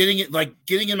getting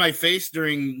in my face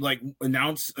during like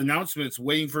announcements,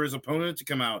 waiting for his opponent to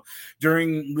come out.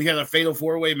 We had a fatal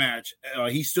 4-way match.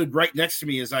 He stood right next to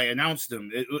me as I announced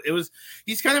him.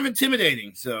 He's kind of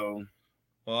intimidating. So,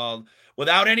 well,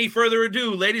 without any further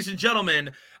ado, ladies and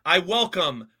gentlemen, I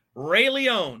welcome Ray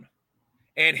Leone.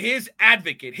 And his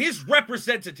advocate, his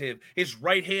representative, his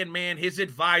right-hand man, his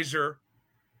advisor,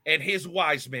 and his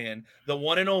wise man, the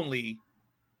one and only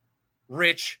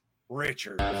Rich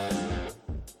Richards.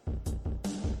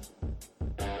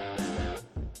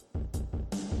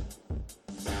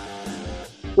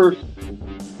 First,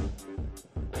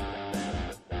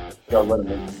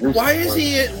 why is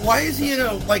he in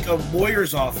a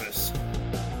lawyer's office?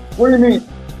 What do you mean?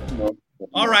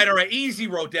 All right. Easy,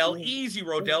 Rodell. Easy,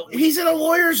 Rodell. He's in a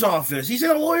lawyer's office. He's in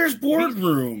a lawyer's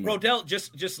boardroom. Rodell,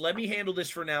 just let me handle this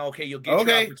for now, okay? You'll get your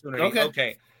opportunity.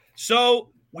 Okay. So,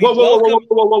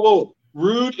 whoa.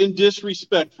 Rude and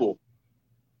disrespectful.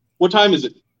 What time is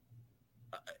it?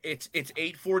 It's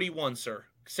 8:41, sir.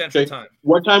 Central Time.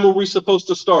 What time were we supposed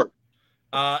to start?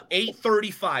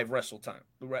 8:35 wrestle time.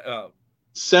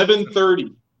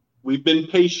 7:30. We've been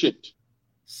patient.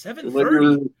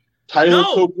 7:30. Tyler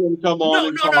Copeland come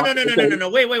on. No.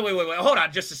 Wait. Hold on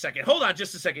just a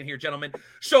second here, gentlemen.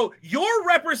 So your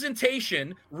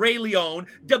representation, Ray Leone,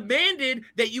 demanded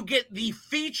that you get the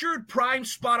featured prime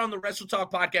spot on the Wrestle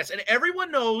Talk podcast. And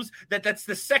everyone knows that that's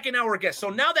the second hour guest. So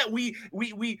now that we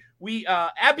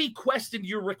Abby questioned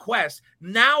your request,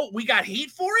 now we got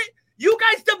heat for it? You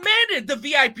guys demanded the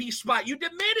VIP spot. You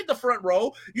demanded the front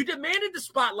row. You demanded the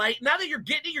spotlight. Now that you're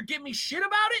getting me shit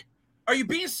about it? Are you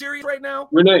being serious right now?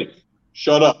 Renee,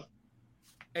 shut up.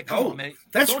 Hey, come on, man.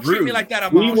 That's Don't rude. treat me like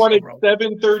that. We wanted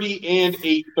 7:30 and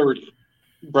 8:30.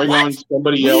 Bring on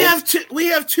somebody else. We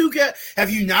have two guys. Have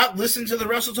you not listened to the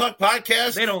Wrestle Talk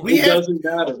podcast? They don't. It doesn't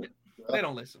matter. They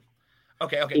don't listen.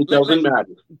 Okay. It doesn't matter.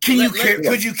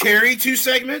 Could you carry 2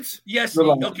 segments? Yes.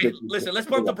 Okay. Listen, let's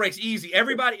pump the brakes. Easy.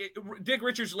 Everybody, Dick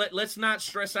Richards. Let's not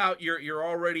stress out. You're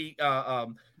already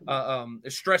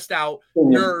stressed out,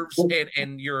 nerves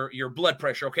and your blood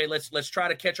pressure. Okay. Let's try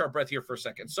to catch our breath here for a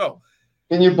second. So,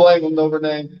 can you blame him though,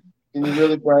 Renee? Can you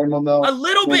really blame him though? A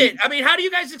little bit. I mean, how do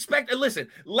you guys expect? Listen,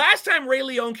 last time Ray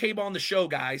Leone came on the show,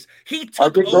 guys, he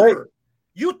took over.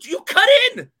 You cut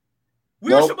in.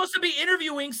 We were supposed to be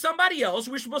interviewing somebody else.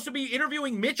 We were supposed to be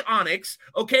interviewing Mitch Onyx,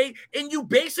 okay? And you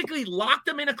basically locked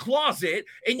him in a closet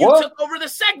and you took over the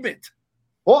segment.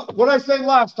 What did I say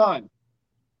last time?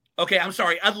 Okay, I'm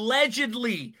sorry.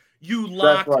 Allegedly, you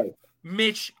locked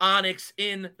Mitch Onyx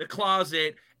in the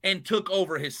closet and took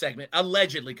over his segment.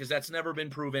 Allegedly, because that's never been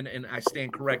proven, and I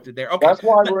stand corrected there. Okay. That's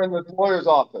why we're in the lawyer's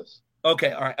office.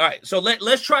 Okay, all right. So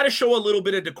let's try to show a little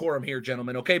bit of decorum here,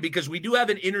 gentlemen, okay? Because we do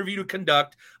have an interview to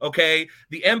conduct, okay?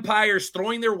 The Empire's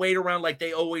throwing their weight around like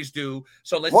they always do.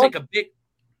 So let's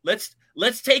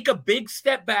take a big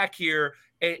step back here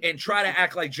and try to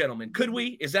act like gentlemen. Could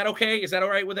we? Is that okay? Is that all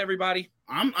right with everybody?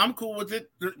 I'm cool with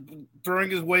it. Throwing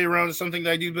his weight around is something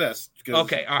that I do best.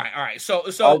 Okay, all right. So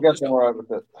I guess I'm all right with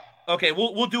it. Okay,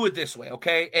 we'll do it this way,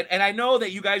 okay? And I know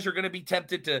that you guys are going to be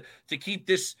tempted to keep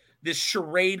this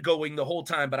charade going the whole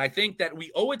time, but I think that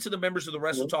we owe it to the members of the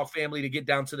Wrestle Talk family to get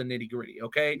down to the nitty gritty.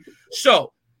 Okay.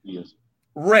 So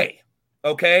Ray,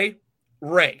 I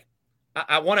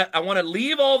want to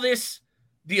leave all this,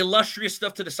 the illustrious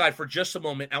stuff to the side for just a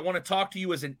moment. I want to talk to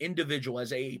you as an individual,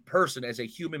 as a person, as a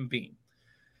human being.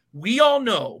 We all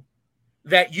know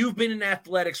that you've been in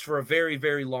athletics for a very,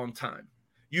 very long time.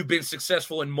 You've been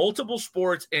successful in multiple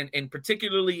sports and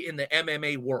particularly in the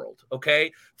MMA world,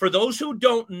 okay? For those who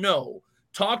don't know,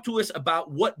 talk to us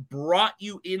about what brought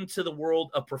you into the world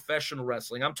of professional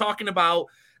wrestling. I'm talking about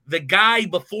the guy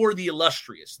before the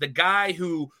illustrious, the guy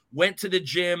who went to the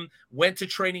gym, went to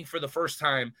training for the first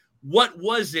time. What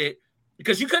was it?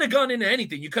 Because you could have gone into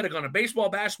anything. You could have gone to baseball,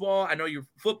 basketball. I know you're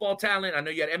football talent. I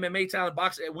know you had MMA talent,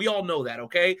 boxing. We all know that,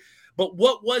 okay? But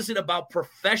what was it about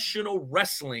professional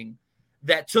wrestling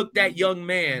that took that young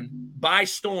man by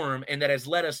storm and that has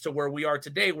led us to where we are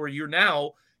today, where you're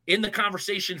now in the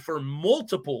conversation for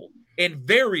multiple and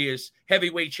various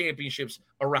heavyweight championships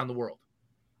around the world?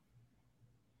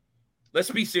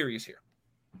 Let's be serious here.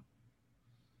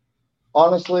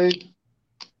 Honestly,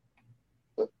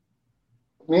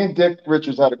 me and Dick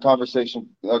Richards had a conversation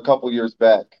a couple years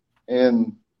back,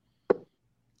 and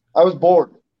I was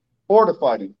bored of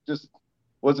fighting. Just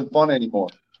wasn't fun anymore.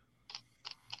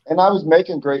 And I was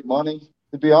making great money,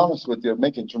 to be honest with you,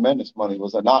 making tremendous money.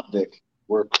 Was I not, Dick?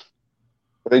 But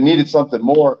I needed something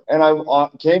more. And I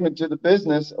came into the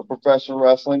business of professional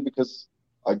wrestling because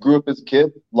I grew up as a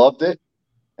kid, loved it,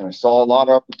 and I saw a lot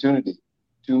of opportunity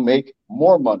to make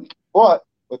more money, but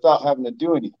without having to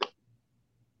do anything.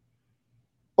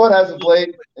 But as of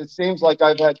late, it seems like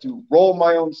I've had to roll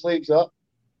my own sleeves up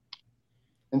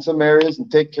in some areas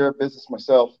and take care of business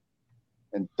myself.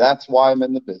 And that's why I'm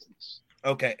in the business.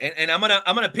 Okay, and I'm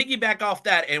gonna piggyback off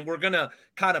that, and we're gonna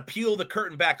kind of peel the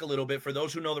curtain back a little bit. For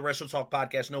those who know the Wrestle Talk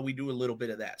podcast, know we do a little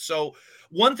bit of that. So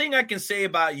one thing I can say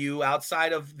about you,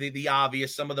 outside of the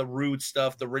obvious, some of the rude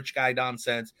stuff, the rich guy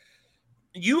nonsense,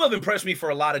 you have impressed me for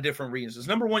a lot of different reasons.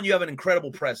 Number one, you have an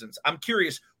incredible presence. I'm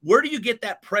curious, where do you get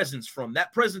that presence from?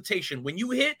 That presentation, when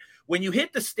you hit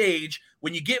the stage,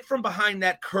 when you get from behind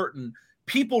that curtain,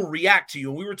 people react to you.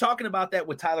 And we were talking about that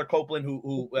with Tyler Copeland,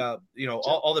 who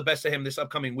all the best to him this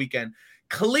upcoming weekend.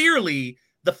 Clearly,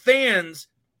 the fans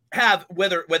have,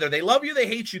 whether they love you, they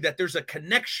hate you, that there's a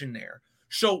connection there.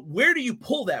 So where do you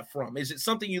pull that from? Is it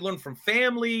something you learn from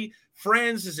family,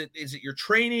 friends? Is it your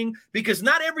training? Because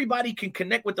not everybody can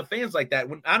connect with the fans like that.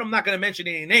 I'm not going to mention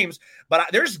any names,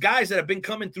 but there's guys that have been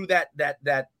coming through that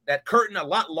curtain a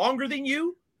lot longer than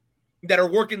you, that are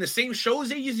working the same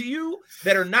shows as you,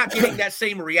 that are not getting that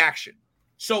same reaction.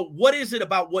 So what is it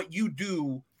about what you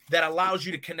do that allows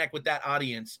you to connect with that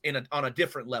audience on a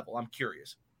different level? I'm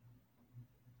curious.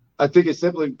 I think it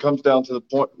simply comes down to the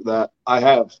point that I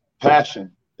have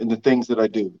passion in the things that I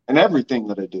do and everything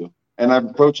that I do. And I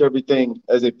approach everything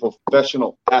as a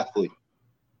professional athlete.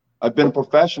 I've been a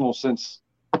professional since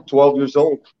 12 years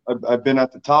old. I've been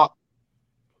at the top.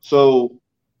 So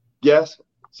yes,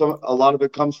 a lot of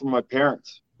it comes from my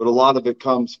parents, but a lot of it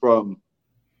comes from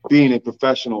being a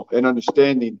professional and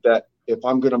understanding that if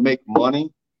I'm going to make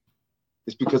money,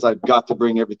 it's because I've got to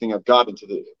bring everything I've got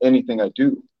into anything I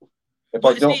do. If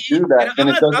I don't do that, then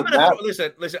it doesn't matter.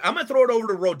 Listen. I'm gonna throw it over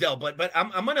to Rodell, but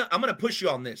I'm gonna push you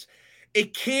on this.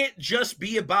 It can't just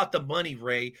be about the money,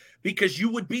 Ray, because you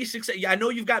would be successful. I know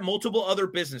you've got multiple other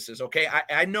businesses, okay?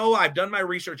 I know, I've done my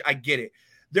research. I get it.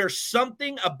 There's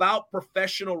something about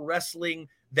professional wrestling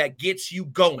that gets you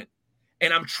going.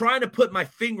 And I'm trying to put my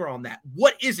finger on that.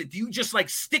 What is it? Do you just like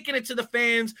sticking it to the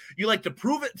fans? You like to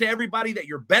prove it to everybody that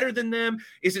you're better than them?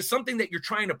 Is it something that you're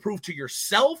trying to prove to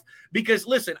yourself? Because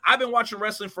listen, I've been watching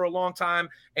wrestling for a long time,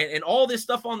 and all this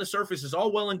stuff on the surface is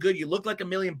all well and good. You look like $1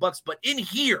 million, but in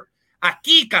here,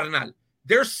 aquí, carnal,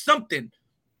 there's something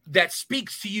that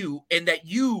speaks to you and that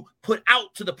you put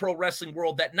out to the pro wrestling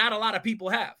world that not a lot of people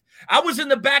have. I was in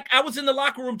the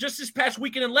locker room just this past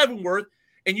weekend in Leavenworth,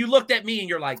 and you looked at me and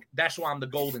you're like, that's why I'm the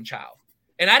golden child.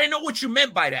 And I didn't know what you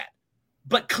meant by that.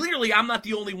 But clearly, I'm not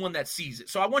the only one that sees it.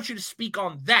 So I want you to speak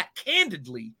on that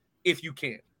candidly, if you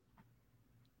can.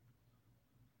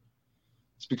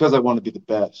 It's because I want to be the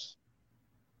best.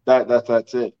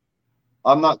 That's it.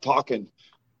 I'm not talking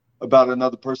about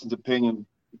another person's opinion.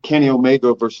 Kenny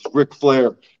Omega versus Ric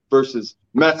Flair versus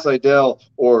Matt Sydal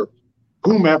or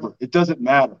whomever. It doesn't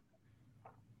matter.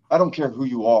 I don't care who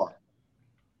you are.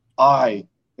 I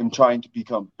am trying to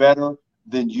become better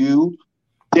than you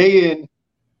day in,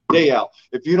 day out.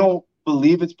 If you don't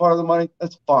believe it's part of the money,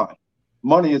 that's fine.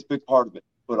 Money is a big part of it.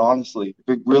 But honestly,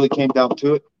 if it really came down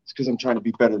to it, it's because I'm trying to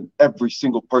be better than every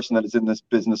single person that is in this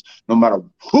business, no matter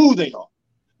who they are,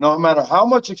 no matter how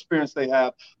much experience they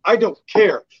have. I don't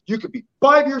care. You could be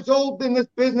 5 years old in this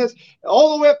business,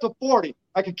 all the way up to 40.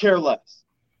 I could care less.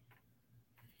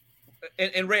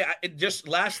 And Ray, just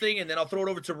last thing, and then I'll throw it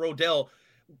over to Rodell.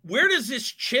 Where does this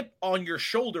chip on your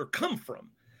shoulder come from?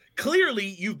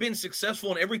 Clearly, you've been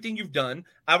successful in everything you've done.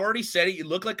 I've already said it. You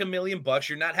look like $1 million.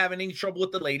 You're not having any trouble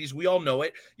with the ladies. We all know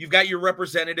it. You've got your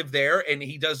representative there, and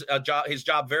he does his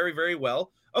job very, very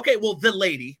well. Okay, well, the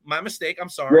lady, my mistake. I'm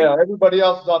sorry. Yeah, everybody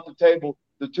else is off the table.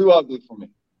 They're too ugly for me.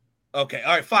 Okay,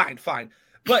 all right, fine.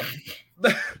 But,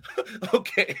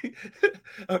 okay.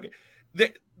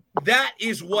 That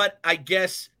is what I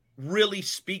guess really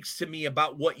speaks to me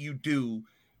about what you do,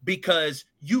 because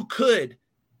you could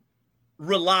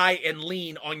rely and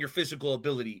lean on your physical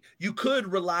ability. You could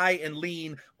rely and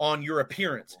lean on your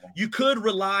appearance. You could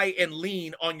rely and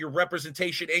lean on your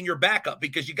representation and your backup,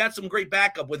 because you got some great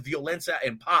backup with Violenza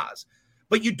and Paz.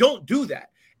 But you don't do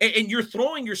that. And you're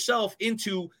throwing yourself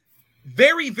into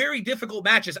very, very difficult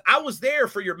matches. I was there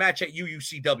for your match at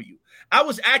UUCW. I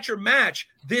was at your match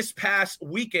this past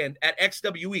weekend at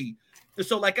XWE.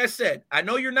 So like I said, I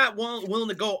know you're not willing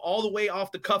to go all the way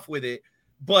off the cuff with it,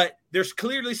 but there's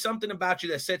clearly something about you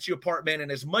that sets you apart, man.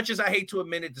 And as much as I hate to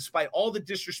admit it, despite all the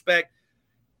disrespect,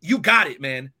 you got it,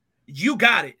 man. You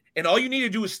got it. And all you need to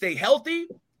do is stay healthy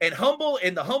and humble.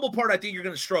 And the humble part, I think you're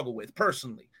going to struggle with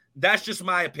personally. That's just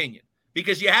my opinion,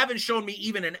 because you haven't shown me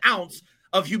even an ounce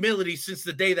of humility since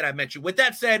the day that I met you. With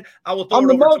that said, I will throw it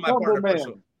over to my partner.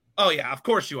 Man. Oh, yeah, of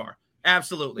course you are.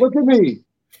 Absolutely. Look at me.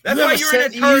 That's why you're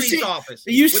in an attorney's office.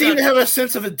 You seem to have a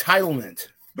sense of entitlement.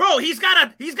 Bro, he's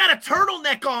got a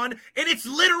turtleneck on, and it's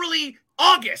literally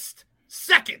August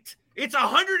 2nd. It's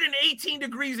 118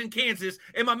 degrees in Kansas,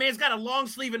 and my man's got a long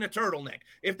sleeve and a turtleneck.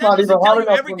 If that doesn't tell you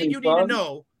everything you need to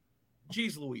know,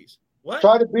 geez Louise. What?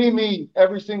 Try to be me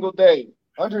every single day.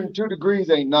 102 degrees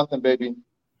ain't nothing, baby.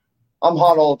 I'm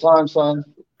hot all the time, son.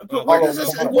 But where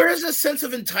does this sense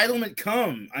of entitlement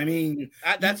come? I mean,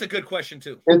 that's a good question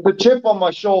too. It's the chip on my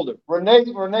shoulder. Renee,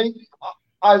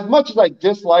 as much as I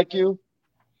dislike you,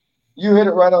 you hit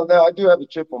it right on there. I do have a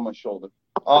chip on my shoulder.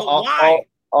 Why?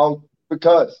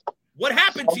 Because what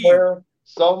happened to you?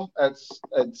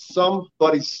 At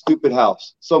somebody's stupid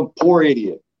house, some poor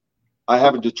idiot. I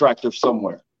have a detractor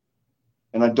somewhere,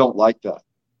 and I don't like that.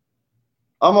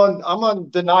 I'm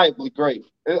undeniably great.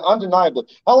 Undeniably.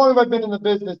 How long have I been in the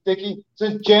business, Dickie?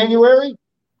 Since January?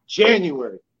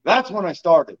 January. That's when I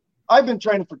started. I've been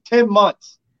training for 10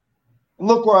 months. And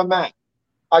look where I'm at.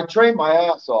 I trained my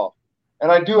ass off.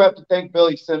 And I do have to thank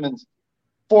Billy Simmons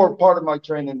for part of my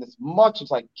training, as much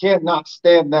as I cannot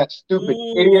stand that stupid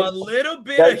idiot. A little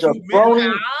bit that of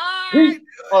humility. Piece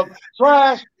of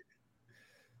trash.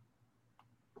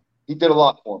 He did a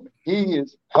lot for me. He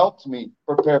has helped me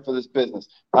prepare for this business.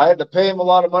 I had to pay him a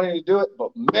lot of money to do it,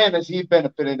 but man, has he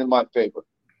benefited in my favor.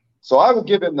 So I will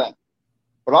give him that.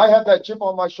 But I have that chip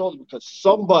on my shoulder because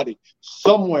somebody,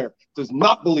 somewhere, does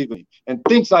not believe in me and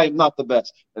thinks I am not the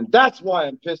best. And that's why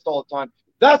I'm pissed all the time.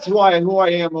 That's why who I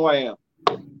am.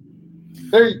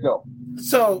 There you go.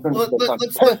 So let's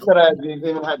that I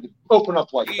even had to open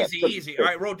up like easy. All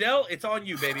right, Rodell, it's on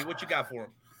you, baby. What you got for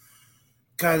him?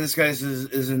 God, this guy's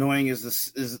as annoying as the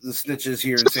snitches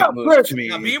here in St. Louis to me.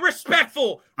 Now be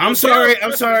respectful. I'm sorry.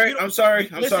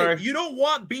 Sorry. You don't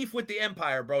want beef with the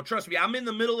Empire, bro. Trust me. I'm in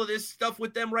the middle of this stuff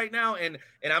with them right now, and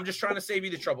I'm just trying to save you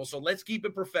the trouble. So let's keep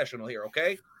it professional here,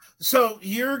 okay? So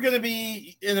you're going to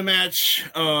be in a match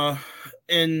at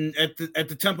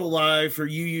the Temple Live for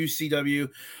UUCW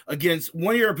against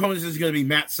one of your opponents is going to be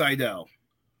Matt Sydal.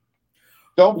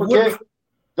 Don't forget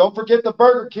the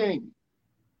Burger King.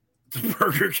 The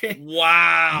Burger King.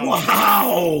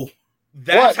 Wow.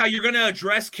 That's how you're going to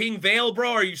address King Vale,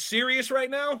 bro? Are you serious right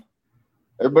now?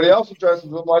 Everybody else addresses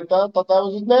him like that. I thought that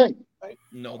was his name.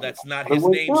 No, that's not his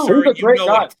name, He's sir. a great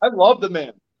guy. It. I love the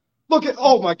man.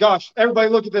 Oh my gosh. Everybody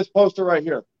look at this poster right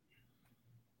here.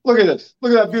 Look at this.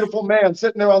 Look at that beautiful man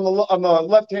sitting there on the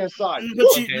left-hand side.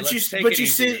 But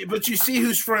you see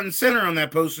who's front and center on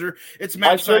that poster. It's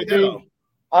Matt Sydal.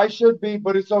 I should be,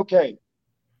 but it's okay.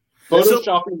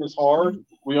 Photoshopping is hard.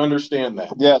 We understand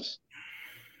that. Yes.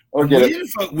 We didn't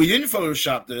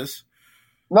Photoshop this.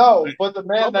 No, but the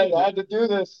man that had to do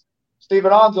this,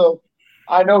 Steven Anzo,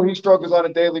 I know he struggles on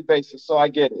a daily basis, so I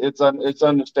get it. It's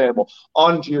understandable.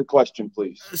 On to your question,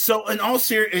 please. So, in all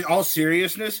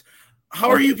seriousness, how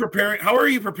are you preparing? How are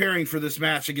you preparing for this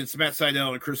match against Matt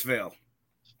Sydal and Chris Vale?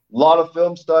 A lot of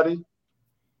film study,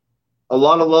 a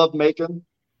lot of love making,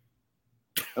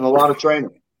 and a lot of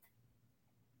training.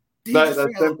 That's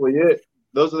simply it.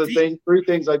 Those are the three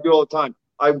things I do all the time.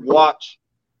 I watch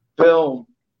film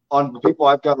on the people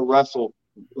I've got to wrestle,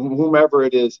 whomever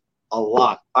it is, a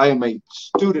lot. I am a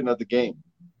student of the game,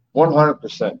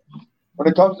 100%. When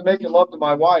it comes to making love to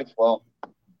my wife, well,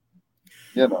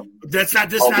 you know, that's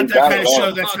not that kind of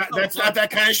show. That's not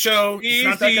that kind of show. It's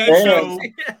not that kind of show.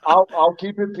 I'll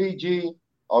keep it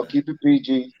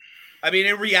PG. I mean,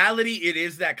 in reality, it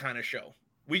is that kind of show.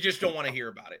 We just don't want to hear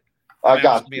about it. I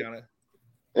got to be honest.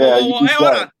 Yeah, hold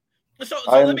on. So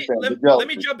let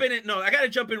me jump in. No, I got to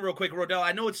jump in real quick, Rodell.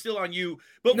 I know it's still on you,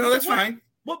 but no, that's fine.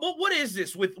 What is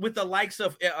this with the likes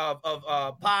of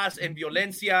Paz and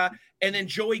Violencia and then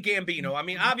Joey Gambino? I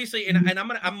mean, obviously, and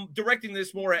I'm directing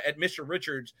this more at Mr.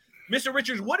 Richards. Mr.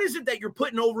 Richards, what is it that you're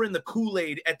putting over in the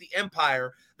Kool-Aid at the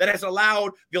Empire that has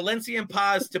allowed Violencia and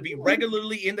Paz to be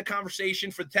regularly in the conversation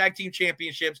for the tag team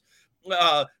championships?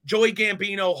 Joey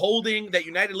Gambino holding that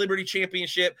United Liberty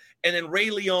Championship, and then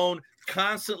Ray Leone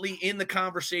constantly in the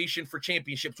conversation for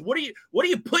championships. What are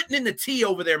you putting in the tea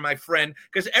over there, my friend?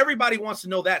 Because everybody wants to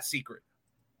know that secret.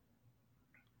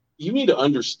 You need to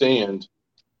understand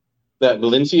that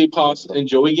Valencia Paz and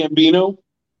Joey Gambino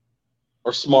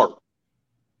are smart.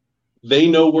 They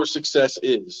know where success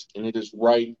is, and it is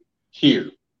right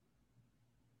here.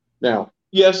 Now,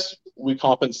 yes, we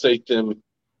compensate them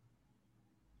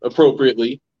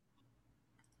appropriately.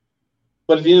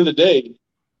 But at the end of the day,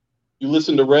 you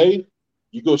listen to Ray,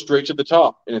 you go straight to the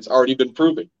top, and it's already been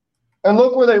proven. And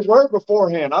look where they were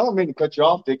beforehand. I don't mean to cut you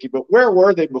off, Dickie, but where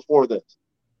were they before this?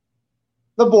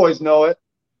 The boys know it.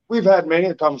 We've had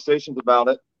many conversations about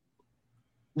it.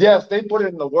 Yes, they put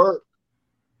in the work.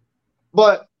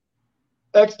 But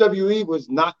XWE was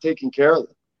not taking care of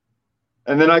them.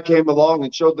 And then I came along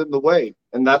and showed them the way.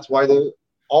 And that's why they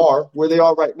are where they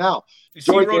are right now.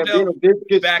 Joey Gambino did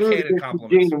get screwed against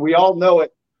Eugene, and we all know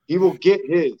it. He will get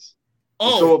his.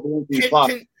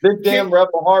 Big damn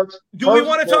Rebel Hearts. Do we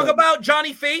want to talk about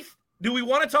Johnny Faith?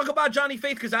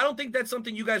 Because I don't think that's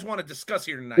something you guys want to discuss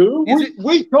here tonight.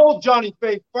 We told Johnny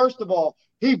Faith, first of all,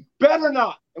 he better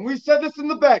not, and we said this in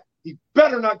the back, he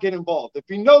better not get involved if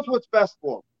he knows what's best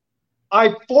for him.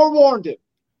 I forewarned him.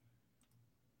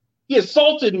 He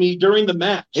assaulted me during the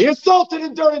match.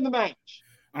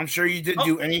 I'm sure you didn't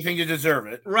do anything to deserve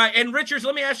it. Right. And Richards,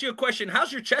 let me ask you a question.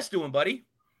 How's your chest doing, buddy?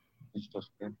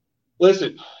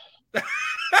 Listen.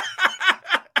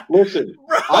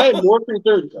 I am working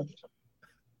 30.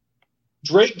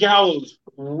 Drake Gallows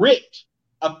ripped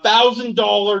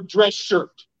 $1,000 dress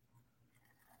shirt.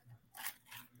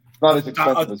 Not as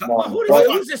expensive as mine.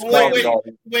 Who's this?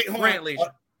 Wait, hold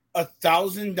on.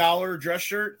 $1,000 dress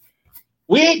shirt?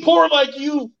 We ain't poor like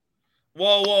you.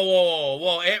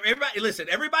 Whoa. Everybody, listen,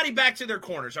 everybody back to their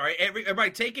corners, all right?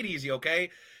 Everybody take it easy, okay?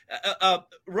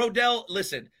 Rodell,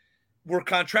 listen, we're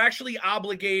contractually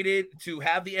obligated to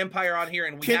have the Empire on here,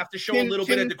 and we have to show a little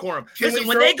bit of decorum. Listen,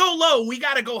 when they go low, we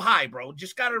got to go high, bro.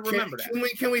 Just got to remember that.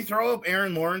 Can we throw up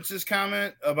Aaron Lawrence's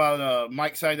comment about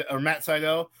Matt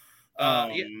Sydal?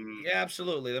 Yeah,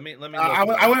 absolutely. Let me. I'm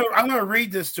going to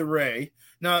read this to Ray.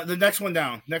 No, the next one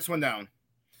down.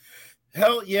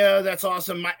 Hell yeah, that's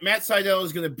awesome. Matt Sydal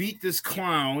is going to beat this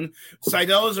clown.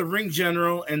 Sydal is a ring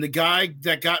general and the guy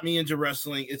that got me into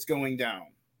wrestling. It's going down.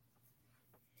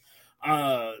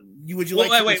 Would you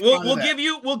like? Wait.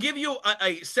 We'll give you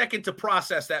a second to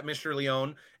process that, Mr.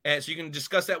 Leone, and so you can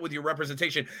discuss that with your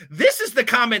representation. This is the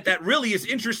comment that really is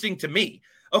interesting to me.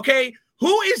 Okay,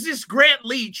 who is this Grant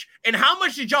Leach, and how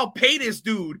much did y'all pay this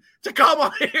dude to come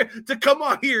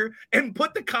on here and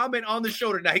put the comment on the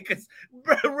show tonight? Because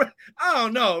I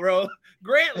don't know, bro.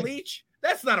 Grant Leach,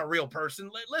 that's not a real person.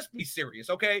 Let's be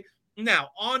serious, okay? Now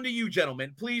on to you,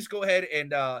 gentlemen. Please go ahead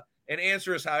and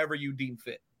answer us however you deem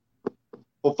fit.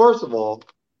 Well, first of all,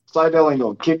 Seidel ain't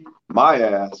gonna kick my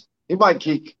ass. He might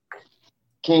kick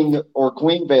King or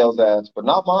Queen Vale's ass, but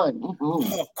not mine.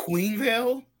 Oh, Queen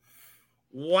Vale?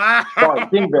 Wow. Sorry,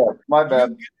 King Vale. My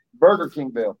bad. Burger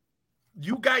King Vale.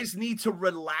 You guys need to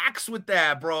relax with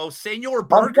that, bro. Senor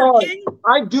Burger King?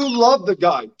 I do love the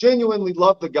guy. Genuinely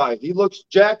love the guy. He looks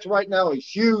jacked right now. He's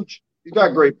huge. He's got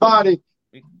a great body.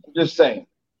 I'm just saying.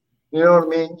 You know what I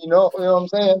mean? You know what I'm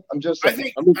saying? I'm just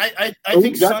saying. I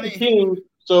think Sonny King.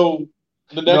 So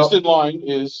the next in line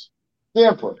is the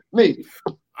Emperor. Me.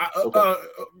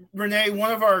 Renee,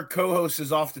 one of our co-hosts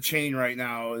is off the chain right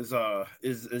now. Is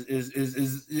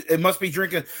it must be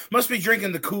drinking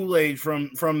the Kool-Aid from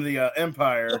the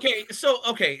Empire. Okay,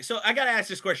 so I gotta ask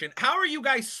this question: how are you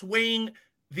guys swaying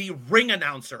the ring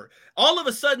announcer? All of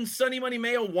a sudden, Sonny Money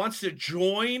Mayo wants to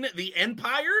join the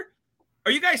Empire.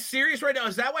 Are you guys serious right now?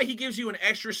 Is that why he gives you an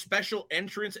extra special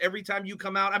entrance every time you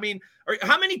come out? I mean,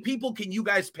 how many people can you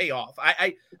guys pay off?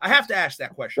 I have to ask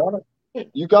that question.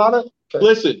 You got it? Okay.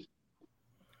 Listen,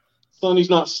 Sonny's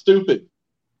not stupid.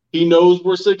 He knows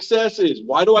where success is.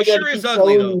 Why do I got to keep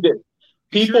telling you this?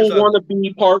 People want to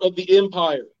be part of the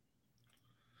Empire.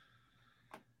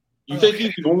 You think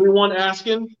he's the only one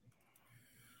asking?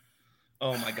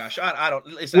 Oh my gosh, I don't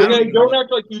listen. Don't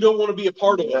act like you don't want to be a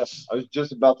part of this. I was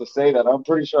just about to say that. I'm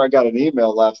pretty sure I got an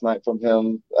email last night from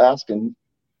him asking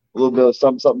a little bit of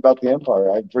something about the Empire.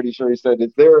 I'm pretty sure he said,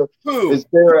 "Is there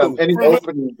any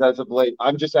openings as of late?"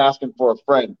 I'm just asking for a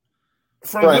friend.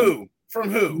 From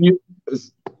who?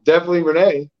 Definitely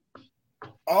Renee.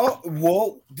 Oh,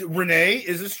 well, Renee,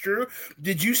 is this true?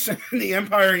 Did you send the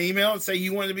Empire an email and say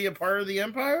you wanted to be a part of the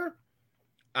Empire?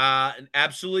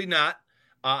 Absolutely not.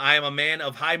 I am a man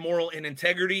of high moral and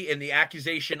integrity, and the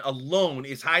accusation alone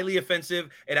is highly offensive,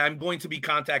 and I'm going to be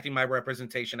contacting my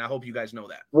representation. I hope you guys know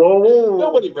that. Whoa.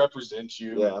 Nobody represents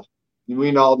you. Yeah.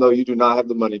 We all know you do not have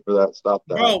the money for that. Stop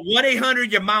that. Bro,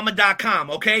 1-800-YOURMAMA.com,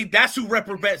 okay? That's who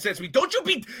represents me. Don't you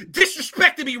be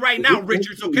disrespecting me right now,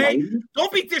 Richards, okay?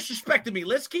 Don't be disrespecting me.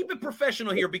 Let's keep it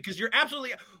professional here because you're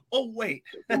absolutely – oh, wait.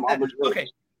 Okay.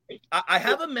 I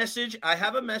have a message. I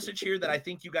have a message here that I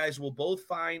think you guys will both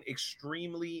find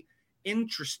extremely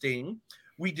interesting.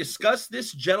 We discussed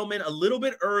this gentleman a little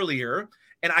bit earlier,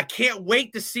 and I can't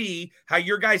wait to see how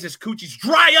your guys' coochies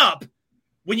dry up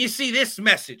when you see this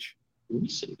message.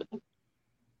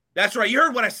 That's right. You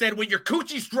heard what I said. When your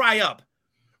coochies dry up.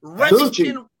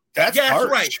 Remington. That's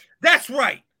harsh. Right. That's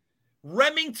right.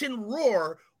 Remington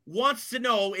Roar wants to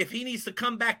know if he needs to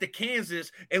come back to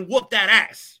Kansas and whoop that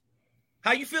ass.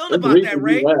 How you feeling about that,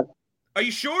 Ray? Are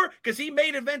you sure? Because he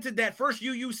invented that first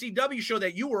UUCW show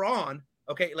that you were on.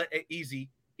 Okay, easy,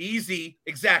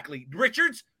 exactly.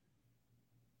 Richards?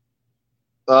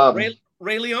 Ray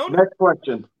Leone? Next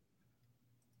question.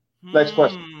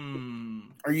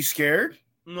 Are you scared?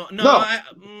 No.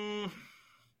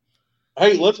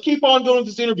 Hey, let's keep on going with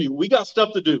this interview. We got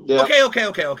stuff to do. Yeah.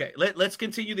 Okay. Let's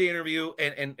continue the interview,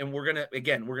 and we're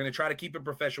gonna try to keep it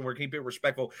professional. We're gonna keep it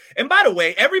respectful. And by the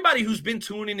way, everybody who's been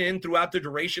tuning in throughout the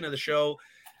duration of the show,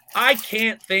 I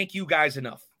can't thank you guys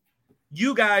enough.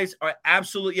 You guys are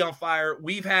absolutely on fire.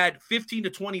 We've had 15 to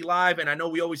 20 live, and I know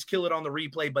we always kill it on the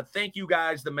replay, but thank you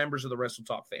guys, the members of the Wrestle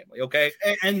Talk family, okay?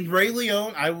 And Ray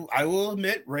Leone, I will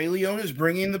admit, Ray Leone is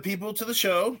bringing the people to the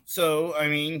show. So, I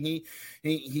mean,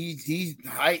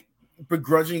 I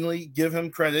begrudgingly give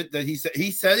him credit that he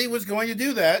said he was going to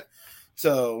do that.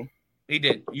 So he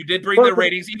did. You did bring the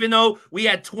ratings, even though we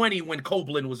had 20 when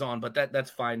Copeland was on, but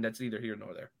that's fine. That's neither here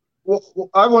nor there. Well,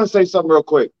 I want to say something real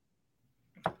quick.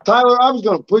 Tyler, I was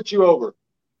going to put you over,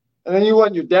 and then you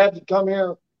want your dad to come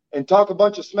here and talk a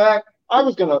bunch of smack. I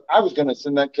was gonna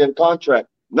send that kid a contract.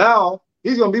 Now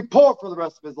he's going to be poor for the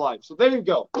rest of his life. So there you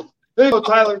go. There you go,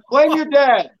 Tyler. Blame your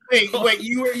dad. Wait.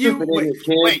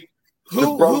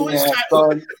 Who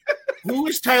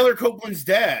is Tyler Copeland's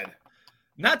dad?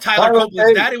 Not Tyler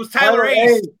Copeland's dad. It was Tyler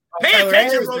Ace. Pay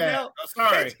attention, Rodell. Oh,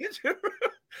 sorry.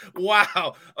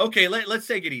 Wow. Okay, let's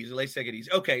take it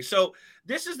easy. Okay, so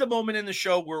this is the moment in the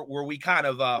show where we kind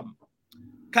of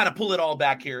pull it all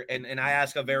back here, and I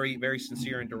ask a very, very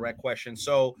sincere and direct question.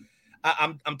 So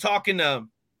I'm talking to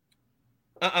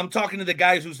the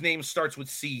guys whose name starts with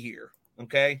C here.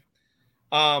 Okay,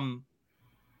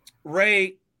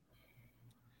 Ray,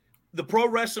 the pro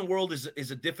wrestling world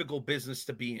is a difficult business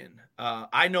to be in.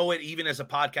 I know it even as a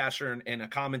podcaster and a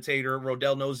commentator.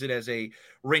 Rodell knows it as a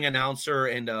ring announcer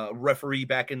and a referee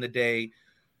back in the day.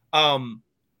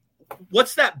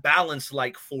 What's that balance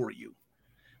like for you?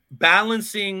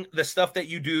 Balancing the stuff that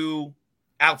you do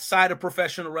outside of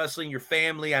professional wrestling, your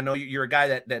family. I know you're a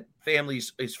guy that family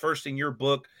is first in your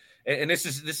book, and this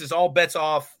is all bets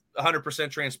off,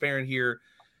 100% transparent here.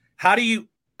 How do you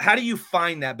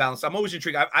find that balance? I'm always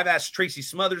intrigued. I've asked Tracy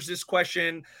Smothers this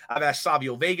question. I've asked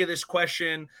Savio Vega this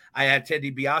question. I had Ted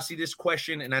DiBiase this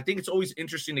question, and I think it's always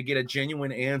interesting to get a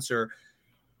genuine answer.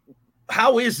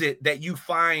 How is it that you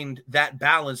find that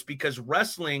balance? Because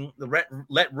wrestling,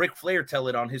 let Ric Flair tell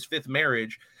it on his 5th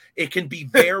marriage, it can be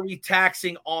very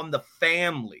taxing on the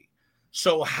family.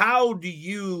 So how do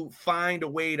you find a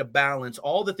way to balance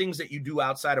all the things that you do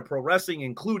outside of pro wrestling,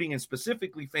 including and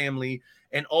specifically family,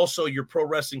 and also your pro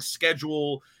wrestling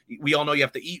schedule? We all know you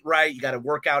have to eat right. You got to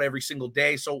work out every single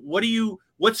day. So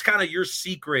what's kind of your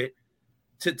secret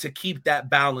to keep that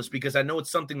balance? Because I know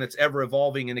it's something that's ever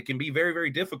evolving and it can be very,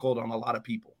 very difficult on a lot of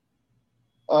people.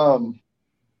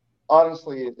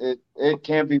 Honestly, it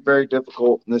can be very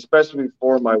difficult, and especially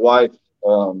for my wife.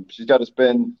 She's got to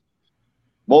spend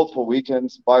multiple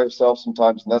weekends by herself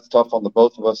sometimes, and that's tough on the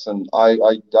both of us. And I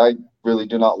really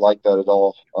do not like that at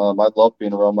all. I love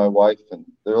being around my wife, and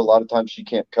there are a lot of times she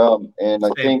can't come. And I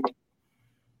think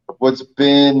what's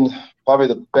been probably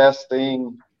the best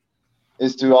thing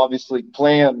is to obviously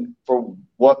plan for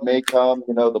what may come,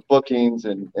 the bookings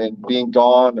and being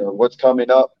gone or what's coming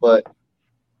up. But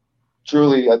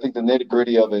truly, I think the nitty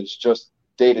gritty of it is just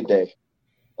day to day.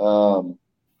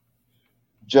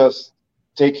 Just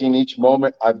taking each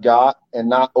moment I've got and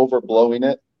not overblowing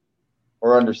it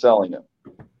or underselling it.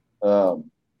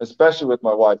 Especially with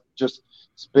my wife, just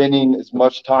spending as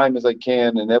much time as I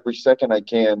can and every second I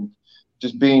can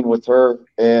just being with her,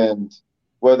 and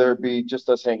whether it be just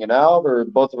us hanging out or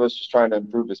both of us just trying to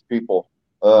improve as people.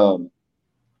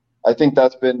 I think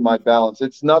that's been my balance.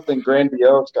 It's nothing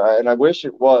grandiose, guy, and I wish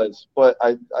it was, but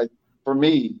I for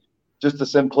me, just the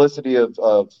simplicity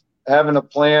of having a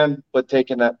plan, but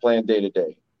taking that plan day to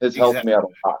day has helped me out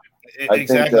a lot. I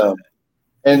think,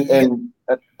 and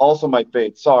also my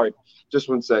faith. Sorry, just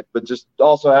one sec, but just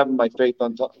also having my faith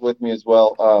with me as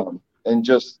well, and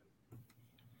just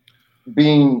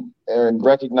being and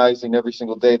recognizing every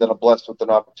single day that I'm blessed with an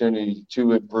opportunity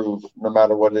to improve, no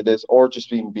matter what it is, or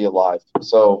just even be alive.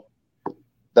 So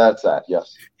that's that.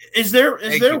 Yes. Is there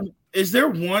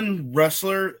one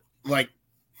wrestler like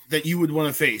that you would want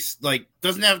to face? Like,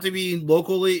 doesn't have to be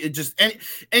locally. It just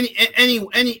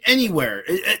anywhere.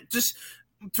 Just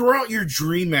throw out your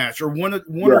dream match or one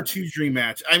or two dream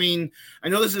match. I mean, I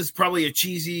know this is probably a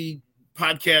cheesy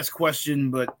podcast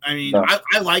question, but I mean, I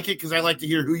like it because I like to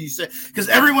hear who you say, because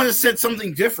everyone has said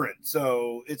something different.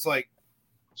 So it's like,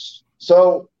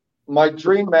 so my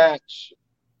dream match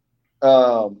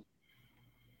at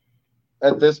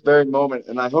this very moment,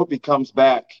 and I hope he comes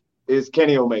back, is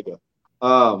Kenny Omega.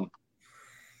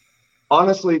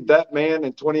 Honestly, that man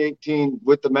in 2018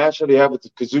 with the match that he had with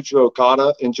Kazuchika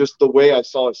Okada, and just the way I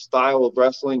saw his style of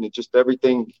wrestling and just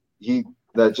everything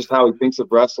just how he thinks of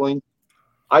wrestling.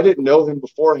 I didn't know him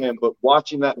beforehand, but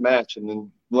watching that match and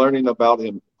then learning about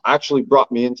him actually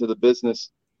brought me into the business.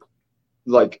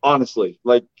 Like, honestly,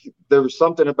 like there was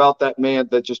something about that man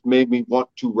that just made me want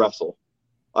to wrestle.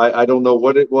 I don't know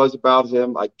what it was about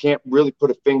him. I can't really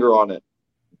put a finger on it,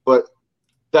 but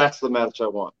that's the match I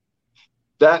want.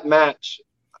 That match,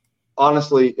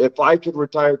 honestly, if I could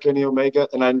retire Kenny Omega,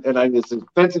 and I as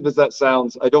offensive as that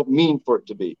sounds, I don't mean for it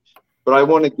to be, but I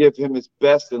want to give him his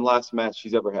best and last match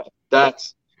he's ever had.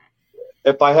 That's,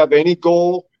 if I have any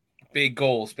goal, big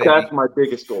goals, baby. That's my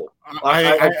biggest goal.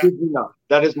 I kid you not.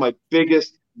 That is my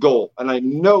biggest goal, and I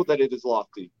know that it is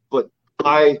lofty, but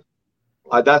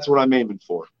that's what I'm aiming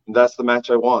for, and that's the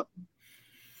match I want.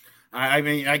 I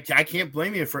mean, I can't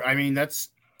blame you for. I mean, that's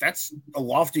a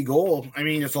lofty goal. I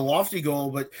mean, it's a lofty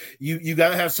goal, but you got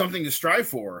to have something to strive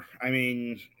for. I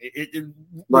mean,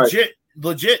 legit.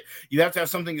 You have to have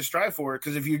something to strive for,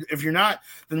 because if you're not,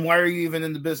 then why are you even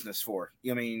in the business for?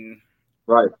 I mean,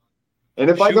 right. And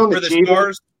if I don't achieve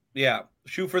stars,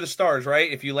 shoot for the stars,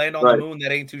 right? If you land on the moon,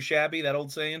 that ain't too shabby. That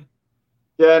old saying.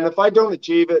 Yeah, and if I don't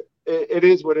achieve it, it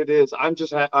is what it is. I'm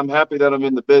just I'm happy that I'm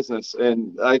in the business,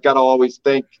 and I got to always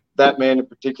thank that man in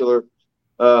particular,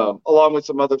 along with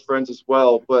some other friends as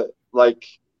well. But like,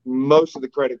 most of the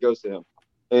credit goes to him.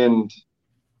 And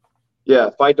yeah,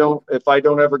 if I don't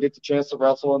ever get the chance to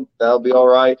wrestle him, that'll be all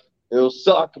right. It'll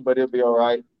suck, but it'll be all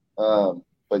right.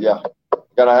 But yeah.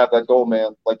 Gotta have that goal,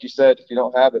 man. Like you said, if you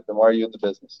don't have it, then why are you in the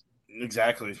business?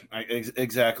 Exactly.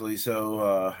 Exactly.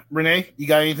 So, Renee, you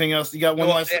got anything else? You got one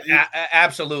last?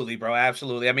 Absolutely, bro.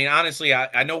 Absolutely. I mean, honestly,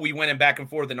 I know we went back and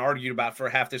forth and argued about for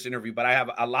half this interview, but I have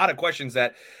a lot of questions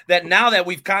that now that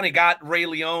we've kind of got Ray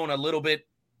Leon a little bit,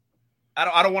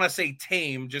 I don't want to say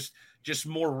tame, just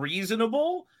more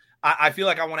reasonable. I feel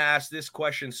like I want to ask this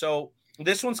question. So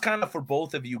this one's kind of for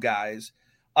both of you guys.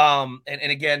 And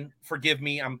again, forgive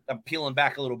me, I'm peeling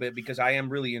back a little bit because I am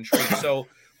really intrigued. So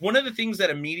one of the things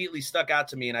that immediately stuck out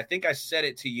to me, and I think I said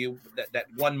it to you, that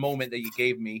one moment that you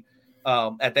gave me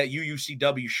at that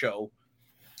UUCW show,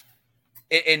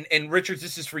 and Richards,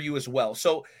 this is for you as well.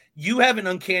 So you have an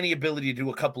uncanny ability to do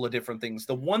a couple of different things.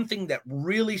 The one thing that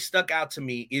really stuck out to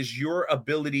me is your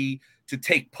ability to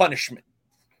take punishment.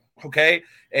 Okay.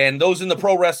 And those in the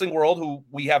pro wrestling world, who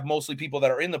we have mostly people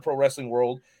that are in the pro wrestling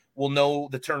world, will know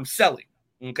the term selling.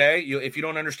 Okay. If you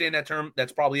don't understand that term,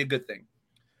 that's probably a good thing.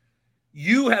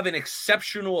 You have an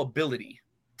exceptional ability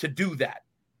to do that.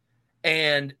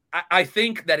 And I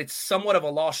think that it's somewhat of a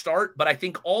lost art, but I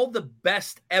think all the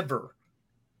best ever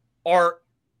are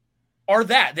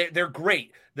that. They're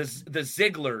great. The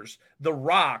Zigglers, The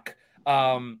Rock,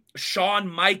 Shawn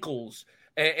Michaels,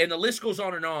 and the list goes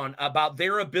on and on about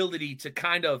their ability to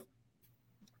kind of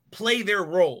play their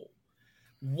role.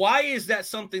 Why is that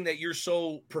something that you're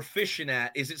so proficient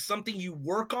at? Is it something you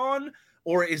work on,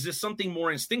 or is this something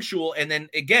more instinctual? And then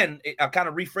again, I'll kind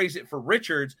of rephrase it for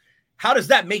Richards. How does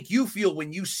that make you feel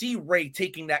when you see Ray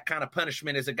taking that kind of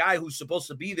punishment as a guy who's supposed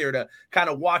to be there to kind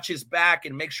of watch his back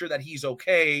and make sure that he's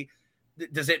okay?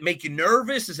 Does it make you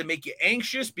nervous? Does it make you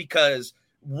anxious? Because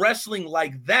wrestling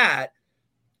like that,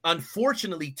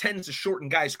 unfortunately, tends to shorten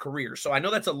guys' careers. So I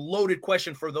know that's a loaded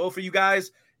question for you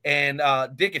guys. And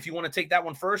Dick, if you want to take that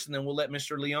one first, and then we'll let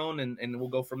Mr. Leon and we'll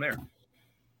go from there.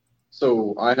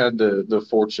 So I had the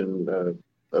fortune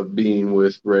of being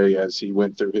with Ray as he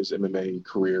went through his MMA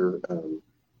career.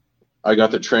 I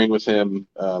got to train with him,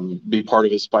 be part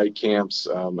of his fight camps.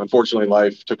 Unfortunately,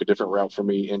 life took a different route for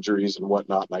me, injuries and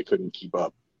whatnot, and I couldn't keep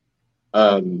up.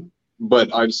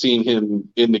 But I've seen him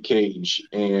in the cage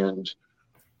and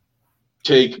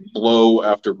take blow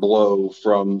after blow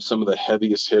from some of the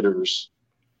heaviest hitters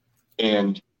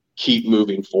and keep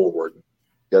moving forward.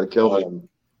 Got to kill him.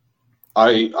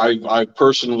 I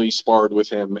personally sparred with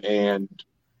him, and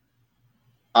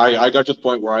I got to the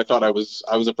point where I thought I was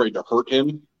afraid to hurt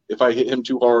him if I hit him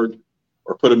too hard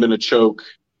or put him in a choke,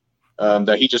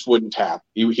 that he just wouldn't tap.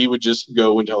 He would just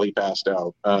go until he passed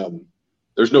out.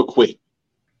 There's no quit.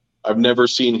 I've never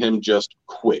seen him just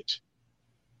quit.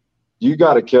 You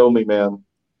got to kill me, man.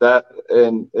 That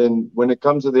and when it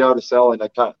comes to the art of selling,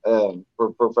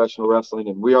 for professional wrestling,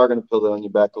 and we are going to peel the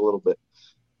onion back a little bit,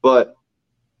 but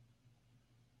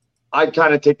I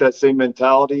kind of take that same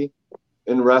mentality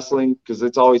in wrestling because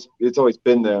it's always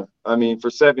been there. I mean,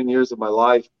 for 7 years of my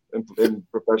life in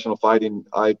professional fighting,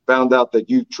 I found out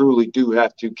that you truly do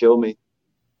have to kill me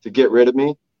to get rid of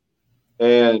me.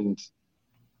 And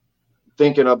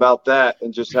thinking about that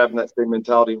and just having that same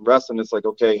mentality in wrestling, it's like,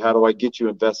 okay, how do I get you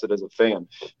invested as a fan?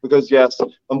 Because yes,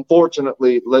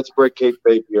 unfortunately, let's break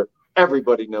kayfabe here.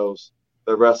 Everybody knows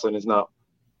that wrestling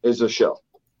is a show,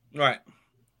 right?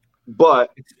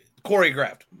 But it's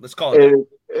choreographed. Let's call it.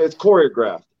 It's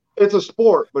choreographed. It's a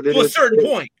sport, but to a certain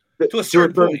point. To a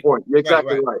certain point. You're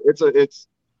exactly right.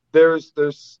 There's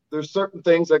certain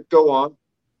things that go on,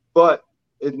 but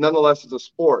nonetheless it's a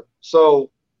sport. So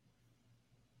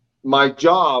my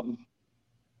job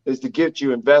is to get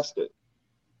you invested.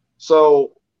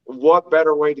 So what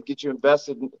better way to get you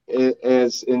invested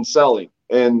is in selling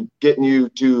and getting you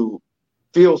to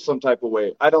feel some type of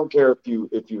way. I don't care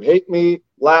if you hate me,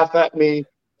 laugh at me,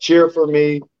 cheer for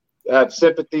me, have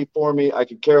sympathy for me. I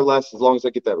could care less as long as I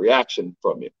get that reaction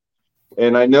from you.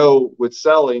 And I know with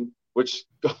selling, which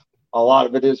a lot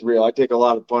of it is real, I take a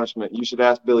lot of punishment. You should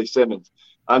ask Billy Simmons.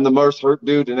 I'm the most hurt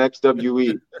dude in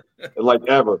XWE, like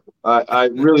ever. I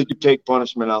really do take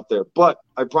punishment out there, but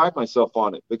I pride myself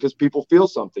on it because people feel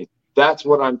something. That's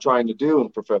what I'm trying to do in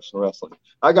professional wrestling.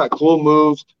 I got cool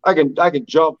moves. I can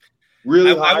jump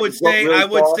really high. I would say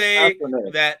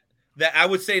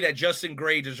that Justin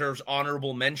Gray deserves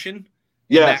honorable mention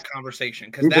in that conversation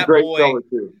because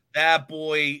that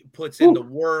boy puts in the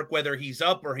work, whether he's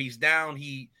up or he's down.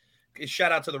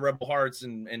 Shout out to the Rebel Hearts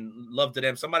and love to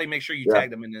them. Somebody make sure you tag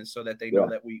them in this so that they know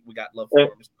that we got love for them.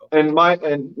 So.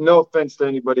 And no offense to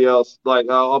anybody else. Like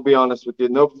I'll be honest with you,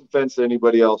 no offense to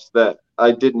anybody else that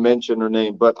I didn't mention or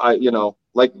name, but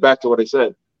like back to what I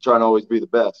said, trying to always be the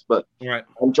best. But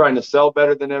I'm trying to sell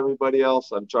better than everybody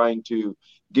else. I'm trying to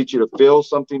get you to feel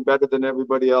something better than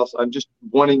everybody else. I'm just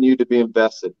wanting you to be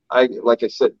invested. Like I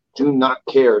said, do not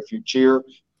care if you cheer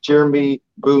me,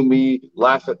 boo me,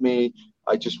 laugh at me.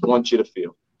 I just want you to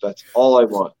feel. That's all I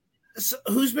want. So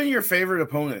who's been your favorite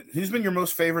opponent? Who's been your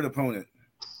most favorite opponent?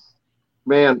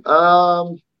 Man,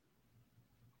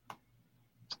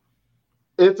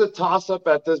 it's a toss-up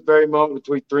at this very moment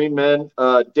between three men.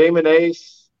 Damon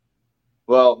Ace,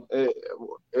 well,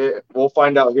 we'll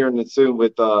find out here soon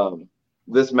with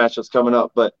this match that's coming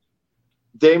up. But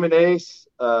Damon Ace,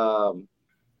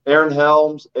 Aaron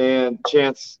Helms, and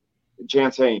Chance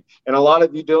Hayne. And a lot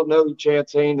of you don't know who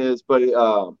Chance Hayne is, but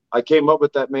I came up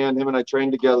with that man. Him and I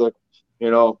trained together,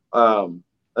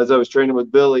 as I was training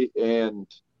with Billy, and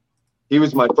he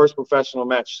was my first professional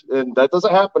match. And that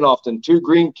doesn't happen often. Two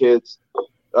green kids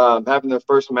having their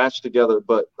first match together.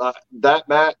 But that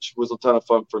match was a ton of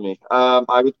fun for me.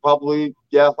 I would probably,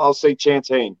 I'll say Chance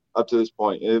Hayne up to this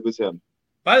point. It was him.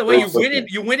 By the way,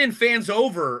 you're winning fans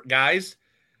over, guys.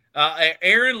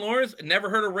 Aaron Lawrence, never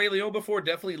heard of Ray Leo before.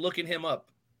 Definitely looking him up.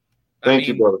 Thank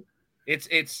you, brother.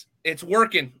 It's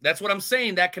working. That's what I'm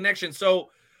saying, that connection. So,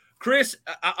 Chris,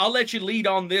 I'll let you lead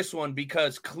on this one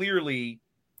because clearly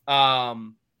we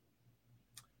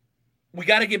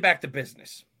got to get back to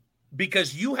business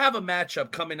because you have a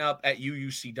matchup coming up at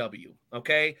UUCW,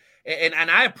 okay? And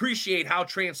I appreciate how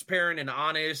transparent and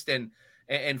honest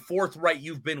and forthright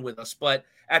you've been with us. But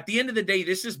at the end of the day,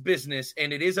 this is business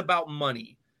and it is about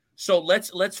money. So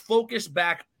let's focus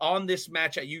back on this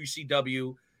match at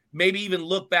UUCW, maybe even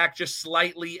look back just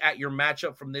slightly at your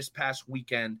matchup from this past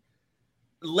weekend.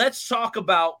 Let's talk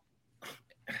about,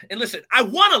 and listen, I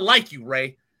want to like you,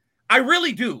 Ray. I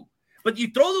really do. But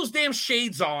you throw those damn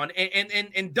shades on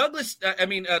and Douglas,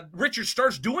 Richard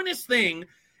starts doing his thing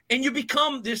and you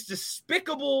become this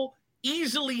despicable,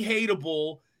 easily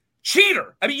hateable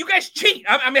cheater. I mean, you guys cheat.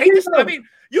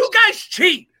 You guys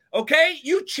cheat, okay?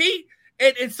 You cheat.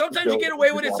 And sometimes you get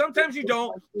away with it. Sometimes you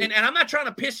don't. And I'm not trying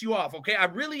to piss you off, okay? I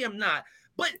really am not.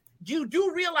 But you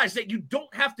do realize that you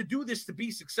don't have to do this to be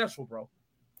successful, bro.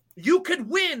 You could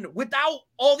win without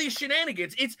all these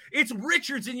shenanigans. It's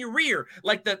Richards in your rear,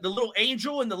 like the little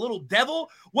angel and the little devil.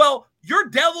 Well, your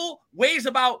devil weighs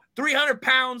about 300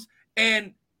 pounds,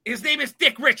 and his name is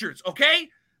Dick Richards, okay?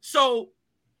 So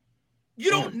you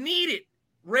don't need it.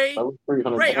 Ray,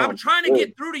 I'm trying to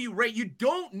get through to you, Ray. You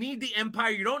don't need the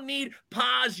Empire. You don't need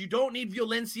Paz. You don't need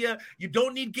Violencia. You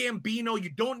don't need Gambino.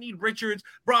 You don't need Richards.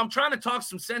 Bro, I'm trying to talk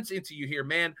some sense into you here,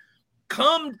 man.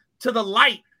 Come to the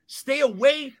light. Stay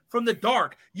away from the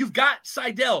dark. You've got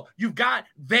Seidel. You've got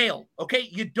Vale, okay?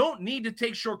 You don't need to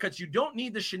take shortcuts. You don't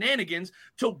need the shenanigans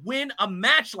to win a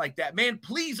match like that, man.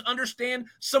 Please understand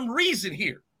some reason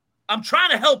here. I'm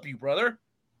trying to help you, brother.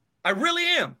 I really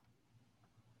am.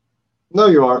 No,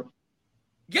 you aren't.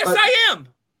 Yes, I am.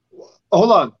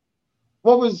 Hold on.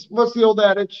 What's the old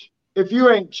adage? If you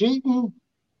ain't cheating,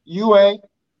 you ain't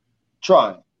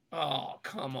trying. Oh,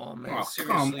 come on, man.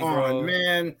 Seriously, bro.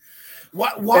 Man.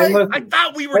 Why? I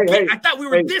thought we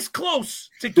were this close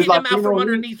to getting him out from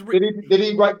underneath. Did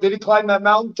he climb that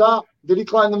mountaintop? Did he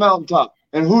climb the mountaintop?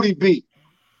 And who'd he beat?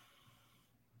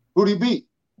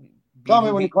 Tell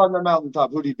me when he climbed that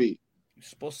mountaintop, who'd he beat? He's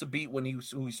supposed to beat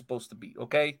who he's supposed to beat,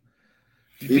 okay?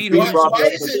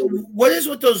 What is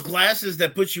with those glasses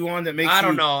that put you on that makes I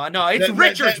don't know. No, it's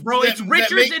Richards, bro. It's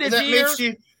Richards in his ear. Makes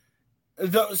you,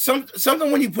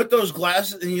 something when you put those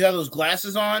glasses and you have those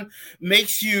glasses on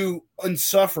makes you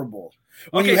insufferable.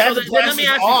 When you have the glasses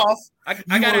off,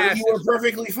 you were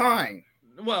perfectly fine.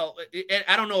 Well,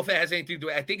 I don't know if it has anything to do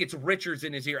with it. I think it's Richards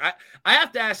in his ear. I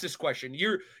have to ask this question.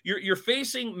 You're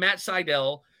facing Matt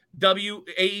Seidel,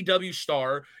 AEW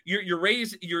star.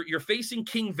 You're facing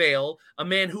King Vale, a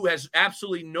man who has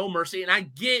absolutely no mercy. And I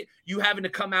get you having to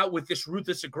come out with this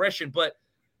ruthless aggression, but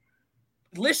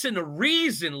listen to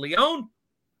reason, Leon.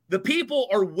 The people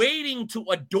are waiting to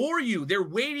adore you. They're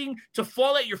waiting to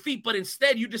fall at your feet, but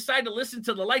instead you decide to listen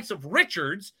to the likes of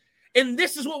Richards. And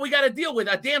this is what we got to deal with,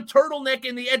 a damn turtleneck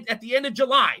at the end of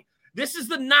July. This is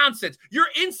the nonsense. You're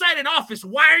inside an office.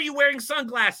 Why are you wearing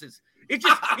sunglasses? It's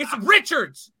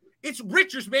Richards. It's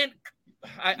Richards, man.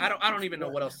 I don't even know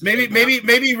what else to say.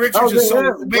 Maybe Richards is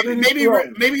so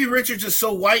maybe Richards is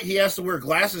so white he has to wear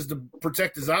glasses to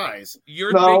protect his eyes.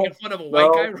 You're making fun of a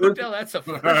white guy, Rudell? That's a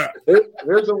first.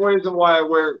 Here's the reason why I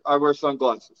wear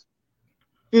sunglasses.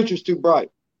 Future's too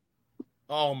bright.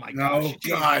 Oh my gosh. Oh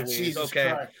God, Jesus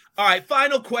okay. Christ. All right,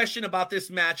 final question about this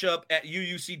matchup at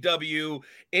UUCW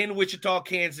in Wichita,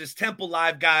 Kansas. Temple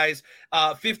Live, guys.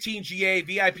 15 GA,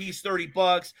 VIPs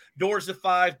 $30, doors at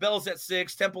 5, bells at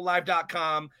 6,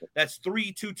 templelive.com. That's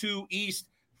 322 East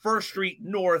 1st Street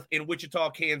North in Wichita,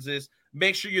 Kansas.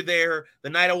 Make sure you're there. The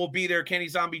Night Owl will be there. Kenny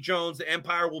Zombie Jones, the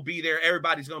Empire will be there.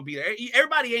 Everybody's going to be there.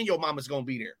 Everybody and your mama's going to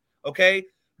be there, okay?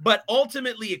 But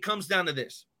ultimately, it comes down to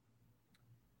this.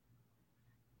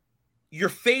 You're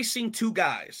facing two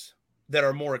guys that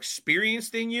are more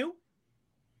experienced than you,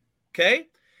 okay?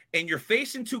 And you're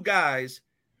facing two guys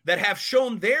that have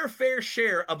shown their fair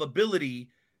share of ability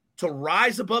to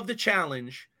rise above the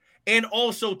challenge and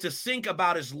also to sink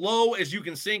about as low as you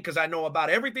can sink, because I know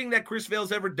about everything that Chris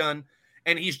Vale's ever done,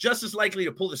 and he's just as likely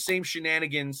to pull the same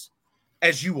shenanigans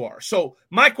as you are. So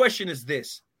my question is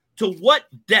this. To what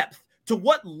depth, to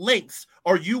what lengths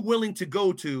are you willing to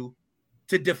go to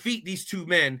defeat these two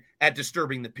men at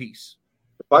Disturbing the Peace?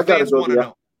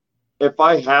 If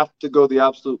I have to go the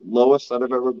absolute lowest that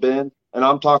I've ever been, and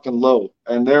I'm talking low,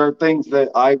 and there are things that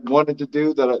I wanted to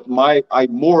do that I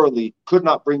morally could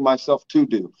not bring myself to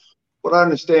do. But I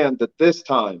understand that this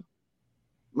time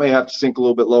I may have to sink a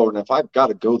little bit lower, and if I've got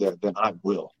to go there, then I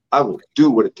will. I will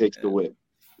do what it takes to win,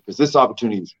 because this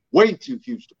opportunity is way too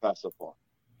huge to pass up on.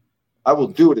 I will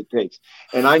do what it takes.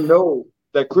 And I know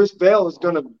that Chris Vale is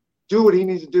going to do what he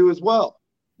needs to do as well.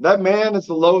 That man is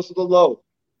the lowest of the low,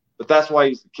 but that's why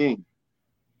he's the king.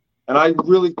 And I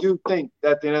really do think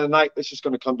that at the end of the night, it's just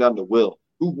going to come down to will.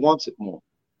 Who wants it more?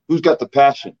 Who's got the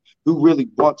passion? Who really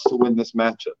wants to win this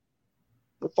matchup?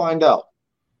 We'll find out.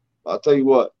 I'll tell you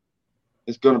what,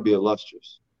 it's going to be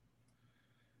illustrious.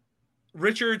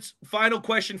 Richards, final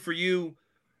question for you.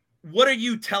 What are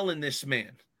you telling this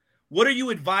man? What are you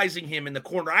advising him in the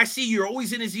corner? I see you're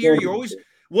always in his ear. You're always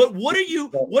what are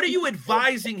you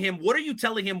advising him? What are you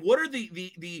telling him? What are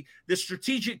the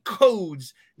strategic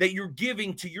codes that you're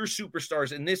giving to your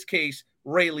superstars, in this case,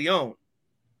 Ray Leone?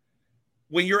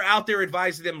 When you're out there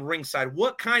advising them ringside,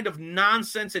 what kind of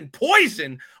nonsense and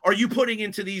poison are you putting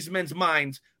into these men's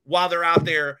minds while they're out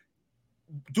there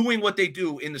doing what they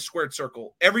do in the squared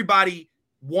circle? Everybody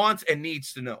wants and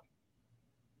needs to know.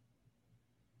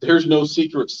 There's no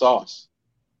secret sauce.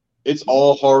 It's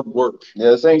all hard work.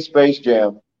 Yeah, this ain't Space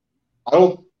Jam.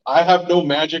 I have no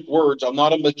magic words. I'm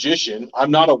not a magician. I'm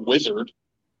not a wizard.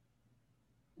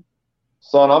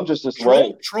 Son, I'm just a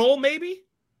slave. Troll, maybe?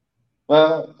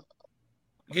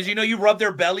 Because, you rubbed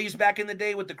their bellies back in the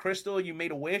day with the crystal and you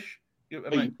made a wish? You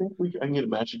think I can get a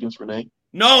match against Renee?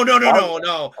 No. No,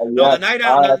 the Night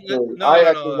Owl. I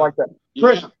actually like that.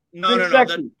 Chris, no.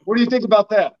 What do you think about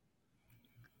that?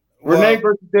 Renee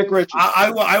versus Dick Richards.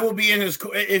 I will be in his.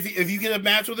 If you get a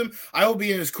match with him, I will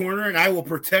be in his corner and I will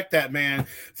protect that man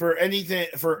for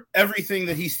everything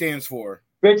that he stands for.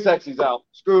 Big Sexy's out.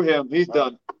 Screw him. He's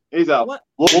done. He's out. What?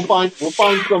 We'll find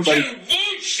somebody.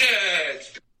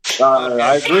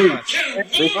 I agree.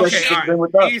 Okay, all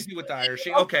right. Easy with the Irish.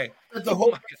 Okay. The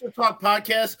whole Talk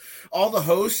podcast, all the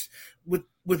hosts, with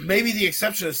maybe the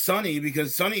exception of Sonny,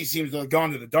 because Sonny seems to have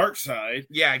gone to the dark side.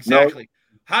 Yeah, exactly. Nope.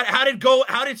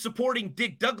 How did supporting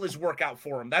Dick Douglas work out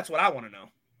for him? That's what I want to know.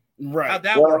 Right. How'd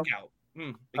that work out?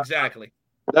 Exactly.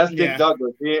 That's Dick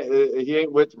Douglas. He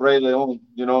ain't with Ray Leone.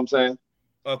 You know what I'm saying?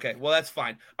 Okay, well, that's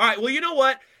fine. All right, well, you know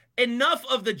what? Enough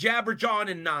of the jabber-jawing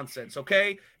and nonsense,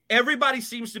 okay? Everybody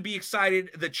seems to be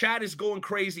excited. The chat is going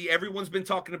crazy. Everyone's been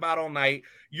talking about all night.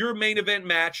 Your main event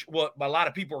match, what a lot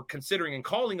of people are considering and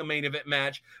calling a main event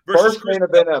match. Versus First main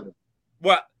event ever.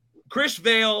 What? Chris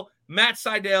Vale, Matt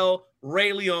Sydal,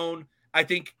 Ray Leone. I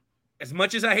think, as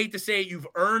much as I hate to say it, you've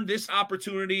earned this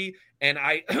opportunity, and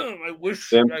I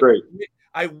wish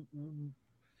I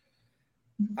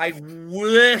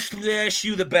wish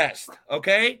you the best,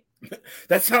 okay?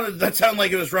 That sounded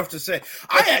like it was rough to say.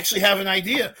 I actually have an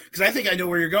idea, because I think I know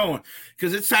where you're going,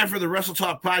 because it's time for the Wrestle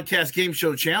Talk Podcast Game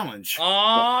Show Challenge.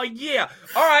 Oh, yeah.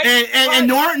 All right. And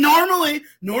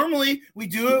normally we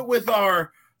do it with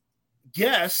our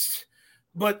guest,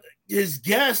 but his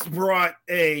guest brought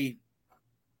I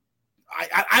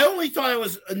only thought it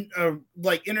was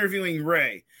like interviewing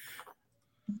Ray.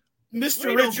 Mr.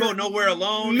 Ray Richard, don't go nowhere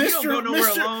alone. You don't go nowhere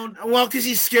alone. Well, because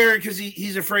he's scared, because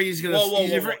he's afraid he's going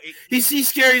to. He's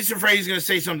scared. He's afraid he's going to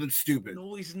say something stupid.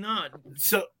 No, he's not.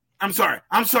 So I'm sorry.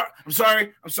 Listen,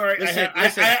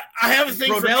 I have a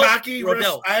thing Rodell, for cocky.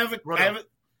 Rodell, I have a.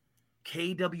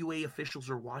 KWA officials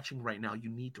are watching right now. You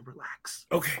need to relax.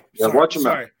 Okay. Yeah, watch them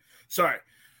out. Sorry.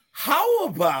 How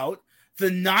about the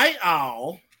Night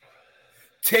Owl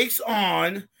takes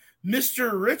on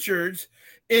Mr. Richards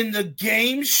in the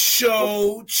Game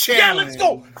Show Challenge? Yeah, let's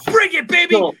go. Bring it,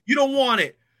 baby. Go. You don't want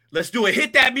it. Let's do it.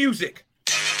 Hit that music.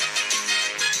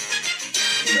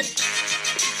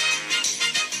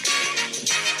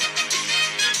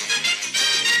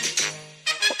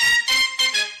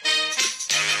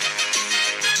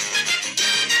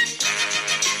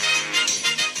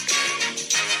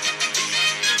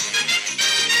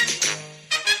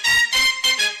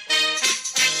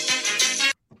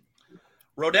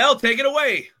 Rodell, take it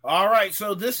away. All right,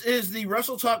 so this is the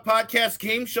Wrestle Talk Podcast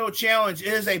Game Show Challenge.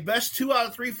 It is a best 2 out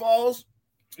of 3 falls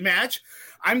match.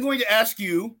 I'm going to ask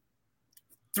you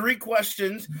 3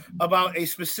 questions about a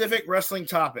specific wrestling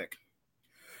topic.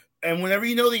 And whenever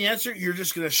you know the answer, you're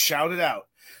just going to shout it out.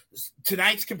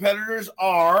 Tonight's competitors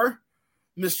are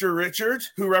Mr.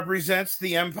 Richards, who represents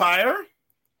the Empire,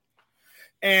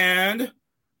 and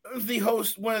the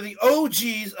host, one of the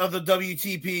OGs of the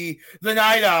WTP, the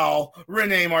Night Owl,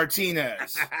 Renee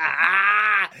Martinez.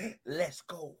 Let's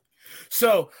go.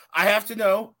 So I have to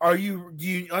know, do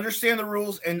you understand the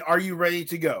rules, and are you ready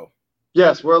to go?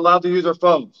 Yes, we're allowed to use our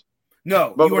phones.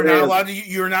 No, you are not allowed to.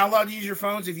 You're not allowed to use your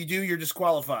phones. If you do, you're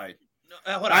disqualified.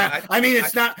 Hold on. I mean,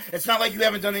 it's not like you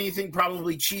haven't done anything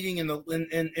probably cheating in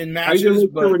I matches.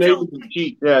 Renee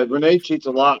cheat. Yeah, Renee cheats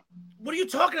a lot. What are you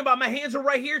talking about? My hands are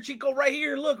right here, Chico. Right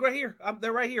here. Look, right here.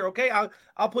 They're right here. Okay,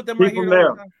 I'll put them right here.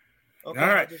 There. Okay. All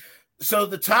right. So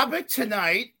the topic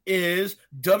tonight is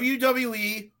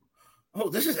WWE. Oh,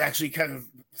 this is actually kind of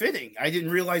fitting. I didn't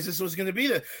realize this was going to be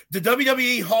the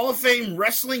WWE Hall of Fame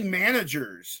wrestling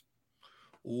managers.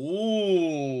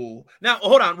 Ooh. Now,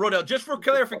 hold on, Rodell, just for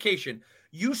clarification,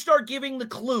 you start giving the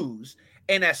clues,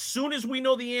 and as soon as we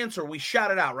know the answer, we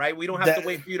shout it out, right? We don't have to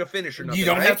wait for you to finish or nothing. You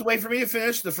don't have to wait for me to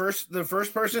finish. The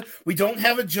first person. We don't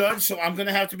have a judge, so I'm going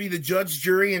to have to be the judge,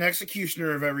 jury, and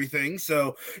executioner of everything.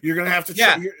 So you're going to have to.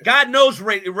 Yeah, God knows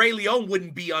Ray Leone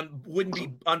wouldn't be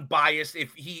unbiased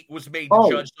if he was made the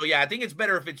judge. So yeah, I think it's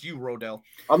better if it's you, Rodell.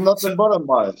 I'm nothing but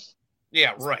unbiased.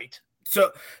 Yeah, right.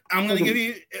 So I'm going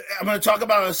to talk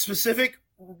about a specific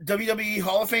WWE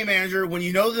Hall of Fame manager. When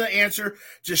you know the answer,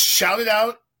 just shout it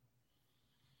out.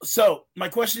 So my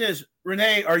question is,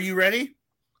 Renee, are you ready?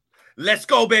 Let's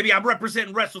go, baby. I'm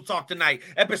representing Wrestle Talk tonight,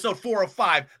 episode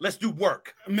 405. Let's do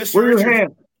work.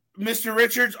 Mr.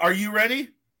 Richards, are you ready?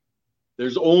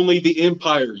 There's only the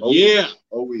Empire. Yeah.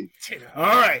 All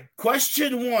right.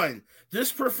 Question 1. This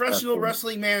professional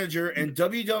wrestling manager and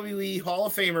WWE Hall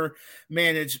of Famer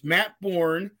managed Matt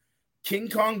Bourne, King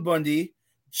Kong Bundy,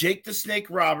 Jake the Snake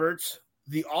Roberts,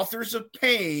 the Authors of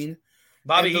Pain,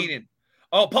 Bobby Heenan.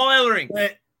 Oh, Paul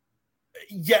Ellering.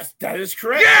 Yes, that is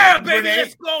correct. Yeah, baby,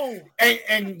 let's go.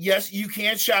 And yes, you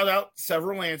can shout out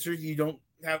several answers. You don't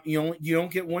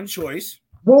get one choice.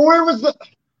 Well, where was the?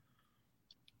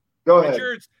 Go ahead.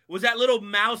 Richards, was that little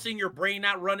mouse in your brain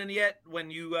not running yet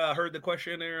when you heard the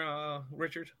question there,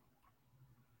 Richard?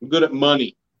 I'm good at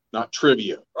money, not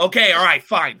trivia. Okay, all right,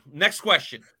 fine. Next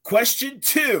question. Question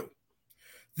 2.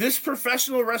 This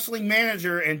professional wrestling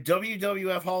manager and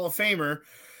WWF Hall of Famer,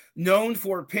 known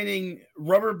for pinning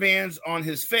rubber bands on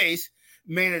his face,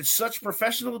 managed such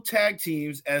professional tag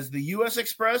teams as the U.S.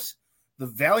 Express, the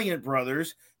Valiant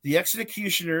Brothers, the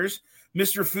Executioners,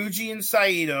 Mr. Fuji and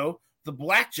Saito, the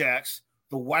Blackjacks,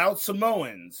 the Wild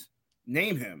Samoans.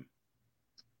 Name him.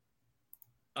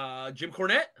 Jim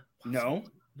Cornette? No.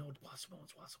 No,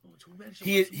 Samoans.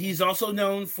 He's also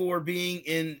known for being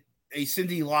in a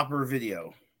Cyndi Lauper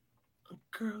video.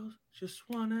 Girls just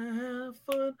wanna have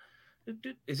fun.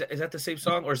 Is that the same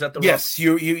song, or is that the yes?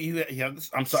 You have this.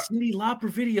 I'm sorry. Cyndi Lauper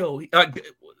video.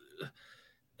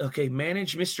 Okay,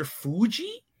 manage Mr.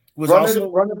 Fuji.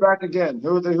 Run it back again.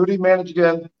 Who did he manage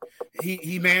again?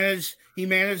 He managed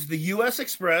the U.S.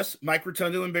 Express, Mike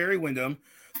Rotundo and Barry Windham,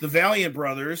 the Valiant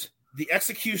Brothers, the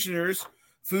Executioners,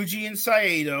 Fuji and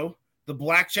Saito, the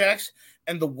Blackjacks,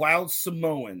 and the Wild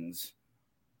Samoans.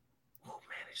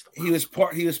 He was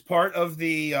part of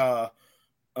the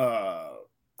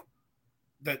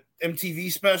that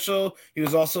MTV special. He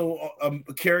was also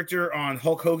a character on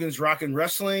Hulk Hogan's Rockin'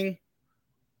 Wrestling.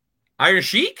 Iron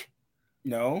Sheik?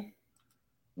 No.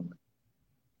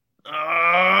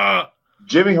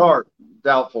 Jimmy Hart,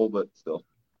 doubtful, but still.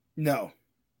 No.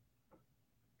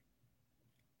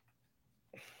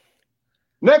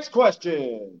 Next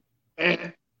question.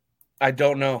 I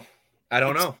don't know.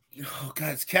 Oh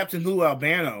God, it's Captain Lou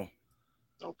Albano.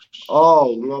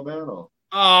 Oh, Lou Albano.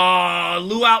 Oh,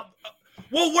 Lou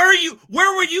Well,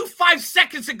 where were you 5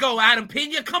 seconds ago, Adam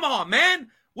Pena? Come on, man.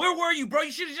 Where were you, bro?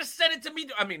 You should have just sent it to me.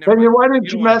 I mean, why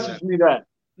didn't you message me that?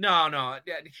 No.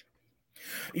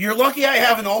 You're lucky I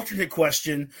have an alternate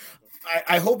question.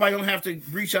 I hope I don't have to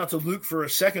reach out to Luke for a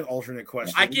second alternate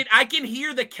question. I can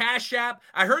hear the Cash App.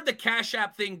 I heard the Cash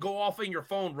App thing go off in your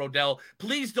phone, Rodell.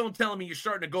 Please don't tell me you're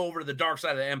starting to go over to the dark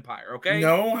side of the empire, okay?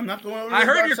 No, I'm not going over to I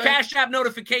heard your Cash App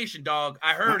notification, dog.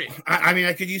 I heard it. I mean,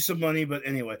 I could use some money, but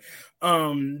anyway.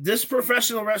 This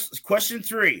professional wrestler, question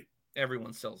 3.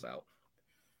 Everyone sells out.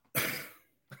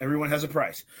 Everyone has a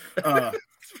price.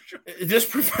 This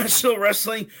professional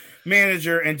wrestling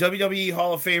manager and WWE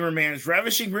Hall of Famer managed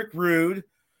Ravishing Rick Rude,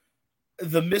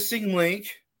 The Missing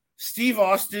Link, Steve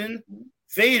Austin,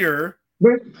 Vader,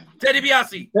 Teddy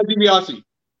DiBiase.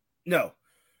 No,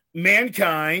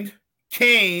 Mankind,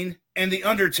 Kane, and the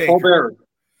Undertaker. Paul Bearer.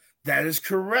 That is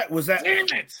correct. Was that? Damn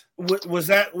it! Was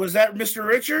that Mr.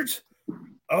 Richards?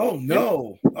 Oh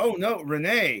no! Oh no,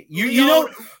 Renee. You know,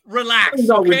 relax.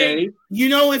 No, okay. Renee. You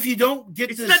know, if you don't get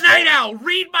It's this, the Night Owl.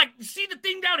 See the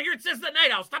thing down here. It says the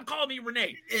Night Owl. Stop calling me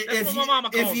Renee. That's what my mama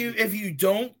calls me. If you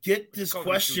don't get this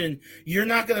question, you're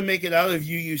not going to make it out of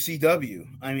UUCW.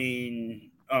 I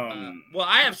mean, well,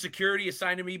 I have security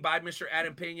assigned to me by Mr.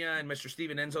 Adam Pena and Mr.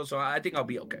 Steven Enzo, so I think I'll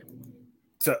be okay.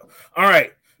 So, all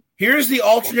right. Here's the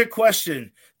alternate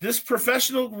question. This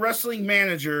professional wrestling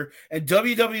manager and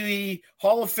WWE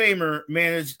Hall of Famer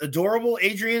managed adorable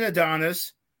Adrian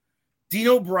Adonis,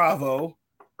 Dino Bravo,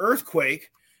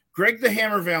 Earthquake, Greg the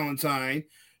Hammer Valentine,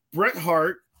 Bret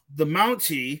Hart, the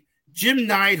Mountie, Jim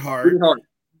Neidhart.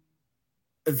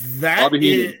 That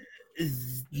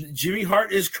is Jimmy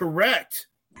Hart is correct.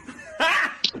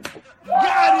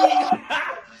 Got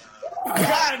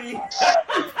him.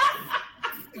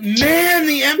 Man,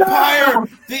 the Empire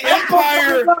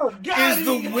is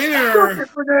the winner.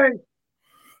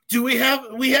 Do we have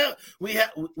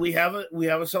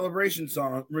a celebration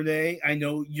song, Renee? I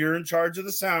know you're in charge of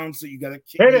the sound, so you got to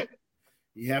hit it.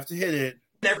 You have to hit it.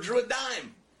 Never drew a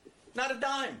dime. Not a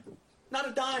dime. Not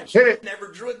a dime. Hit it.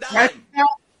 Never drew a dime.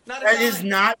 Not a That dime. is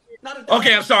not. Not a dime.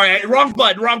 Okay, I'm sorry. Wrong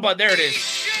button. There it is.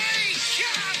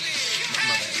 My bad.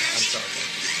 I'm sorry.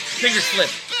 Finger slip.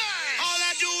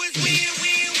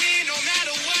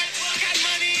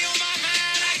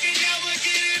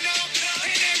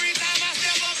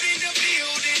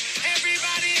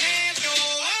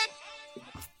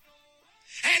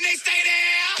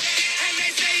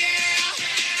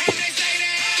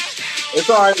 It's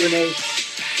all right, Renee.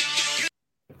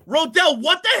 Rodell,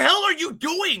 what the hell are you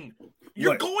doing?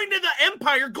 You're What? going to the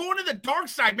Empire. You're going to the dark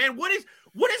side, man. What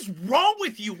is wrong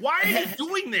with you? Why are you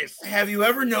doing this? Have you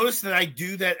ever noticed that I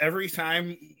do that every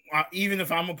time, even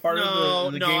if I'm a part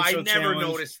of the game show I never challenge?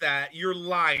 noticed that. You're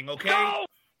lying, okay?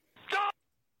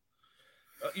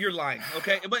 You're lying,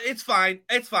 okay? But it's fine.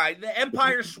 It's fine. The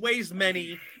Empire sways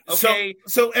many, okay?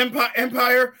 So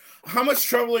Empire, how much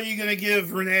trouble are you going to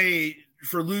give Renee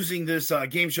for losing this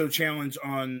game show challenge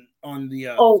on the?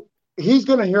 Oh, he's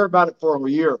going to hear about it for a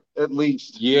year at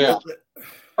least. Yeah,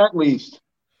 at least.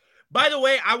 By the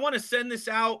way, I want to send this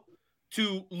out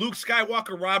to Luke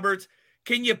Skywalker Roberts.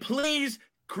 Can you please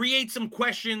create some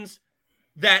questions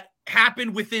that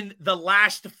happened within the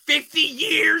last 50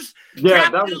 years? Yeah,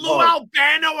 Captain that was Lou hard.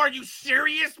 Albano, are you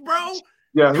serious, bro?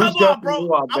 Yeah, Come who's on, bro.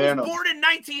 Lou I was Albano? born in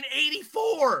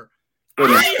 1984.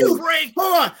 Goodness I sakes. break.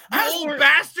 Hold on, You old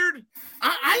bastard.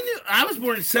 I knew I was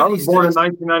born in I was born in 76.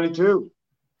 1992.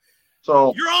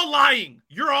 So You're all lying.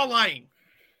 You're all lying.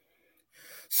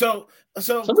 So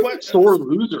somebody's a sore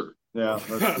loser. yeah,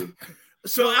 that's true.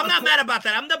 So I'm not mad about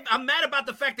that. I'm mad about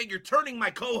the fact that you're turning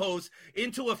my co-host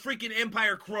into a freaking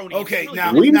Empire crony. Okay, It's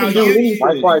now- really- We now can do you- it.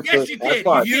 High five, Yes, Chris. you High did.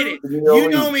 five. You did it. You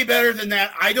know me better than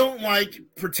that. I don't like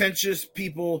pretentious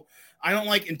people. I don't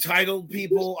like entitled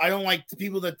people. I don't like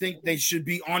people that think they should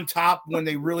be on top when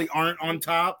they really aren't on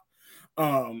top.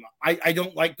 I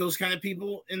don't like those kind of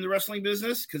people in the wrestling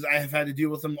business because I have had to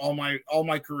deal with them all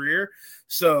my career.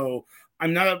 So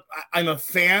I'm a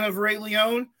fan of Ray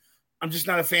Leone. I'm just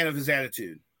not a fan of his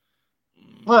attitude.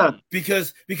 Huh.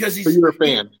 Because he's So you're a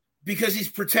fan. because he's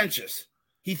pretentious.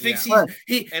 He thinks Yeah.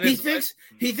 he And it's-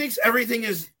 thinks everything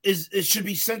is it should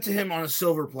be sent to him on a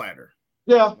silver platter.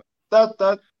 Yeah,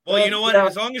 that. Well, you know what? yeah.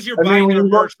 As long as you're I mean, buying when their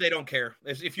you look- merch, they don't care.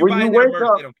 If you're When you buying their wake merch,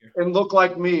 up they don't care. and look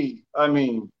like me, I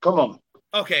mean, come on.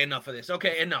 Okay, enough of this.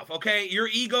 Okay, enough. Okay, your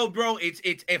ego, bro. It's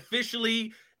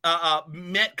officially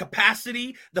met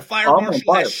capacity. The fire I'm on marshal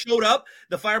fire. has showed up.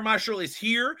 The fire marshal is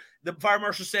here. The fire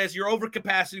marshal says you're over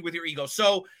capacity with your ego.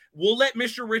 So we'll let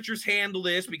Mr. Richards handle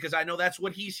this because I know that's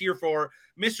what he's here for.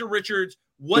 Mr. Richards,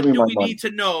 what Give me do my we money. need to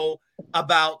know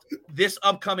about this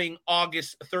upcoming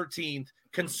August 13th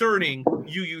concerning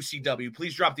UUCW?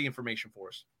 Please drop the information for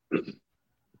us.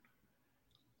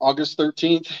 August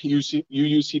 13th,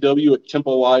 UUCW at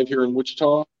Temple Live here in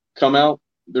Wichita. Come out.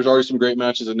 There's already some great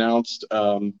matches announced.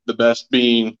 The best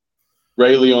being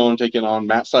Ray Leone taking on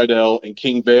Matt Sydal and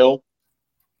King Vale.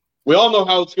 We all know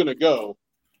how it's going to go,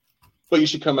 but you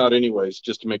should come out anyways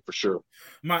just to make for sure.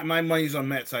 My money's on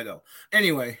Matt Sydal.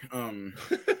 Anyway,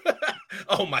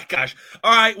 Oh my gosh.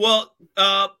 All right. Well,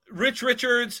 Rich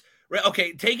Richards.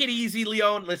 Okay, take it easy,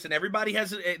 Leon. Listen, everybody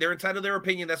they're entitled to their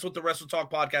opinion. That's what the Wrestle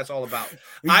Talk podcast is all about.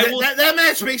 that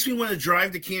match makes me want to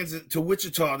drive to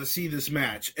Wichita to see this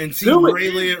match and see Do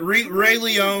it. Ray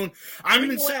Leone. I'm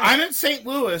in St.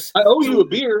 Louis. I owe you a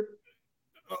beer.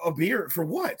 A beer for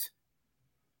what?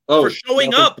 Oh, for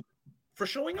showing up. For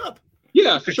showing up.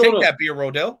 Yeah, for showing take up. that beer,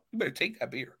 Rodell. You better take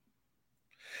that beer.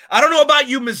 I don't know about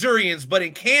you Missourians, but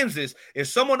in Kansas, if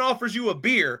someone offers you a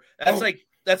beer, that's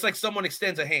like someone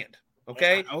extends a hand.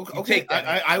 Okay. Okay.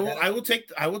 I will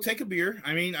take a beer.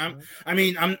 I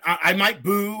might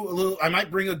boo a little. I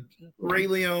might bring a Ray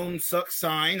Leon sucks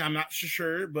sign. I'm not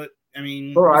sure, but I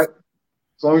mean, all right.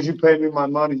 As long as you pay me my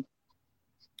money.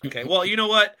 Okay. Well, you know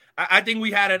what? I think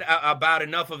we had about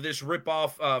enough of this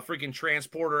ripoff freaking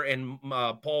Transporter and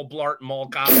Paul Blart Mall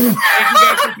Cop. Thank you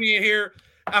guys for being here.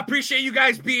 I appreciate you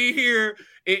guys being here.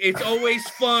 It's always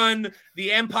fun.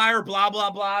 The Empire, blah, blah,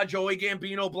 blah. Joey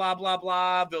Gambino, blah, blah,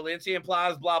 blah. Valencia and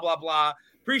Plaza, blah, blah, blah.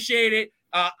 Appreciate it.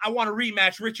 I want to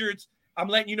rematch Richards. I'm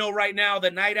letting you know right now the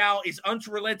Night Owl is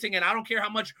unrelenting, and I don't care how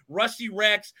much Rusty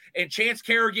Rex and Chance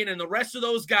Kerrigan and the rest of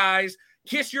those guys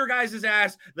kiss your guys'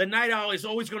 ass. The Night Owl is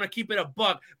always going to keep it a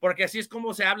buck, porque así es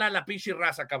como se habla la pinche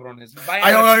raza, cabrones.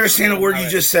 I don't understand a word you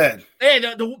just said. Hey,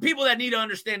 the people that need to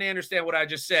understand, they understand what I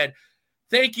just said.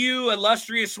 Thank you,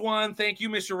 illustrious one. Thank you,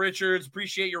 Mr. Richards.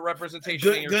 Appreciate your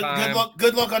representation and your time.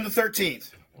 Good luck on the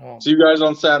 13th. Oh. See you guys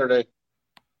on Saturday.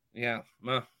 Yeah,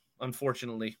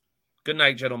 unfortunately. Good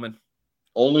night, gentlemen.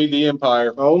 Only the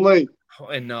Empire. Only. Oh,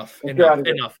 enough. If They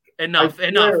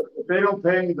don't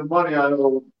pay me the money I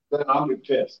owe, then I'm gonna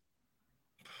piss.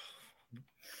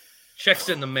 Checks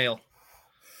in the mail.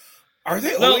 Are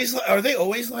they always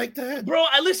like that? Bro,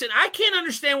 listen, I can't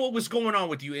understand what was going on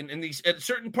with you in these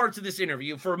certain parts of this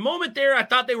interview. For a moment there, I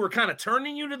thought they were kind of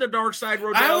turning you to the dark side,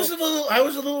 Rodell. I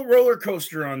was a little roller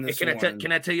coaster on this. Hey,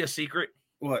 can I tell you a secret?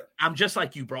 What? I'm just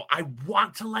like you, bro. I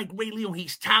want to like Ray Leon.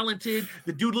 He's talented.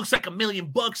 The dude looks like $1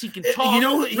 million. He can talk.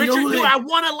 I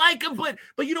want to like him,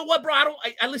 but you know what, bro?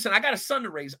 I listen. I got a son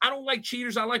to raise. I don't like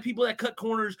cheaters. I like people that cut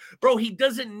corners, bro. He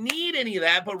doesn't need any of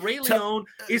that. But Ray Leon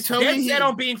is dead set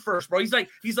on being first, bro. He's like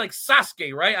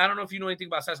Sasuke, right? I don't know if you know anything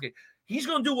about Sasuke. He's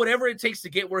going to do whatever it takes to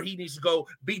get where he needs to go.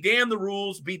 Be damn the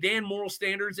rules. Be damn moral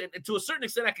standards, and to a certain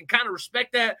extent, I can kind of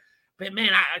respect that. But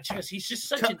man, he's just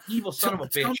such an evil son of a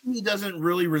bitch. Tell me he doesn't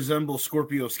really resemble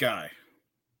Scorpio Sky.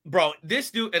 Bro,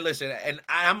 this dude, and listen, and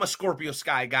I'm a Scorpio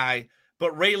Sky guy,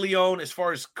 but Ray Leon, as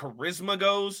far as charisma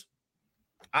goes,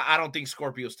 I don't think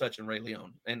Scorpio's touching Ray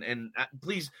Leon. And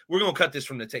please, we're going to cut this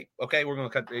from the tape, okay? We're going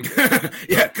to cut the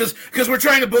Yeah, because we're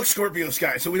trying to book Scorpio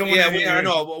Sky, so we don't want to... Yeah, I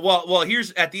know. Well,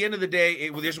 here's, at the end of the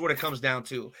day, here's what it comes down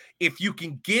to. If you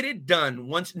can get it done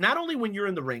once, not only when you're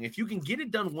in the ring, if you can get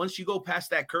it done once you go past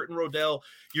that curtain, Rodell,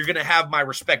 you're going to have my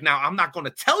respect. Now, I'm not going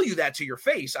to tell you that to your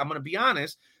face. I'm going to be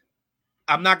honest.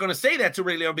 I'm not going to say that to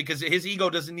Ray Leon because his ego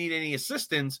doesn't need any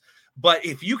assistance. But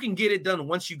if you can get it done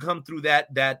once you come through that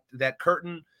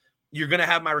curtain, you're going to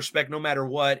have my respect no matter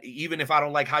what, even if I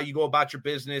don't like how you go about your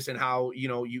business and how,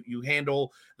 you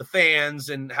handle the fans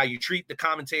and how you treat the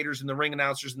commentators and the ring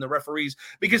announcers and the referees,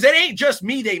 because it ain't just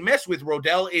me they mess with,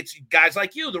 Rodell. It's guys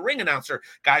like you, the ring announcer,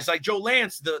 guys like Joe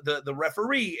Lance, the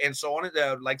referee, and so on,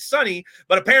 like Sonny.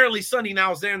 But apparently Sonny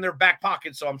now is there in their back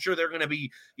pocket, so I'm sure they're going to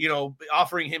be,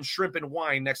 offering him shrimp and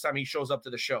wine next time he shows up to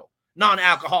the show.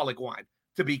 Non-alcoholic wine,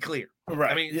 to be clear.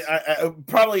 Right. I mean,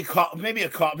 probably maybe a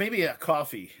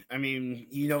coffee. I mean,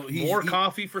 more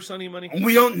coffee for Sonny Money.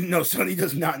 We don't know. Sonny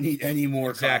does not need any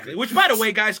more. Exactly. Coffee. Which, by the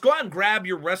way, guys, go out and grab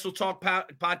your Wrestle Talk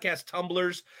podcast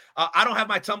tumblers. I don't have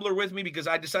my tumbler with me because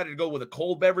I decided to go with a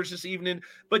cold beverage this evening.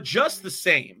 But just the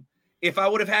same, if I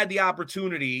would have had the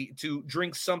opportunity to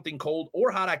drink something cold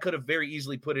or hot, I could have very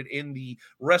easily put it in the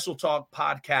Wrestle Talk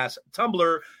podcast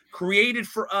tumbler, created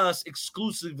for us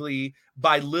exclusively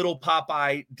by Little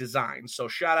Popeye Design. So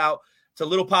shout out to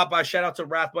Little Popeye. Shout out to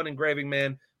Rathbun Engraving,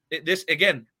 man. This,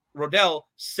 again, Rodell,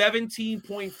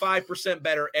 17.5%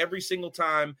 better every single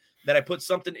time that I put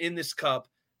something in this cup.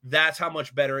 That's how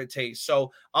much better it tastes.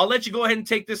 So I'll let you go ahead and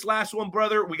take this last one,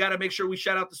 brother. We got to make sure we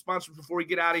shout out the sponsors before we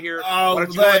get out of here.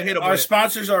 Our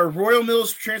sponsors are Royal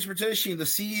Mills Transportation, the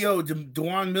CEO,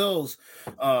 Dewan Mills,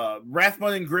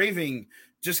 Rathbun Engraving.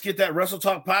 Just get that Wrestle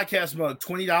Talk podcast mug,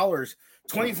 $20.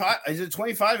 25 is it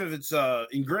 25 if it's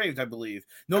engraved, I believe.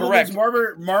 Nobleman's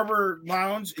Barber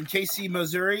Lounge in KC,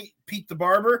 Missouri. Pete the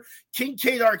Barber,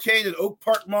 Kincaid Arcade at Oak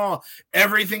Park Mall.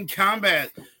 Everything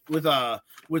Combat with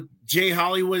Jay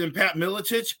Hollywood and Pat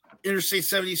Miletich. Interstate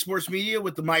 70 Sports Media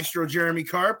with the maestro Jeremy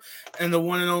Karp and the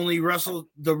one and only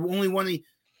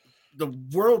the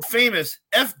world famous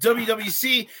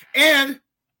FWWC and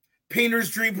Painter's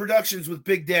Dream Productions with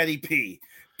Big Daddy P.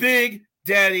 Big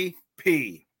Daddy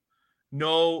P.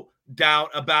 No doubt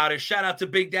about it. Shout out to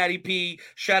Big Daddy P.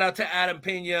 Shout out to Adam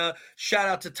Pena. Shout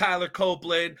out to Tyler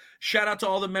Copeland. Shout out to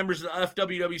all the members of the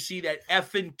FWWC that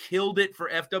effing killed it for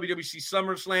FWWC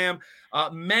SummerSlam.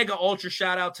 Mega ultra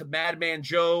shout out to Madman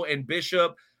Joe and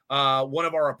Bishop, one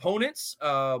of our opponents,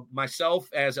 myself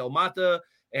as El Mata,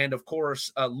 and of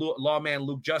course, Lawman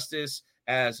Luke Justice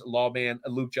as Lawman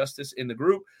Luke Justice in the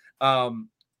group.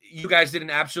 You guys did an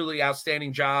absolutely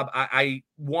outstanding job. I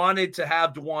wanted to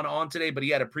have Dewan on today, but he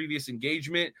had a previous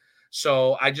engagement.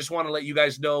 So I just want to let you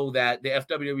guys know that the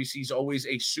FWWC is always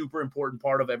a super important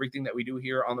part of everything that we do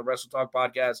here on the Wrestle Talk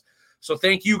podcast. So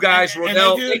thank you guys,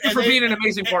 Rodell. Thank you for being an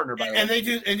amazing partner, by the way. And they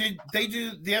do,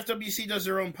 the FWC does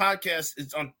their own podcast.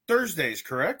 It's on Thursdays,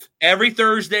 correct? Every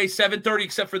Thursday, 7:30,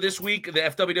 except for this week. The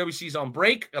FWWC is on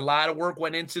break. A lot of work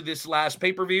went into this last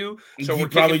pay-per-view. So we're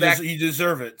kicking back. You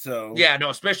deserve it. So yeah,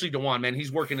 no, especially Dewan, man.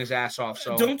 He's working his ass off.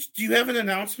 So do you have an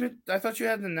announcement? I thought you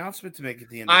had an announcement to make at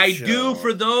the end of the show. I do.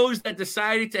 For those that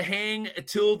decided to hang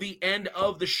till the end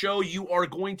of the show, you are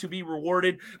going to be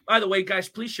rewarded. By the way, guys,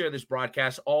 please share this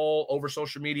broadcast all over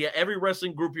social media. Every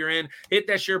wrestling group you're in, hit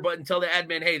that share button. Tell the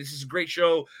admin, hey, this is a great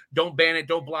show. Don't ban it.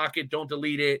 Don't block it. Don't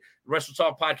delete it. Wrestle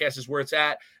Talk Podcast is where it's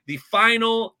at. The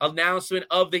final announcement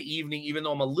of the evening, even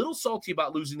though I'm a little salty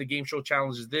about losing the game show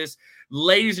challenge, is this.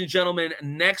 Ladies and gentlemen,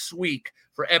 next week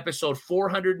for episode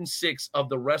 406 of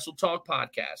the Wrestle Talk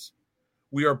Podcast,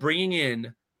 we are bringing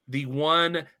in the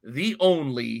one, the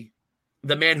only,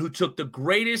 the man who took the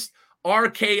greatest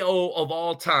RKO of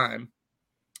all time.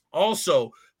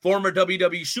 Also, former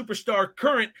WWE superstar,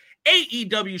 current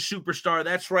AEW superstar.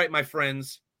 That's right, my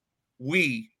friends.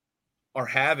 We are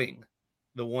having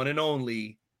the one and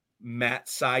only Matt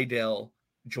Sydal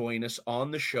join us on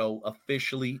the show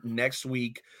officially next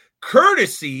week,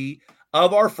 courtesy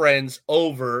of our friends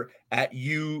over at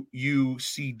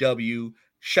UUCW.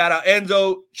 Shout out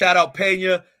Enzo. Shout out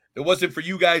Pena. If it wasn't for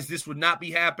you guys, this would not be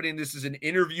happening. This is an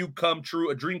interview come true,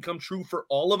 a dream come true for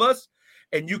all of us.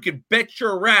 And you can bet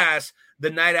your ass the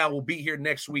Night Owl will be here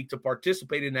next week to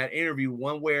participate in that interview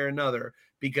one way or another,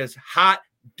 because hot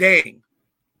dang,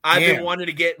 I've been wanting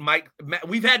to get Mike.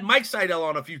 We've had Mike Sydal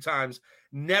on a few times,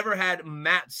 never had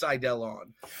Matt Sydal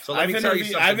on. So let me tell you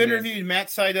something. I've interviewed Matt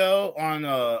Sydal on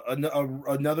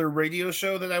another radio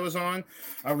show that I was on.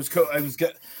 I was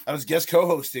guest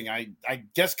co-hosting. I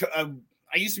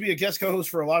used to be a guest co-host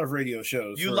for a lot of radio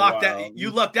shows. You lucked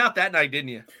out that night, didn't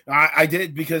you? I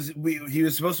did, because he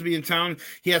was supposed to be in town.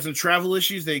 He had some travel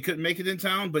issues that he couldn't make it in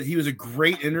town, but he was a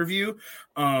great interview.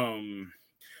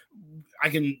 I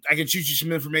can shoot you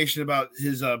some information about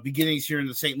his beginnings here in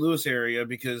the St. Louis area,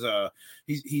 because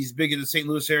he's big in the St.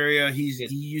 Louis area. He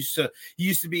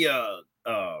used to be a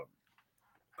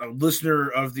listener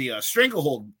of the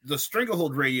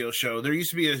Stranglehold radio show. There used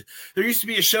to be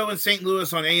a show in St.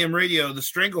 Louis on AM radio, the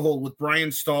Stranglehold, with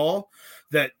Brian Stahl,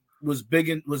 that was big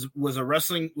and was a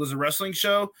wrestling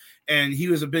show, and he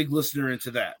was a big listener into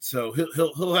that. So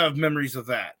he'll have memories of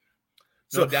that.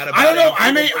 So I don't know.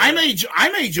 I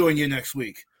may join you next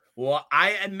week. Well,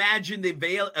 I imagine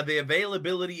the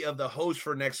availability of the host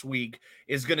for next week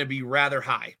is going to be rather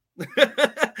high.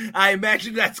 I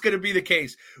imagine that's going to be the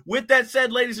case. With that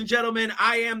said, ladies and gentlemen,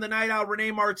 I am the Night Owl,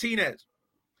 Renee Martinez.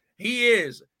 He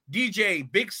is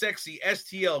DJ Big Sexy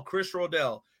STL Chris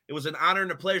Rodell. It was an honor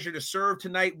and a pleasure to serve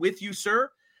tonight with you, sir.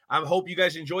 I hope you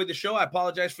guys enjoyed the show. I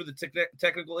apologize for the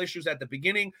technical issues at the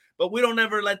beginning, but we don't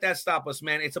ever let that stop us,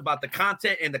 man. It's about the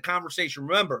content and the conversation.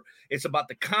 Remember, it's about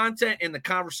the content and the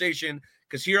conversation,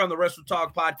 because here on the Wrestle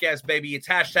Talk Podcast, baby, it's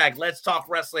hashtag Let's Talk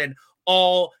Wrestling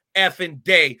all effing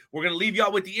day. We're going to leave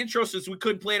y'all with the intro since we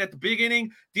couldn't play it at the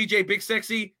beginning. DJ Big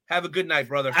Sexy, have a good night,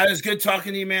 brother. It was good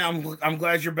talking to you, man. I'm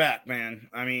glad you're back, man.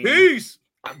 I mean, peace.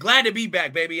 I'm glad to be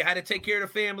back, baby. I had to take care of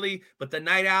the family, but the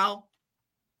Night Owl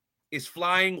is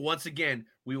flying once again.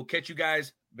 We will catch you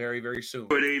guys very, very soon.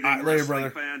 Good evening, later, wrestling brother.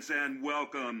 fans, and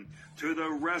welcome to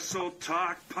the Wrestle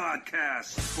Talk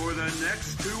Podcast. For the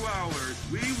next 2 hours,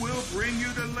 we will bring you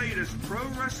the latest pro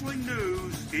wrestling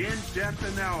news, in-depth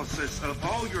analysis of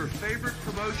all your favorite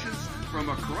promotions from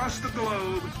across the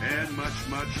globe, and much,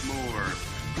 much more.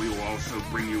 We will also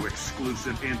bring you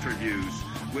exclusive interviews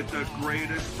with the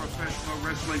greatest professional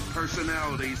wrestling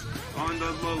personalities on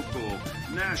the local,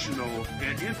 national,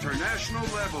 and international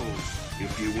levels.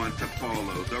 If you want to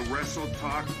follow the Wrestle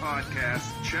Talk Podcast,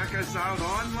 check us out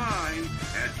online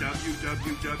at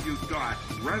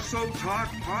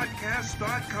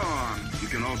www.WrestleTalkPodcast.com. You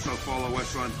can also follow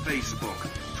us on Facebook,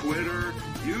 Twitter,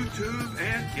 YouTube,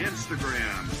 and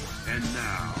Instagram. And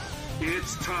now,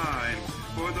 it's time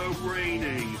for the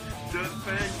reigning,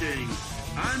 defending,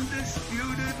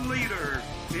 undisputed leader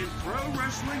in pro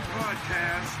wrestling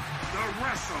podcast, the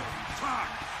Wrestle Talk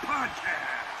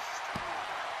Podcast.